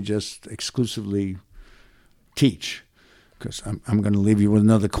probably just exclusively teach, because I'm going to leave you with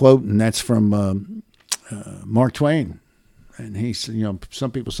another quote, and that's from Mark Twain. And he said,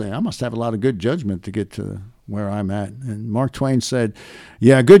 some people say, I must have a lot of good judgment to get to where I'm at. And Mark Twain said,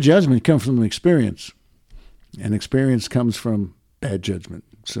 yeah, good judgment comes from experience, and experience comes from bad judgment.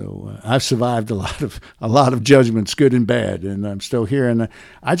 So I've survived a lot of judgments, good and bad, and I'm still here. And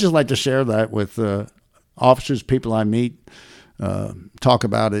I just like to share that with officers, people I meet, talk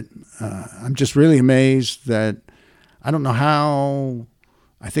about it. I'm just really amazed that I don't know how.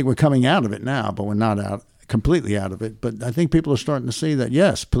 I think we're coming out of it now, but we're not completely out of it. But I think people are starting to see that,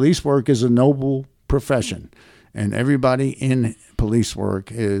 yes, police work is a noble profession, and everybody in police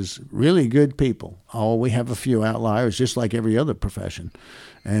work is really good people. Oh, we have a few outliers, just like every other profession.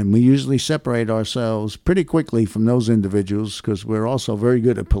 And we usually separate ourselves pretty quickly from those individuals because we're also very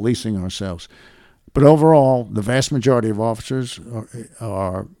good at policing ourselves. But overall, the vast majority of officers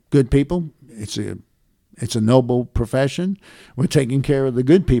are good people. It's a noble profession. We're taking care of the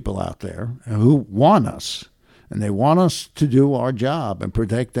good people out there who want us, and they want us to do our job and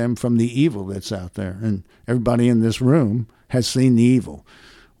protect them from the evil that's out there. And everybody in this room has seen the evil.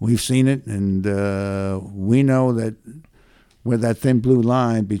 We've seen it, and we know that we're that thin blue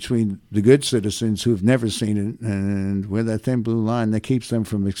line between the good citizens who've never seen it, and we're that thin blue line that keeps them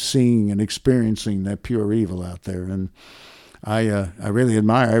from seeing and experiencing that pure evil out there. And I really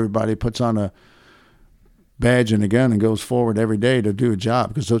admire everybody who puts on a badge and a gun and goes forward every day to do a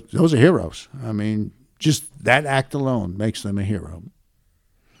job, because those are heroes. I mean, just that act alone makes them a hero.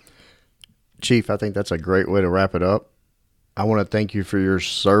 Chief, I think that's a great way to wrap it up. I want to thank you for your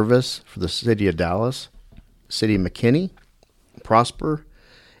service for the city of Dallas, city of McKinney, Prosper,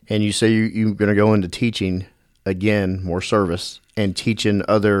 and you say you're going to go into teaching again, more service, and teaching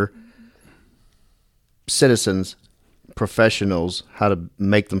other citizens, professionals, how to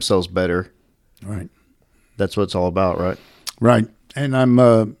make themselves better. Right. That's what it's all about, right? Right. And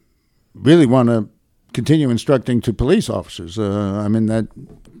I'm really want to continue instructing to police officers. I'm in that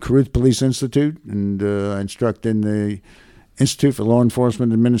Caruth Police Institute, and I instruct in the Institute for Law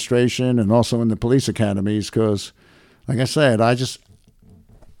Enforcement Administration and also in the police academies because, like I said,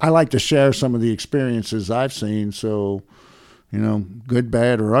 I like to share some of the experiences I've seen. So, good,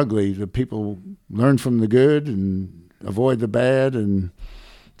 bad, or ugly, the people learn from the good and avoid the bad and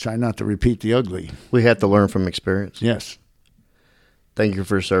try not to repeat the ugly. We have to learn from experience. Yes. Thank you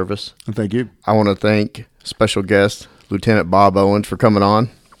for your service. Thank you. I want to thank special guest Lieutenant Bob Owens for coming on.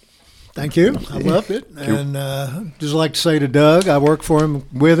 Thank you. I loved it. And just like to say to Doug, I worked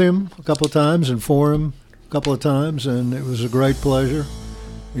with him a couple of times and for him a couple of times, and it was a great pleasure.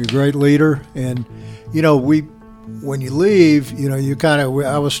 You're a great leader. And, when you leave, you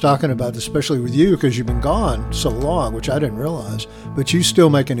I was talking about this, especially with you, because you've been gone so long, which I didn't realize, but you still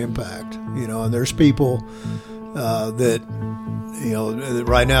make an impact, and there's people that,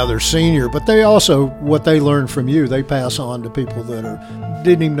 right now they're senior, but they also, what they learn from you, they pass on to people that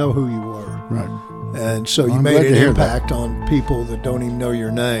didn't even know who you were. Right. And so you made an impact on people that don't even know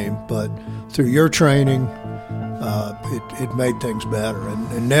your name, but through your training, it made things better.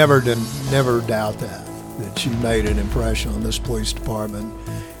 And never doubt that you made an impression on this police department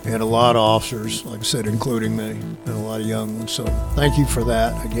and a lot of officers, like I said, including me, and a lot of young ones. So thank you for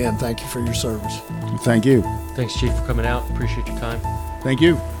that. Again, thank you for your service. Thank you. Thanks, Chief, for coming out. Appreciate your time. Thank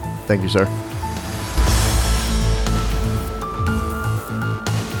you. Thank you, sir.